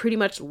get pretty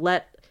much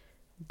let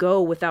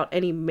go without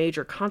any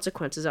major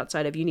consequences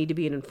outside of, you need to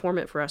be an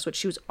informant for us, which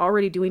she was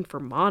already doing for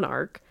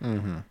Monarch.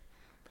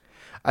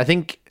 I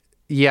think,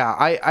 yeah,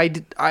 I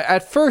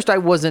at first I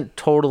wasn't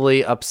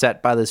totally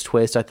upset by this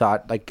twist. I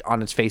thought, like,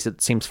 on its face,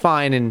 it seems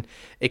fine and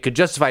it could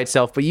justify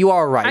itself, but you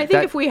are right. I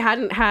think if we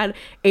hadn't had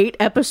 8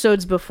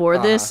 episodes before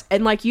this,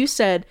 and like you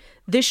said,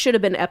 this should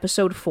have been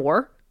episode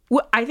 4,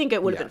 I think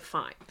it would have been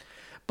fine.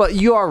 But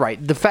you are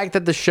right. The fact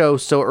that the show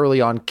so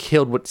early on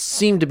killed what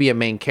seemed to be a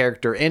main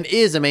character and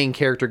is a main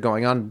character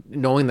going on,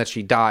 knowing that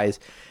she dies,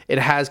 it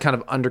has kind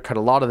of undercut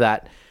a lot of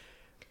that.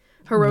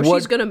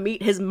 Hiroshi's going to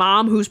meet his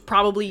mom, who's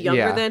probably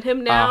younger than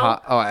him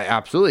now. Oh, it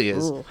absolutely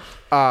is.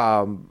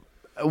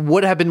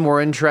 Would have been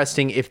more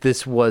interesting if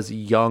this was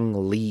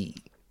young Lee.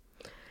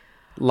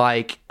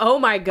 Like, oh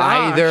my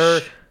gosh.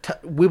 Either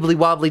wibbly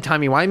wobbly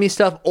timey wimey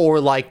stuff, or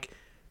like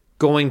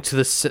going to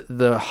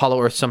the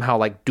Hollow Earth somehow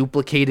like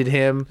duplicated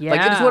him. Yeah.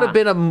 Like, it just would have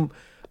been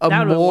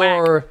a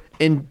more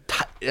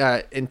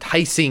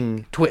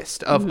enticing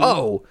twist of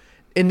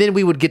and then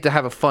we would get to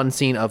have a fun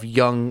scene of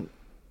young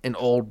and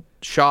old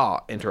Shaw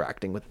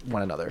interacting with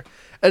one another.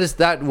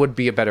 That would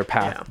be a better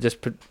path,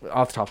 just put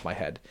off the top of my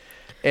head.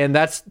 And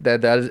that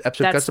is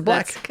episode Cuts to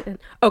Black.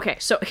 Okay,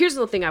 so here's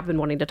the thing I've been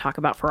wanting to talk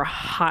about for a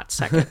hot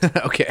second.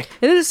 Okay.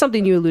 And this is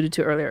something you alluded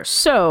to earlier.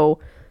 So,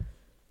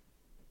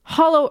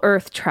 Hollow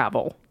Earth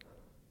travel.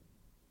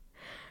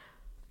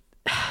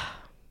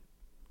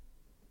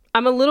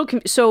 I'm a little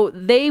so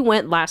they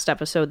went last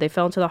episode, they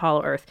fell into the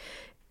Hollow Earth.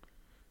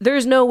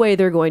 There's no way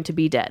they're going to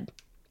be dead.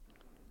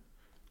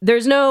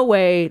 There's no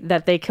way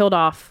that they killed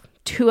off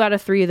 2 out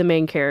of 3 of the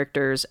main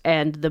characters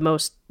and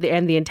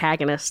the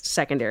antagonist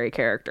secondary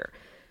character.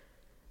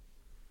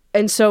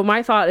 And so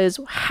my thought is,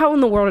 how in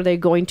the world are they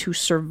going to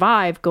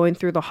survive going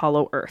through the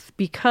Hollow Earth?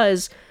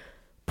 Because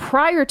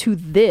prior to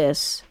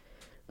this,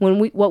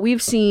 what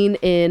we've seen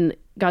in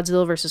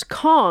Godzilla vs.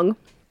 Kong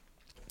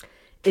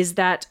is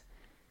that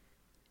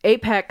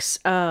Apex,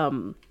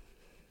 whatever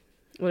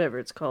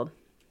it's called,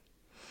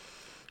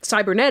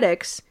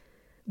 Cybernetics,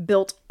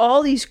 built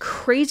all these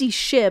crazy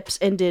ships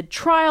and did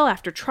trial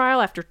after trial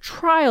after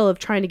trial of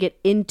trying to get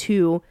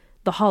into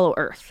the Hollow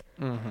Earth.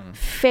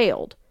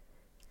 Failed.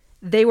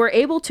 They were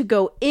able to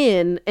go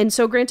in, and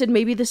so granted,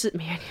 maybe this is...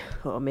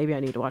 maybe I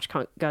need to watch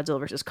Godzilla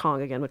vs.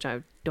 Kong again, which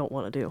I don't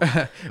want to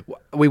do.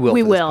 We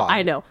will,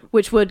 I know.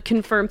 Which would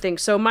confirm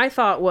things. So my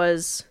thoughts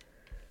was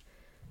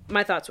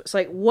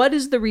like, what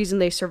is the reason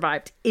they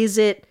survived? Is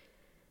it...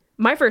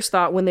 My first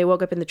thought when they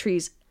woke up in the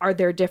trees, are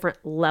there different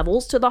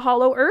levels to the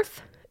Hollow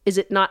Earth? Is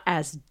it not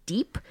as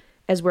deep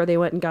as where they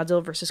went in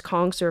Godzilla vs.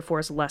 Kong, so therefore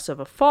it's less of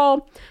a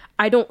fall?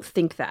 I don't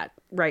think that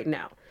right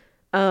now.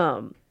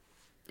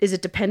 Is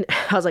it dependent?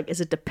 I was like,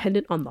 is it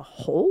dependent on the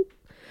hole?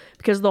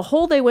 Because the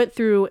hole they went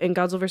through in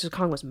Godzilla vs.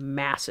 Kong was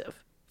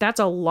massive.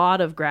 That's a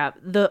lot of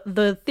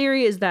The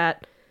theory is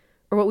that,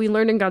 or what we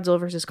learned in Godzilla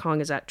vs.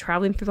 Kong is that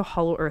traveling through the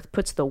Hollow Earth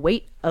puts the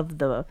weight of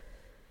the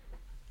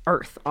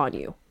Earth on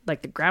you,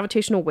 like the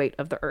gravitational weight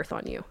of the Earth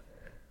on you.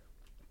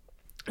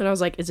 And I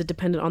was like, is it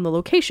dependent on the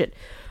location?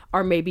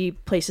 Or maybe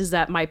places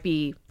that might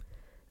be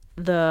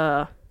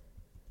the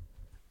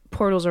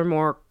portals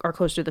are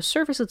closer to the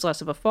surface, it's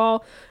less of a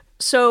fall.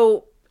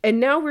 So, and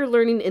now we're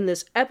learning in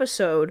this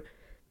episode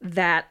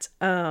that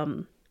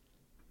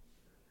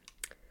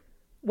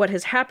what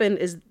has happened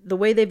is the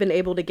way they've been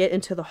able to get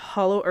into the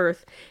Hollow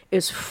Earth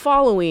is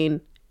following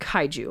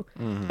kaiju.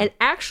 And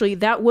actually,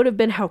 that would have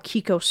been how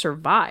Kiko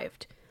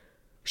survived.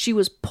 She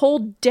was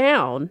pulled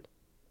down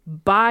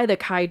by the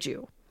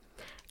kaiju.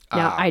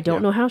 Now, I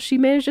don't know how she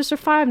managed to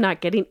survive not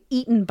getting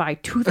eaten by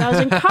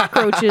 2,000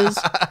 cockroaches.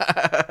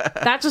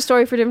 That's a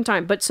story for a different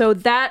time. But so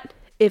that,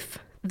 if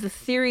the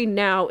theory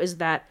now is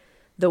that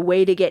the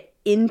way to get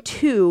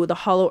into the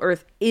Hollow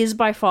Earth is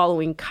by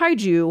following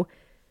kaiju,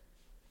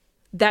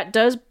 that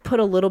does put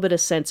a little bit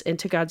of sense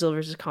into Godzilla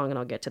vs. Kong, and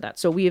I'll get to that.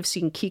 So we have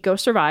seen Kiko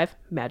survive,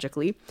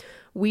 magically.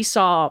 We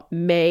saw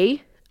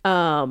Mei,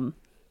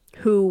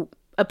 who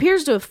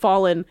appears to have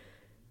fallen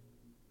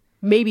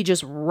maybe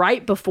just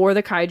right before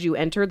the kaiju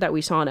entered, that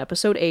we saw in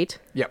episode 8.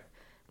 Yep.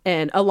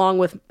 And along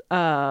with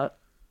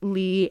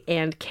Lee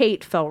and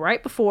Kate fell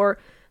right before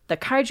the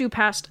kaiju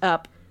passed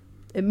up,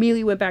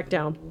 immediately went back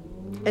down.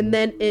 And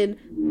then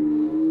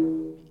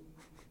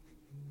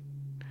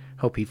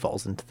Hope he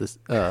falls into this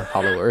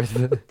Hollow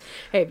Earth.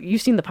 Hey,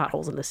 you've seen the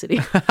potholes in the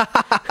city.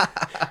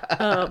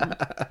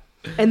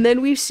 And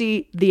then we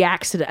see the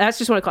accident. That's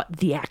just what I call it,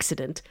 the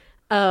accident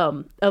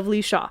of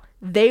Lee Shaw.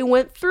 They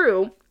went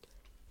through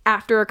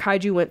after a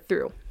kaiju went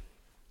through,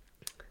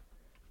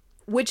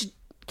 which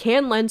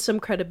can lend some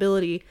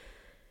credibility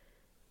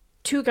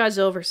to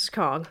Godzilla vs.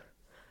 Kong.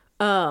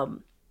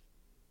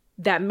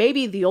 That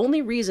maybe the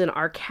only reason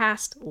our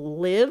cast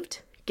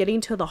lived getting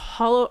to the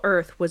Hollow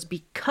Earth was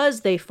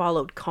because they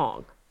followed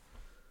Kong.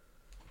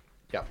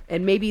 Yeah.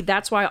 And maybe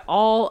that's why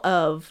all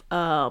of,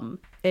 and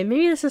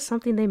maybe this is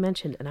something they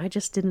mentioned and I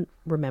just didn't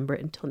remember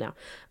it until now.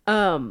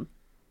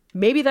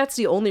 Maybe that's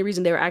the only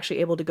reason they were actually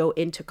able to go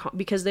into Kong,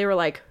 because they were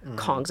like,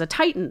 Kong's a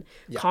Titan.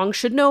 Yeah. Kong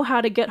should know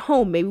how to get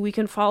home. Maybe we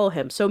can follow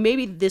him. So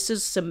maybe this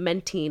is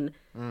cementing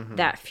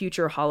that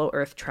future Hollow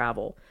Earth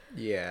travel.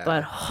 Yeah.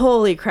 But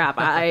holy crap.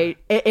 And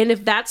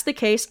if that's the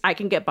case, I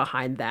can get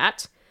behind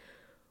that.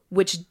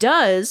 Which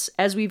does,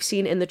 as we've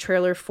seen in the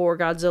trailer for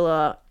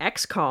Godzilla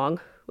X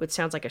Kong, which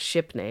sounds like a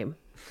ship name.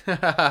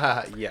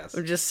 Yes.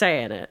 I'm just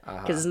saying it,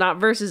 because it's not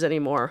versus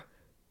anymore.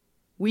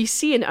 We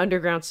see an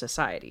underground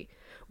society.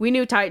 We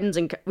knew Titans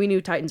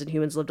and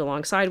humans lived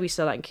alongside. We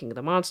saw that in King of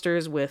the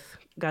Monsters with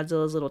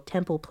Godzilla's little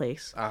temple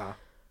place.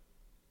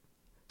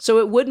 So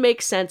it would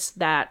make sense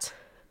that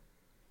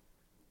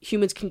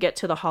humans can get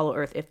to the Hollow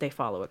Earth if they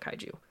follow a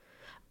kaiju.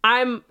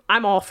 I'm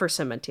all for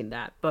cementing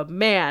that, but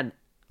man,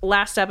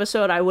 last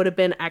episode I would have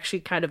been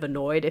actually kind of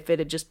annoyed if it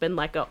had just been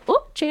like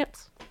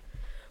chance.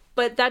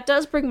 But that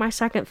does bring my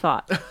second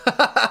thought.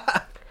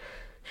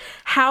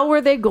 How were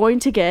they going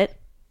to get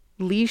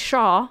Lee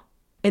Shaw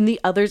and the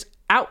others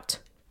out?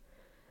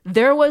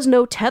 There was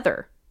no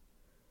tether.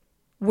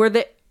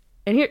 And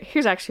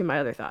here's actually my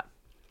other thought.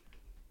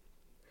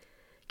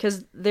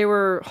 Because they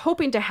were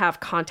hoping to have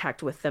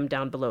contact with them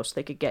down below so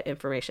they could get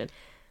information.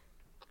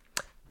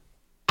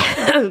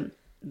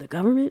 The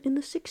government in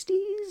the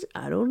 60s?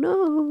 I don't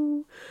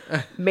know.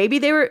 Maybe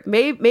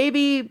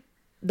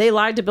they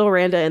lied to Bill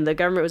Randa and the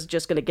government was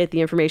just going to get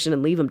the information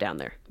and leave him down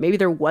there. Maybe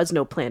there was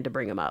no plan to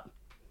bring him up.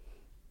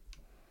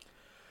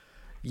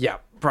 Yeah,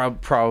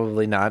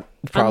 probably not.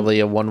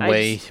 Probably a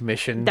one-way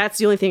mission. That's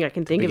the only thing I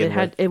can think of.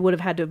 It would have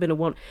had to have been a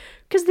one,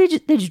 because they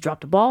just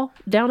dropped a ball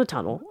down a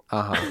tunnel.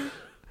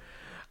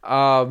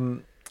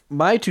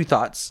 My two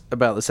thoughts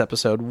about this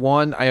episode.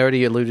 One, I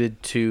already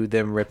alluded to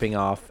them ripping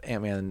off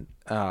Ant-Man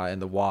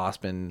and the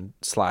Wasp and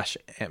 /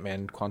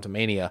 Ant-Man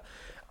Quantumania.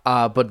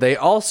 But they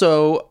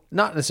also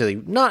not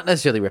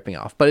necessarily ripping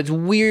off, but it's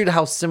weird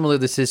how similar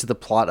this is to the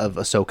plot of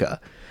Ahsoka.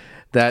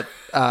 That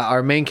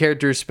our main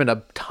characters spend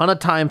a ton of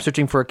time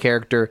searching for a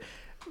character.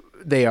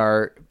 They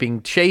are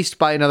being chased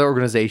by another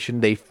organization.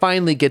 They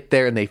finally get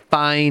there and they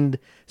find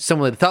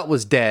someone they thought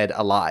was dead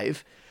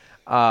alive.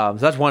 So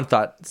that's one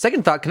thought.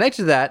 Second thought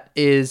connected to that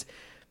is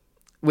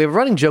we have a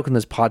running joke in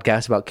this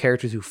podcast about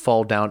characters who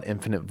fall down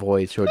infinite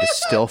voids who are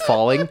just still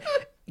falling.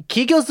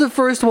 Kiko's the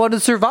first one to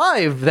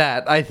survive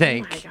that, I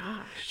think. Oh my gosh.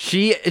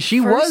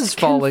 She was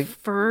falling.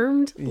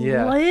 Confirmed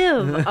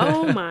live.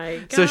 Oh my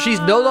god. So she's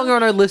no longer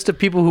on our list of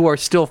people who are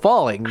still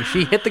falling.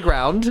 She hit the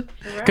ground,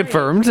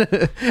 confirmed,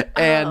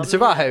 and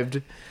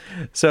survived.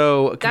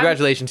 So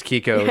congratulations,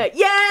 Kiko. Yay!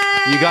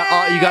 You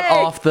got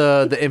off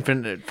the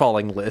infinite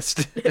falling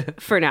list.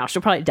 For now.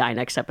 She'll probably die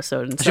next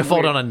episode. She'll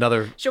fall down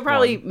another. She'll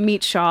probably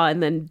meet Shaw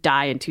and then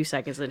die in 2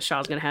 seconds. And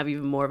Shaw's going to have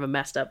even more of a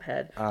messed up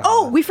head.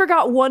 Oh, we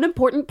forgot one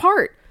important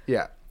part.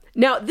 Yeah.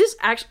 Now,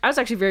 I was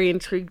actually very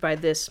intrigued by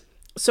this.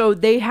 So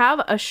they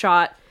have a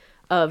shot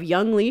of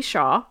young Lee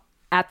Shaw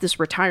at this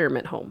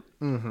retirement home.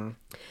 Mm-hmm.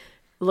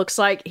 Looks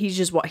like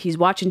he's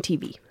watching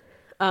TV.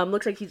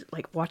 Looks like he's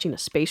like watching a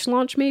space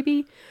launch,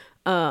 maybe,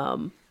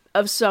 of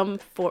some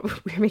form.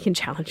 We were making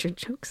Challenger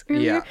jokes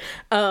earlier.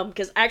 Yeah.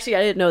 Because actually,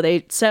 I didn't know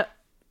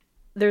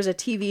there's a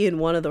TV in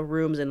one of the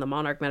rooms in the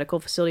Monarch Medical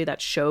Facility that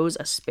shows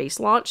a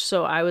space launch.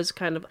 So I was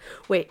kind of,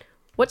 wait,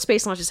 what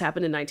space launches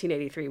happened in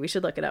 1983? We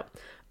should look it up.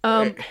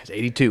 It's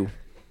 82.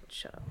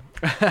 Shut up.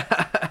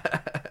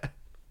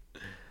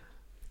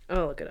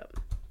 Oh, look it up.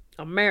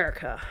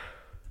 America.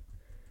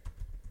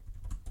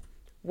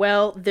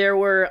 Well, there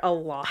were a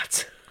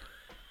lot.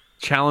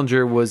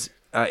 Challenger was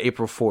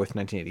April 4th,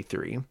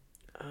 1983.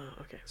 Oh,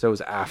 okay. Okay. So it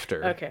was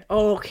after. Okay.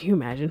 Oh, can you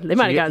imagine? They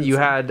might have gotten You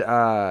had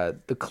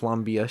the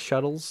Columbia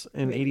shuttles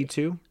in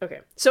 82. Okay.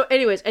 So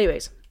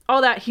anyways,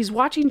 all that, he's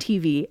watching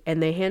TV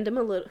and they hand him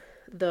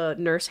the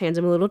nurse hands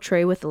him a little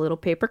tray with a little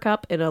paper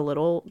cup and a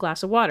little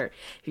glass of water.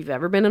 If you've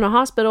ever been in a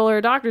hospital or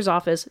a doctor's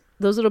office,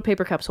 those little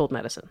paper cups hold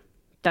medicine.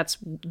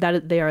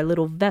 They are a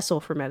little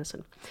vessel for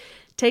medicine.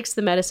 Takes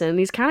the medicine and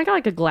he's kind of got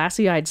like a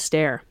glassy-eyed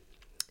stare.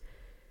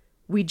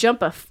 We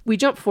jump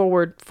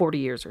forward 40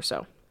 years or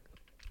so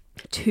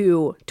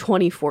to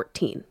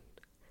 2014.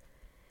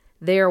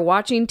 They are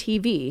watching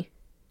TV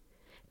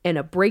and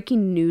a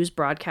breaking news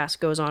broadcast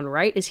goes on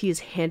right as he is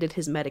handed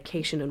his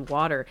medication and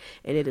water,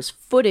 and it is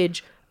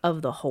footage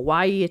of the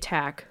Hawaii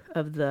attack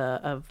of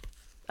the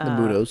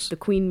Mutos, the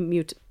Queen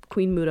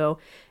Muto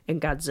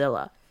and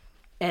Godzilla.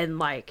 And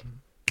like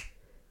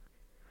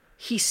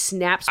he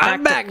snaps back.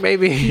 I'm back,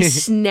 baby. He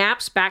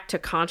snaps back to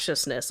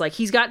consciousness. Like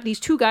he's got these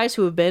two guys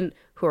who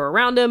are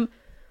around him,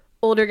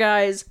 older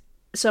guys,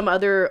 some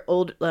other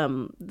old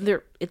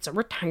it's a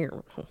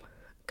retirement home,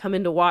 come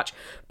in to watch,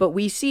 but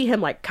we see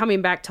him like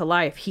coming back to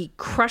life. He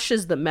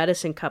crushes the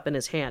medicine cup in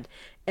his hand,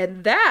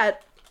 and that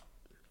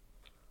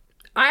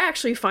I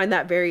actually find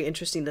that very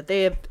interesting, that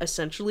they have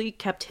essentially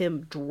kept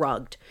him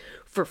drugged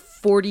for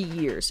 40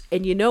 years.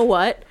 And you know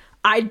what?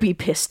 I'd be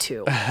pissed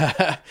too.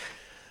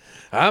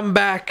 I'm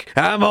back.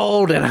 I'm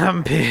old and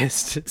I'm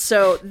pissed.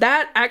 So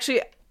that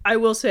actually, I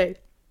will say,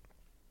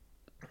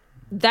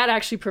 that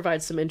actually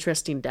provides some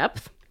interesting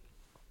depth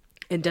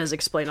and does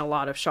explain a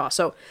lot of Shaw.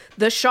 So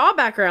the Shaw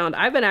background,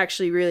 has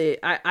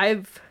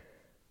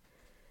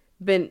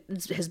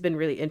been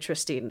really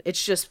interesting.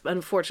 It's just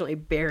unfortunately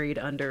buried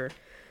under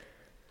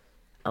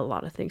a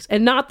lot of things.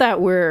 And not that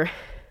we're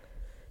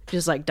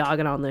just like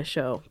dogging on this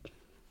show,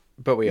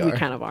 but we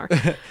kind of are.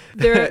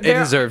 It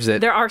deserves it.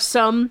 There are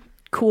some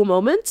cool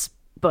moments,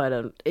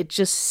 but it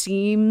just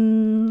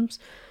seems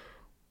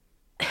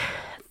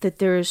that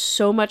there's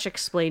so much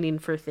explaining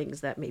for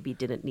things that maybe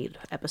didn't need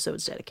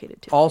episodes dedicated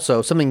to.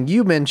 Also, something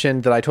you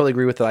mentioned that I totally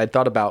agree with, that I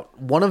thought about,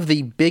 one of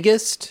the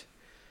biggest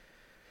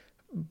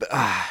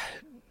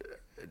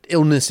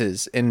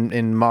illnesses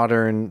in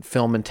modern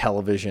film and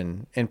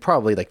television, and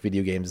probably like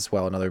video games as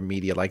well and other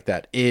media like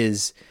that,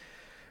 is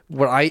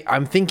what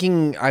I'm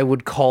thinking I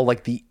would call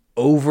like the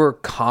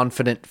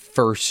overconfident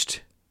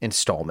first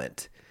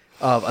installment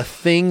of a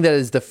thing that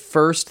is the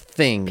first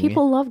thing.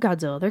 People love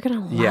Godzilla. They're going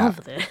to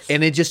love this.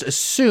 And it just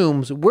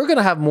assumes we're going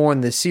to have more in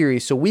this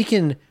series, so we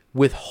can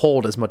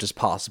withhold as much as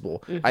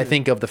possible. Mm-hmm. I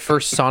think of the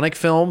first Sonic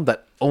film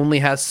that only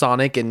has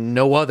Sonic and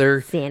no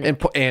other,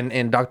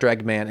 and Dr.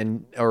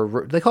 Eggman,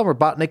 or they call him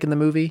Robotnik in the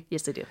movie?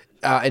 Yes, they do.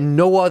 And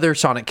no other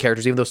Sonic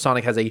characters, even though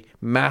Sonic has a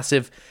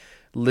massive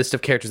list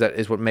of characters that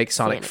is what makes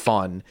Sonic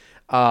fun.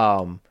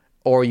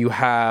 Or you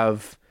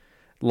have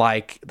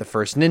like the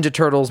first Ninja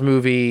Turtles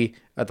movie,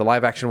 the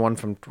live action one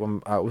from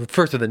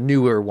first of the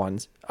newer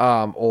ones,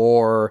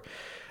 or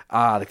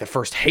like the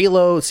first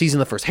Halo season,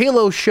 the first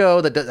Halo show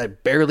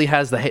that barely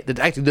has that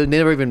actually they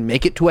never even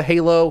make it to a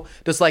Halo.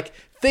 Just like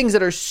things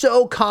that are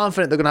so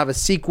confident they're gonna have a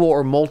sequel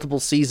or multiple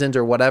seasons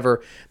or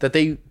whatever, that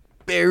they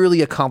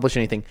barely accomplish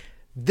anything.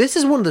 This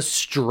is one of the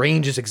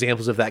strangest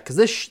examples of that, because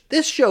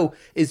this show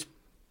is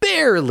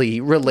barely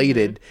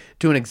related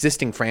to an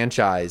existing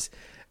franchise.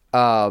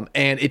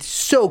 And it's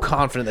so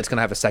confident that it's going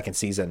to have a second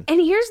season.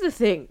 And here's the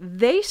thing.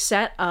 They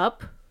set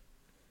up...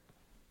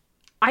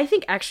 I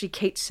think actually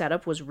Kate's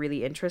setup was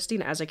really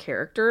interesting as a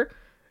character,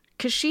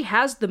 because she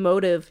has the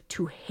motive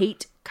to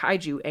hate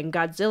kaiju and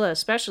Godzilla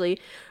especially.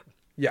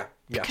 Yeah.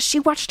 Because she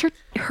watched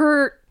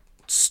her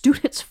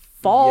students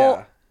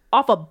fall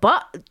off a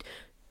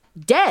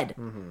dead.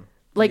 Mm-hmm.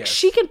 Like,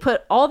 she can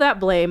put all that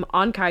blame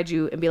on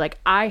kaiju and be like,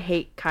 I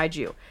hate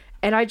kaiju.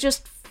 And I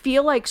just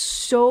feel like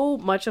so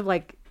much of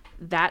like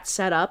that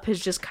setup has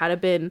just kind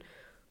of been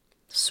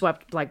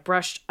swept, like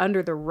brushed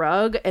under the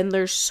rug, and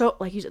there's so,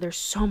 like you said, there's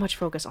so much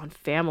focus on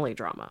family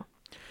drama.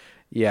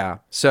 Yeah.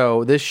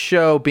 So this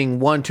show, being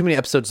one, too many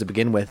episodes to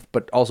begin with,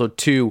 but also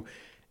two,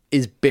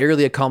 is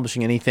barely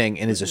accomplishing anything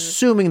and is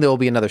assuming there will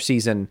be another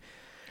season.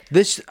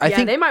 I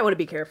think they might want to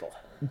be careful.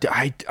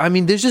 I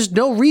mean, there's just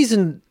no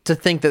reason to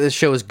think that this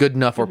show is good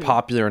enough or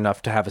popular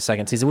enough to have a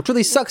second season, which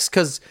really sucks,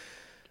 because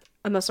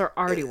unless they're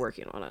already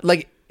working on it.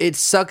 Like, it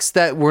sucks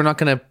that we're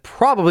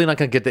probably not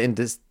going to get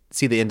to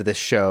see the end of this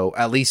show,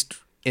 at least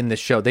in this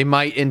show. They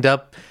might end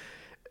up,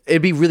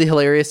 it'd be really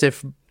hilarious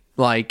if,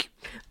 like,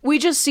 we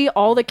just see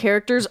all the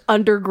characters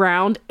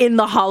underground in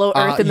the Hollow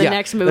Earth in the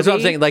next movie. That's what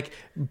I'm saying. Like,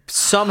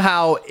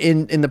 somehow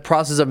in the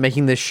process of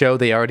making this show,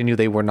 they already knew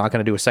they were not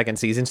going to do a second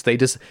season, so they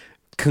just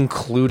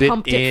concluded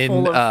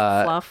full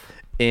of fluff.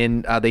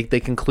 They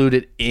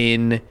concluded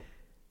in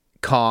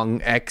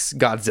Kong X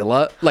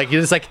Godzilla. Like,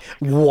 it's like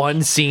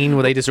one scene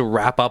where they just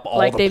wrap up all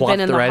the plot threads. Like, they've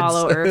been in the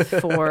Hollow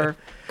Earth for a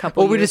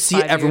couple or years. Or we just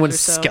see everyone's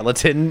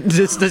skeleton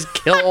just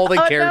kill all the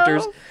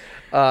characters.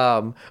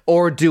 No.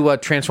 Or do a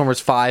Transformers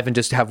 5 and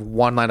just have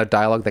one line of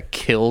dialogue that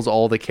kills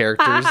all the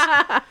characters.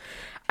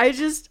 And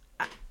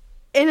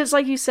it's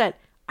like you said,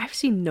 I've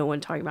seen no one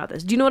talking about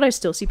this. Do you know what I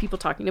still see people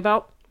talking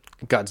about?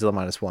 Godzilla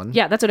 -1.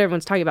 Yeah, that's what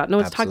everyone's talking about. No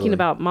one's Absolutely. talking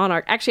about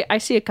Monarch. Actually, I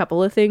see a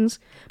couple of things.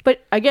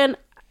 But again,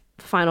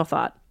 final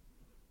thought.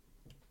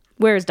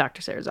 Where is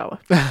Dr. Serizawa?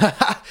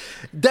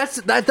 That's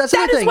That the is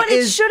thing. what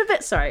it should have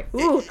been. Sorry.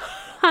 Ooh.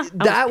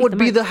 That would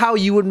be how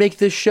you would make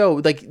this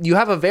show. Like, you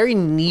have a very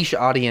niche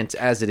audience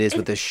as it is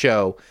with this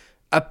show.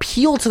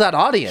 Appeal to that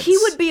audience. He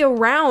would be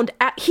around.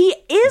 He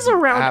is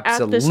around at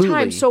this Absolutely.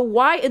 time. So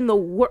why in the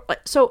world?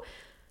 So,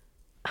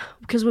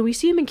 because when we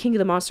see him in King of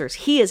the Monsters,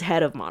 he is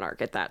head of Monarch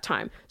at that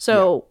time.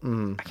 So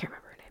I can't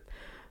remember her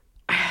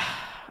name.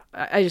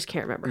 I just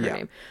can't remember her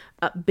name.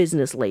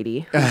 Business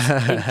lady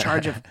who's in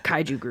charge of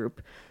Kaiju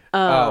Group.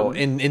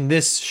 in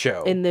this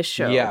show. In this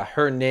show. Yeah,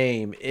 her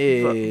name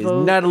is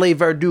Natalie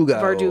Verdugo.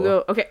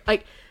 Verdugo. Okay,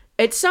 like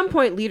at some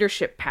point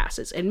leadership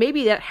passes, and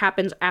maybe that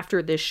happens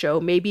after this show.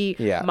 Maybe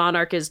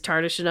Monarch is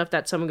tarnished enough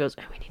that someone goes,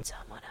 "Oh, we need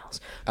someone else."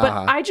 But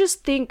I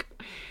just think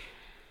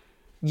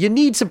you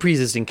need some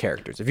pre-existing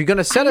characters if you're going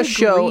to set a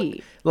show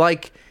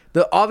like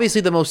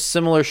obviously the most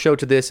similar show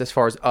to this as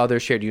far as other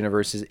shared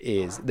universes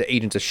is the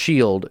Agents of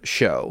S.H.I.E.L.D.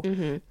 show,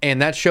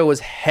 and that show was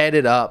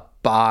headed up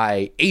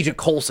by Agent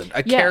Coulson,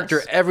 a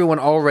character everyone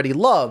already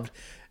loved,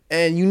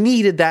 and you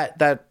needed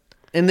that.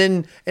 And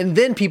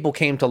then people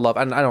came to love.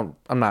 And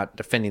I'm not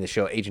defending the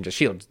show Agents of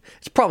S.H.I.E.L.D.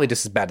 It's probably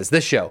just as bad as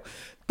this show,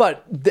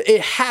 but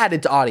it had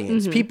its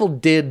audience. People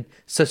did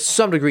to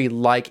some degree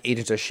like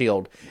Agents of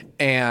S.H.I.E.L.D.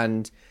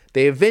 and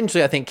they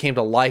eventually, I think, came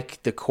to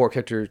like the core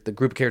character, the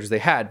group of characters they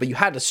had. But you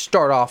had to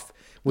start off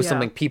with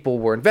something people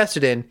were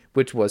invested in,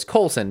 which was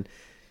Coulson.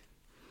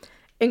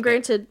 And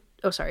granted,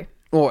 sorry.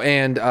 Well,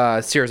 and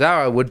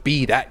Serizawa would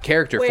be that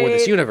character for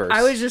this universe.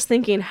 I was just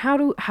thinking, how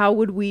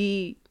would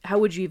you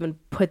even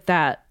put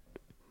that?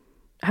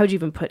 How would you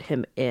even put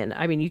him in?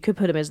 I mean, you could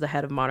put him as the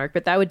head of Monarch,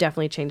 but that would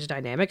definitely change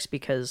dynamics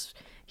because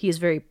he is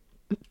very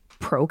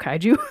pro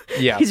kaiju.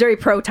 Yeah, he's very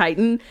pro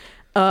Titan.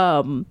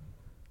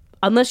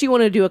 Unless you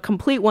want to do a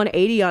complete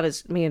 180 on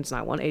his, it's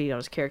not 180 on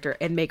his character,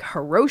 and make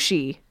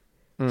Hiroshi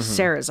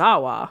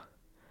Serizawa.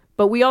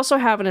 But we also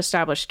have an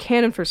established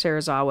canon for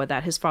Serizawa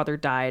that his father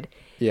died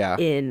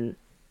in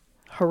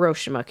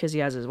Hiroshima because he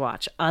has his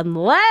watch.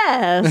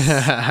 Unless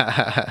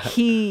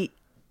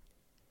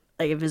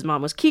if his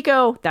mom was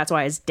Kiko, that's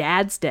why his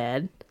dad's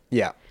dead.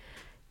 Yeah.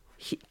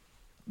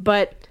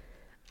 But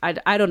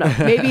I don't know.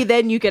 Maybe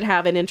then you could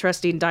have an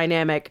interesting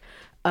dynamic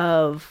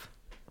of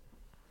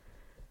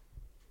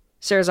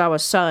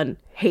Serizawa's son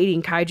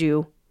hating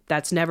kaiju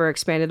that's never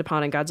expanded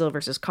upon in Godzilla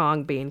vs.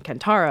 Kong, being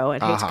Kentaro,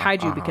 and hates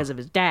kaiju because of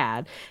his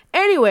dad.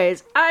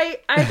 Anyways, I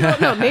don't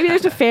know. Maybe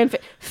there's a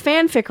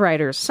fanfic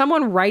writers.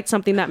 Someone write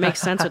something that makes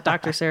sense with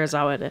Dr.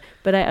 Serizawa in it.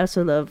 But I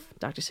also love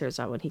Dr.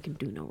 Serizawa, and he can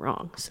do no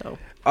wrong. So,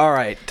 all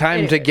right,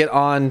 time to get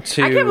on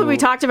to. I can't believe we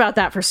talked about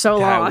that for so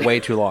long. Way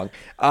too long.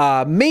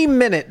 Meme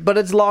minute, but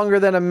it's longer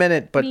than a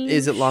minute. But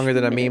is it longer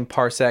than a meme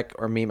parsec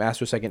or meme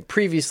astrosecond?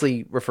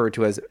 Previously referred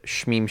to as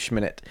shmeme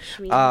schminute.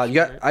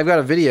 I've got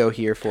a video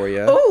here for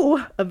you.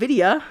 Oh, a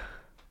video.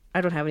 I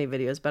don't have any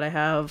videos, but I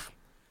have.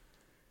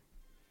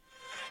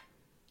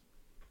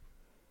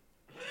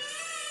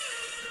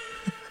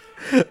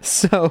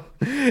 So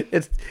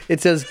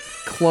it says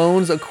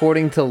clones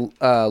according to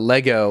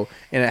Lego,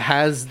 and it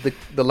has the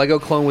Lego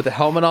clone with the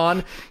helmet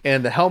on,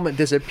 and the helmet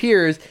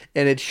disappears,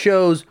 and it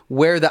shows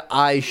where the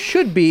eyes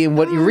should be. And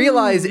what you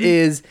realize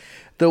is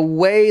the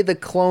way the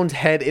clone's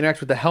head interacts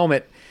with the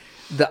helmet,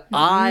 the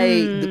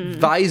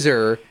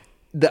visor,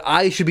 the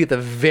eye should be at the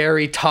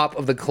very top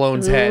of the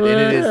clone's head,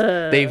 and it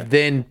is. They've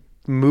then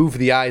moved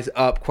the eyes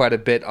up quite a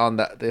bit on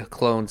the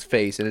clone's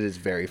face, and it is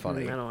very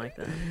funny. I don't like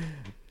that.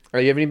 Are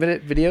you have any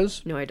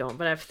videos? No, I don't,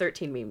 but I have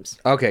 13 memes.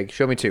 Okay,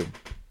 show me 2.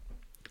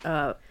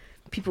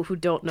 People who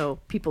don't know,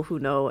 people who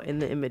know in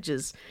the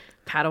images,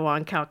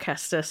 Padawan Cal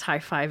Kestis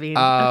high-fiving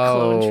a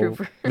clone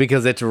trooper.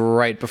 Because it's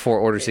right before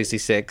Order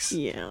 66.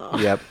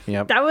 Yeah.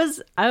 Yep. I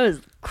was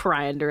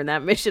crying during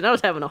that mission. I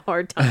was having a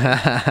hard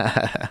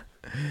time.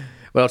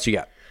 What else you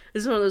got?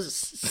 This is one of those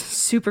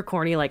super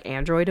corny, like,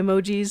 Android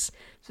emojis,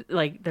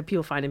 like, that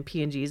people find in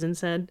PNGs and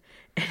said.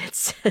 And it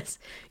says,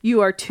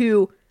 "You are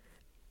too..."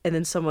 And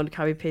then someone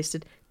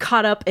copy-pasted,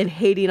 "caught up in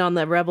hating on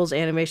the Rebels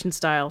animation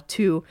style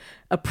to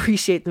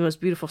appreciate the most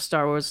beautiful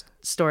Star Wars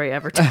story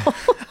ever told."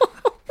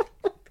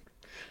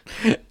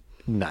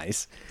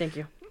 Nice. Thank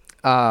you.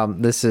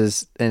 This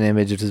is an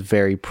image of this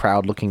very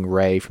proud-looking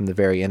Rey from the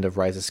very end of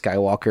Rise of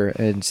Skywalker,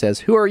 and it says,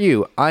 "Who are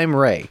you? I'm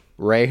Rey."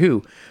 Rey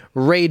who?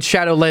 Raid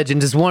Shadow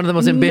Legends is one of the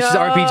most ambitious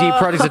RPG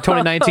projects of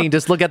 2019.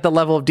 Just look at the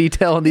level of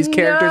detail in these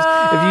characters.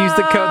 If you use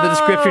the code in the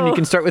description, you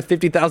can start with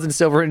 50,000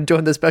 silver and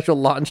join the special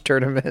launch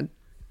tournament.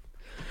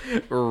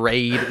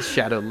 Raid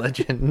Shadow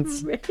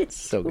Legends.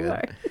 So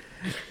good.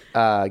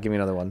 Give me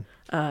another one.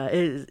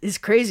 It's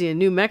crazy in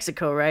New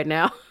Mexico right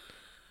now.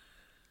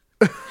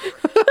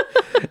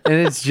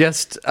 And it's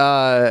just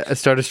a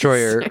Star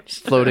Destroyer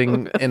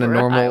floating in a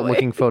normal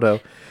looking photo.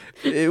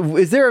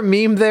 Is there a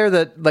meme there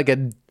that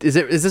is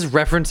this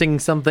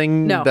referencing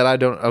something that I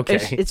don't? Okay,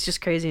 it's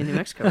just crazy in New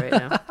Mexico right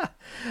now.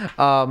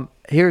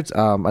 Here's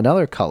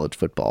another college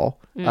football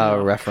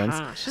reference.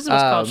 Gosh, this is the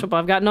most college football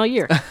I've gotten all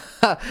year.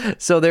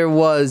 So there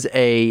was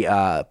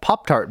a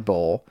Pop-Tart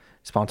Bowl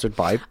sponsored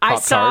by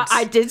Pop-Tarts.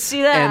 I did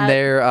see that.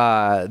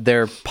 And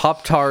their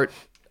Pop-Tart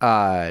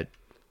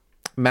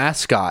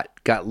mascot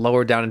got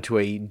lowered down into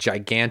a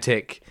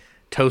gigantic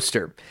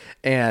toaster.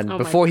 And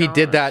before he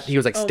did that, he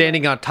was like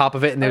standing on top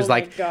of it, and there's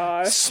like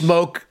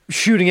smoke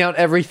shooting out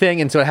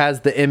everything. And so it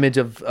has the image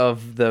of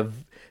the...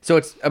 So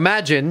it's,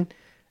 imagine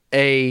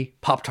a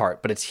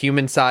Pop-Tart, but it's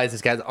human size.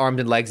 This guy's arms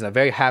and legs and a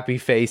very happy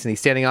face, and he's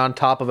standing on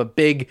top of a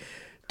big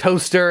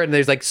toaster, and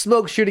there's like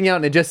smoke shooting out,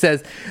 and it just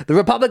says, "The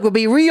Republic will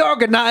be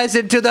reorganized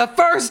into the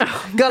first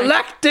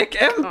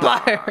galactic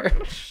empire."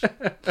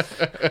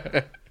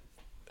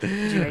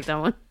 Did you make that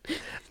one?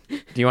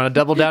 Do you want to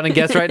double down and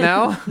guess right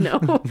now? No.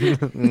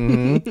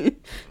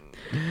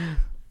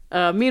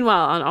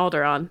 Meanwhile, on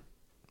Alderaan.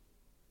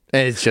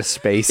 It's just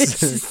space.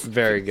 It's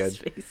very good.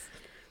 Space.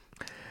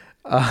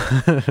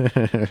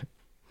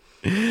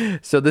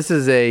 So this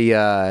is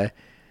an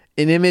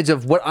image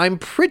of what I'm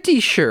pretty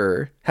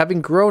sure,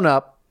 having grown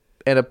up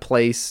at a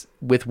place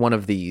with one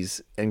of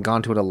these and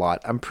gone to it a lot,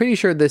 I'm pretty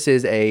sure this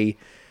is a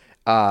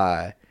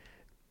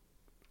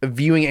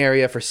viewing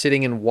area for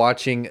sitting and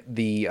watching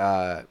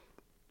the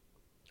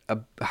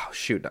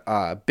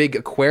big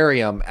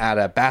aquarium at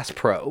a Bass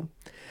Pro.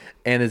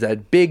 And there's a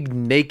big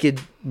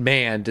naked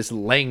man just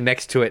laying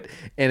next to it,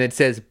 and it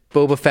says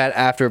Boba Fett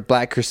after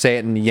Black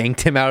Crusade and yanked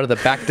him out of the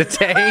back of the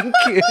tank.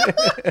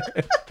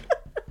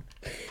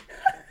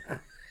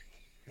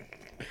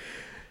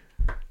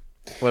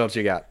 What else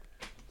you got?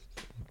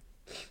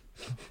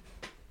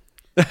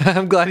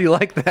 I'm glad you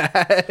like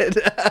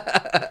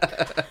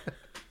that.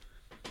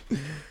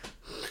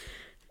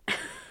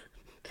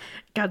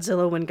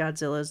 Godzilla when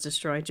Godzilla is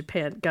destroying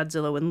Japan.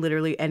 Godzilla when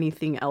literally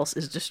anything else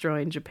is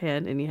destroying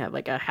Japan, and you have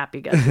like a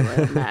happy Godzilla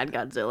and mad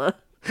Godzilla.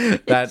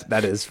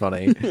 That is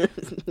funny.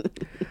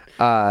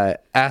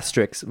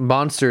 Asterix,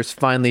 monsters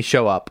finally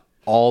show up.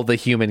 All the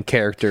human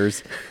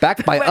characters,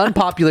 backed by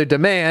unpopular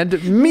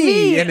demand,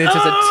 me! And it's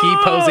just a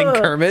T-posing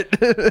Kermit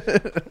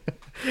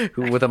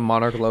with a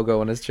Monarch logo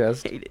on his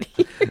chest.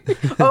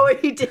 Oh,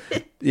 he did?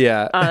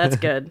 Yeah. Oh, that's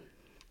good.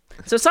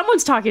 So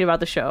someone's talking about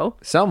the show.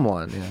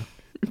 Someone, yeah.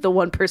 The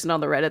one person on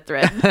the Reddit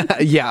thread.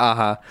 Yeah,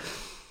 uh-huh.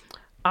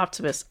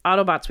 Optimus,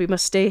 Autobots, we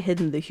must stay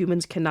hidden. The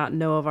humans cannot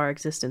know of our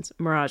existence.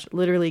 Mirage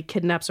literally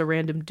kidnaps a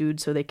random dude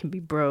so they can be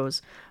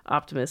bros.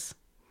 Optimus.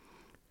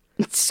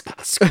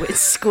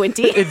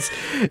 Squinty.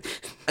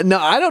 No,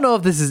 I don't know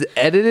if this is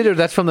edited or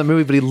that's from the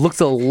movie, but he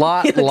looks a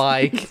lot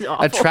like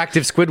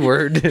attractive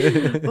Squidward.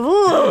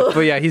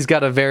 But yeah, he's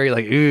got a very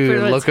like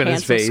look on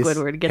his face.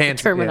 Squidward, get the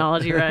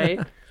terminology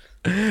right.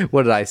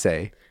 What did I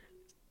say?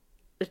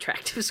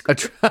 Attractive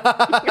Squidward.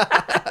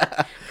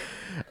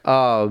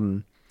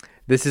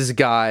 This has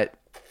got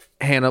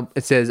Hannah.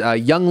 It says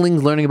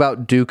younglings learning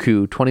about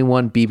Dooku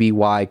 21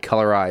 BBY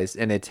colorized,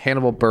 and it's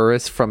Hannibal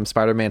Buress from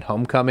Spider-Man: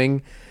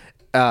 Homecoming.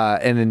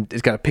 And then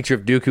it's got a picture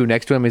of Dooku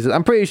next to him. He says,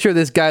 "I'm pretty sure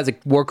this guy's a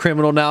war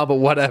criminal now, but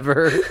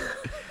whatever."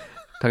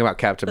 Talking about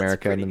Captain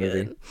America in the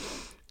movie.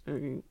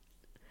 Good.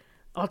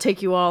 I'll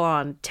take you all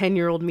on.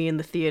 10-year-old me in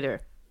the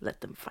theater.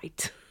 Let them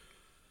fight.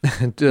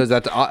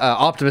 That's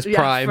Optimus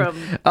Prime.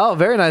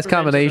 Very nice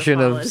combination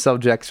of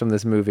subjects from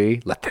this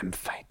movie. Let them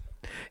fight.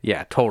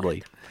 Yeah,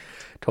 totally.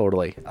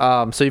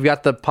 So you've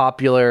got the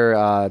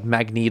popular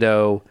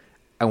Magneto.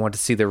 I want to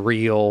see the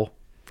real.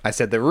 I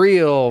said the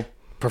real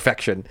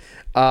perfection.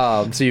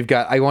 So you've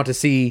got. I want to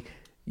see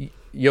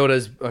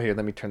Yoda's. Oh, here,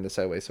 let me turn this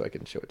sideways so I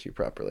can show it to you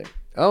properly.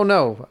 Oh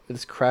no, I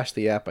just crashed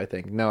the app. I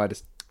think. No, I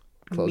just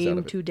closed out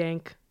of it. Too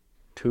dank.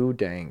 Too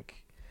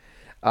dank.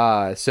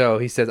 So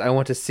he says, I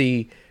want to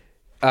see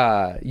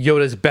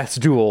Yoda's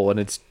best duel, and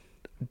it's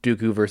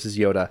Dooku versus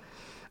Yoda.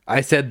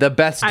 I said the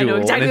best duel. I know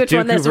exactly and it's which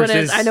one Dooku this one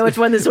is. I know which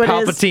one this one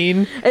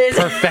Palpatine, is.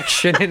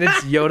 perfection, and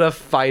it's Yoda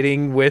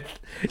fighting with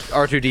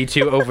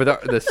R2-D2 over the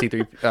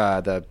C3,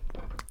 the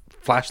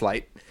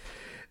flashlight.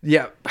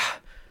 Yeah,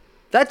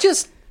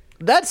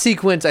 that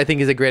sequence I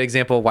think is a great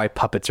example of why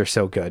puppets are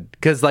so good,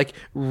 because like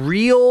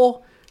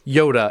real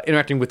Yoda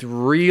interacting with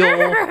real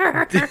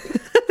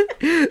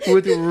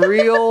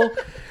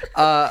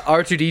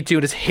R2-D2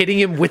 and just hitting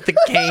him with the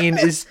cane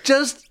is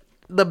just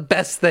the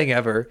best thing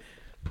ever.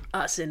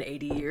 Us in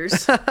 80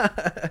 years.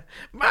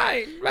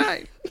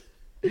 Mine.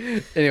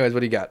 Anyways, what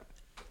do you got?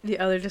 The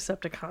other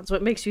Decepticons.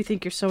 What makes you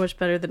think you're so much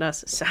better than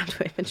us?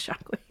 Soundwave and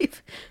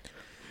Shockwave.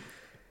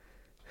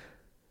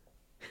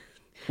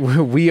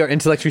 We are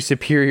intellectually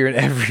superior in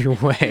every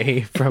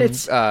way from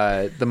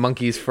the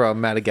monkeys from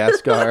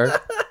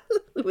Madagascar.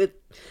 With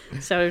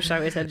Soundwave,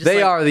 Shockwave head.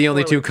 They are the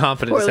only two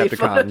competent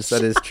Decepticons.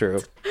 That is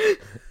true.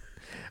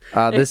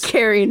 This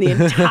carrying the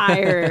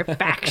entire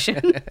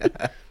faction.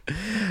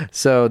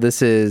 So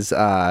this is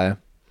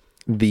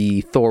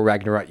the Thor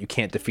Ragnarok. You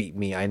can't defeat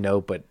me, I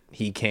know, but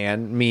he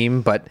can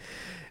meme. But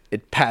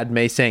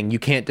Padme saying, "You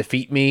can't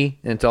defeat me,"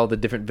 and it's all the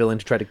different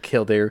villains try to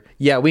kill their.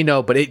 Yeah, we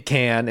know, but it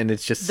can, and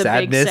it's just The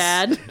sadness. big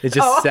sad. It's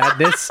just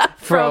sadness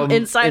from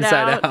Inside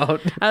Out.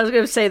 Out. I was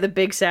gonna say the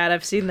big sad.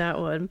 I've seen that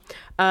one.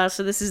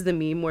 So this is the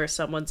meme where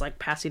someone's like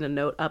passing a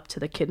note up to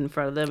the kid in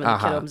front of them, and the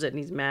kid opens it and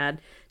he's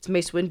mad. It's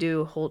Mace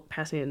Windu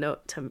passing a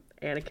note to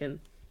Anakin.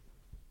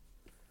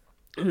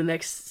 And the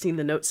next scene,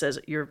 the note says,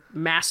 "Your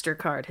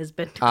MasterCard has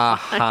been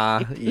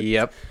declined."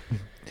 Yep.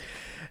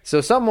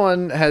 So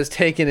someone has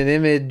taken an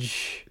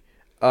image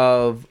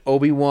of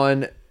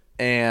Obi-Wan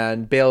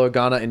and Bail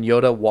Organa and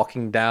Yoda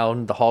walking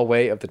down the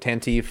hallway of the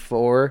Tantive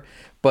floor,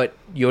 but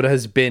Yoda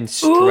has been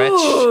stretched.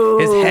 Ooh.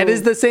 His head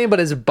is the same, but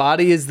his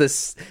body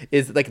is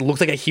like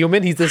looks like a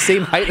human. He's the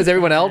same height as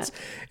everyone else,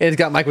 and it's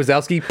got Mike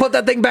Wazowski. Put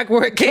that thing back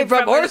where it came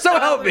from, or so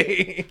help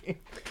me.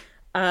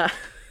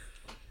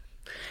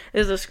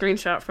 There's a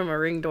screenshot from a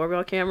Ring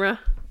doorbell camera.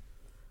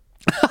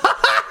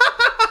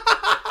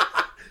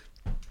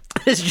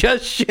 It's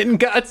just Shin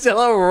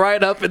Godzilla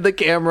right up in the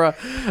camera.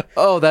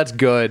 Oh, that's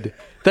good.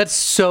 That's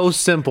so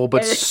simple,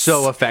 but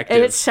so effective.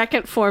 And it's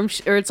second form,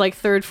 or it's like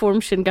third form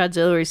Shin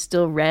Godzilla, where he's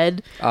still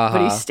red,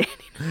 but he's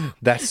standing.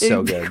 That's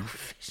so good.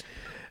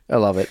 I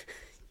love it.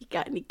 You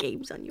got any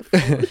games on your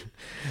phone?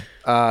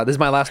 This is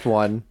my last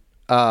one.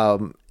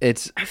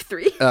 It's I have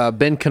 3.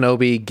 Ben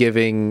Kenobi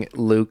giving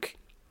Luke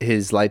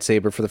his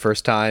lightsaber for the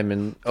first time,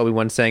 and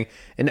Obi-Wan saying,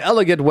 "An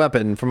elegant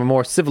weapon from a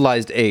more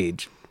civilized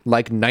age,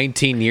 like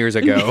 19 years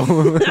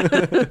ago."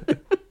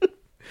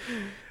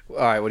 All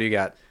right, what do you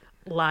got?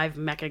 Live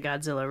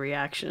Mechagodzilla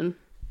reaction.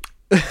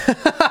 This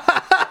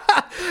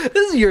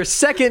is your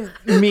second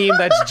meme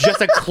that's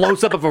just a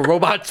close-up of a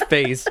robot's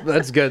face.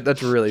 That's good.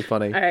 That's really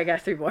funny. All right, I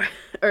got 3 more.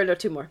 Or no,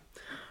 2 more.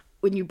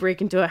 When you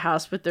break into a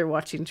house, but they're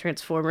watching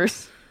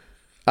Transformers.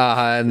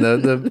 And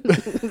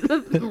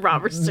the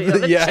Robert sitting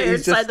on the Yeah, chair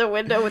he's inside just- the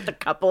window with the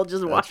couple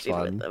just watching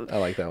fun. with them. I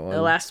like that one.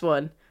 The last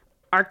one.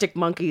 Arctic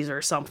monkeys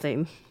or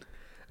something.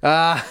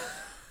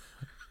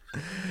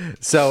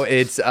 So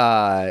it's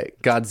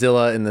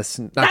Godzilla in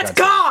the That's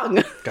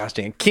Kong! Gosh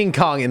dang it. King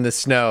Kong in the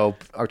snow.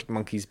 Arctic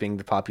Monkeys being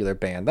the popular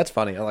band. That's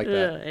funny. I like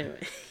that.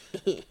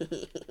 Anyway.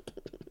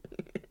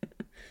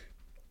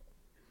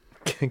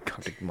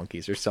 Arctic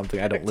Monkeys or something.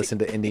 I don't listen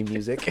to indie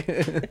music.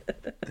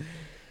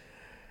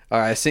 All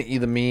right, I sent you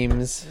the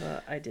memes.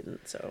 I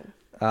didn't, so.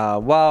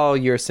 While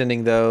you're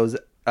sending those,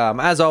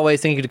 as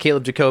always, thank you to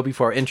Caleb Jacoby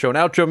for our intro and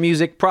outro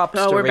music. Props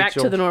to we're Rachel. back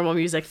to the normal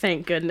music.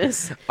 Thank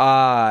goodness.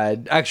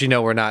 Actually,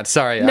 no, we're not.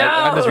 Sorry. No!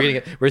 I'm just reading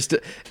it. We're still...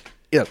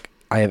 Look,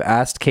 I have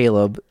asked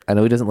Caleb, I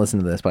know he doesn't listen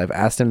to this, but I've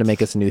asked him to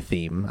make us a new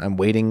theme. I'm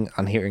waiting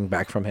on hearing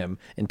back from him.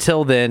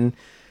 Until then,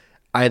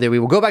 either we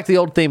will go back to the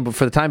old theme, but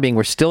for the time being,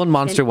 we're still in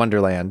Monster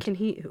Wonderland. Can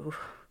he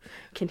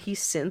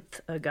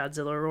synth a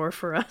Godzilla roar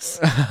for us?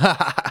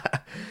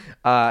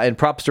 And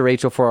props to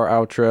Rachel for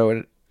our outro.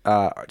 And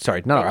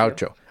sorry, not our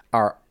outro.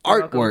 Our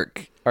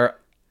artwork. Our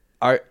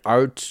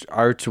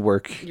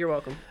artwork. You're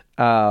welcome.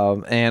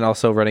 And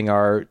also running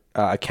our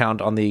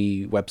account on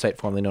the website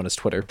formerly known as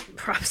Twitter.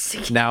 Props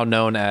to Now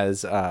known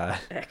as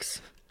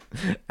X.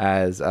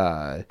 as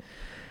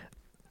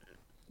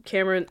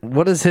Cameron.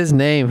 what is his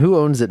name? Who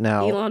owns it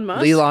now? Elon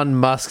Musk? Elon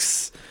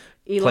Musk's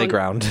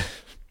playground.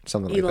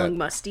 Something like Elon that.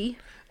 Musty.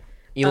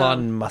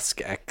 Elon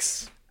Musk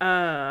X.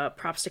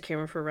 Props to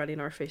Cameron for running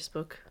our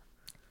Facebook.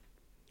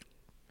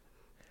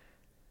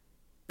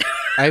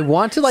 I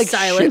want to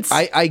Silence.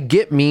 I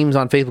get memes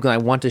on Facebook and I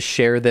want to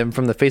share them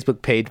from the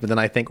Facebook page, but then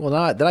I think,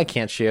 well, then I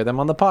can't share them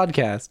on the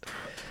podcast.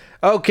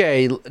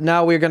 Okay,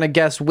 now we're gonna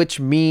guess which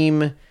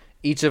meme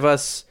each of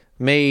us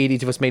made.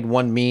 Each of us made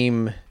one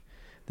meme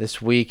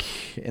this week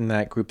in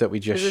that group that we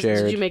just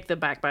shared. Did you make the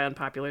back by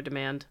unpopular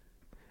demand?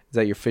 Is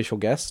that your official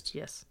guest?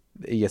 Yes.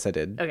 Yes, I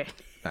did. Okay.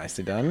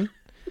 Nicely done.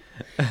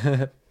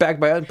 Back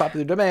by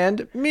unpopular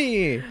demand,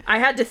 me. I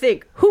had to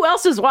think, who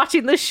else is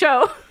watching this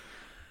show?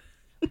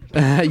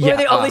 We're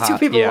the only 2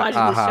 people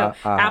watching this show.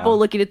 Apple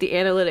looking at the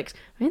analytics.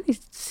 I mean, they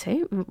say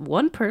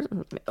one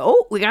person.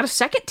 Oh, we got a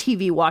second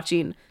TV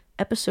watching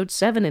episode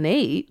 7 and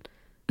 8.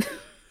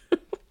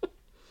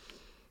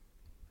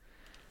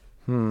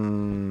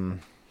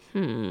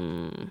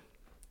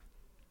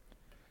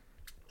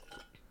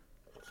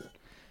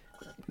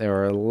 There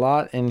are a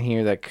lot in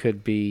here that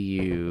could be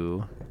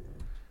you.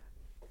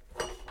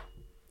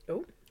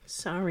 Oh,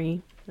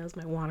 sorry. That was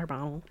my water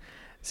bottle.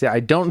 See,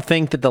 I don't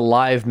think that the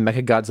live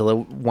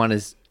Mechagodzilla one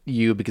is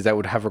you because that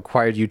would have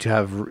required you to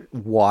have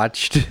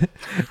watched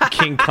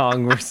King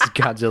Kong versus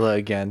Godzilla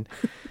again.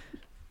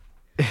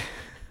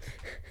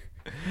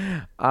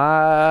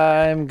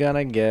 I'm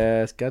gonna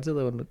guess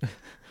Godzilla.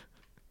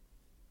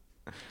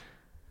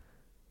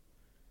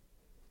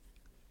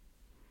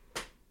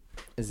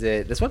 Is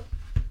it this one?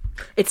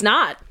 It's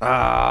not. Oh,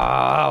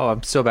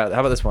 I'm so bad.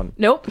 How about this one?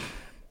 Nope.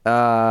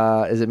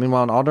 Is it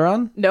Meanwhile in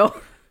Alderaan? No.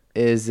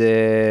 Is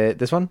it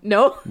this one?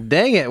 No.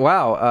 Dang it.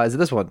 Wow. Is it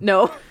this one?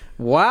 No.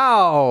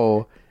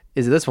 Wow.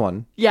 Is it this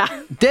one? Yeah.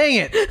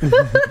 Dang it.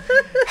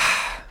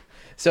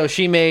 So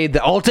she made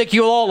the I'll take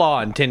you all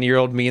on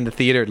 10-year-old me in the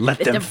theater. Let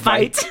them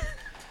fight.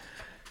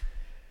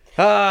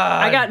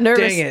 I got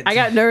nervous. Dang it. I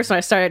got nervous when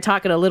I started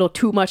talking a little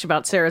too much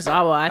about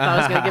Sarazawa. I thought I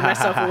was going to give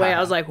myself away. I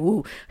was like,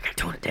 ooh, I got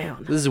to tone it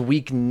down. This is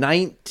week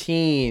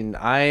 19.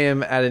 I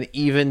am at an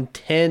even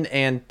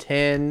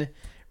 10-10.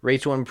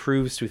 Rachel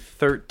improves to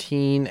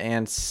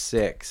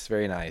 13-6.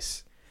 Very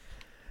nice.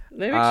 Let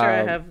me make sure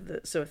I have the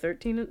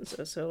 13.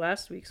 So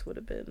last week's would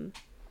have been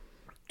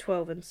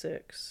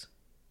 12-6.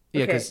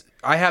 Yeah, because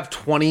I have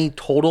 20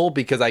 total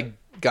because I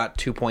got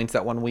 2 points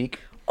that 1 week.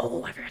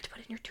 Oh, I forgot to put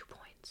in your 2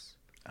 points.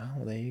 Oh,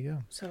 well, there you go.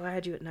 So I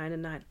had you at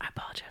 9-9. I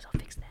apologize. I'll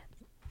fix that.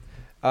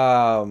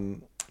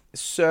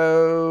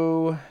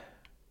 So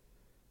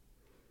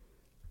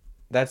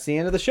that's the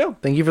end of the show.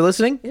 Thank you for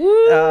listening.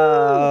 Woo!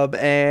 And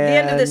the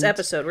end of this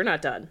episode. We're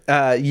not done.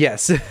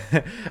 Yes.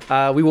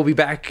 We will be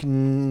back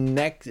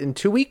in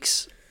 2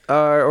 weeks.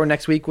 Or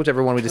next week,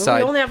 whichever one we decide.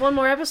 We only have one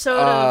more episode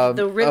of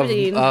the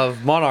riveting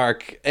of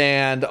Monarch,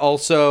 and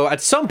also at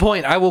some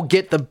point I will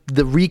get the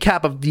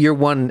recap of year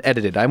 1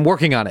 edited. I'm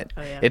working on it.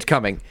 Oh, yeah. It's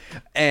coming,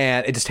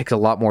 and it just takes a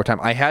lot more time.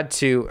 I had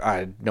to.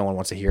 No one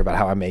wants to hear about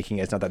how I'm making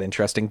it. It's not that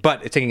interesting,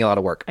 but it's taking a lot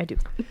of work. I do.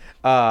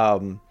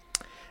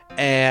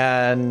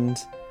 And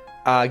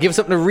give us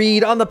something to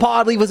read on the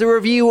pod. Leave us a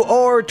review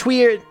or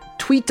tweet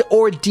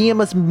or DM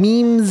us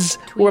memes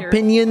or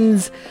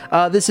opinions.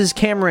 This is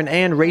Cameron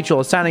and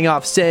Rachel signing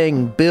off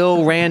saying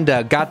Bill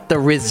Randa got the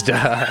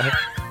Rizda.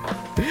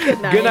 Good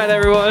night. Good night,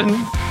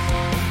 everyone.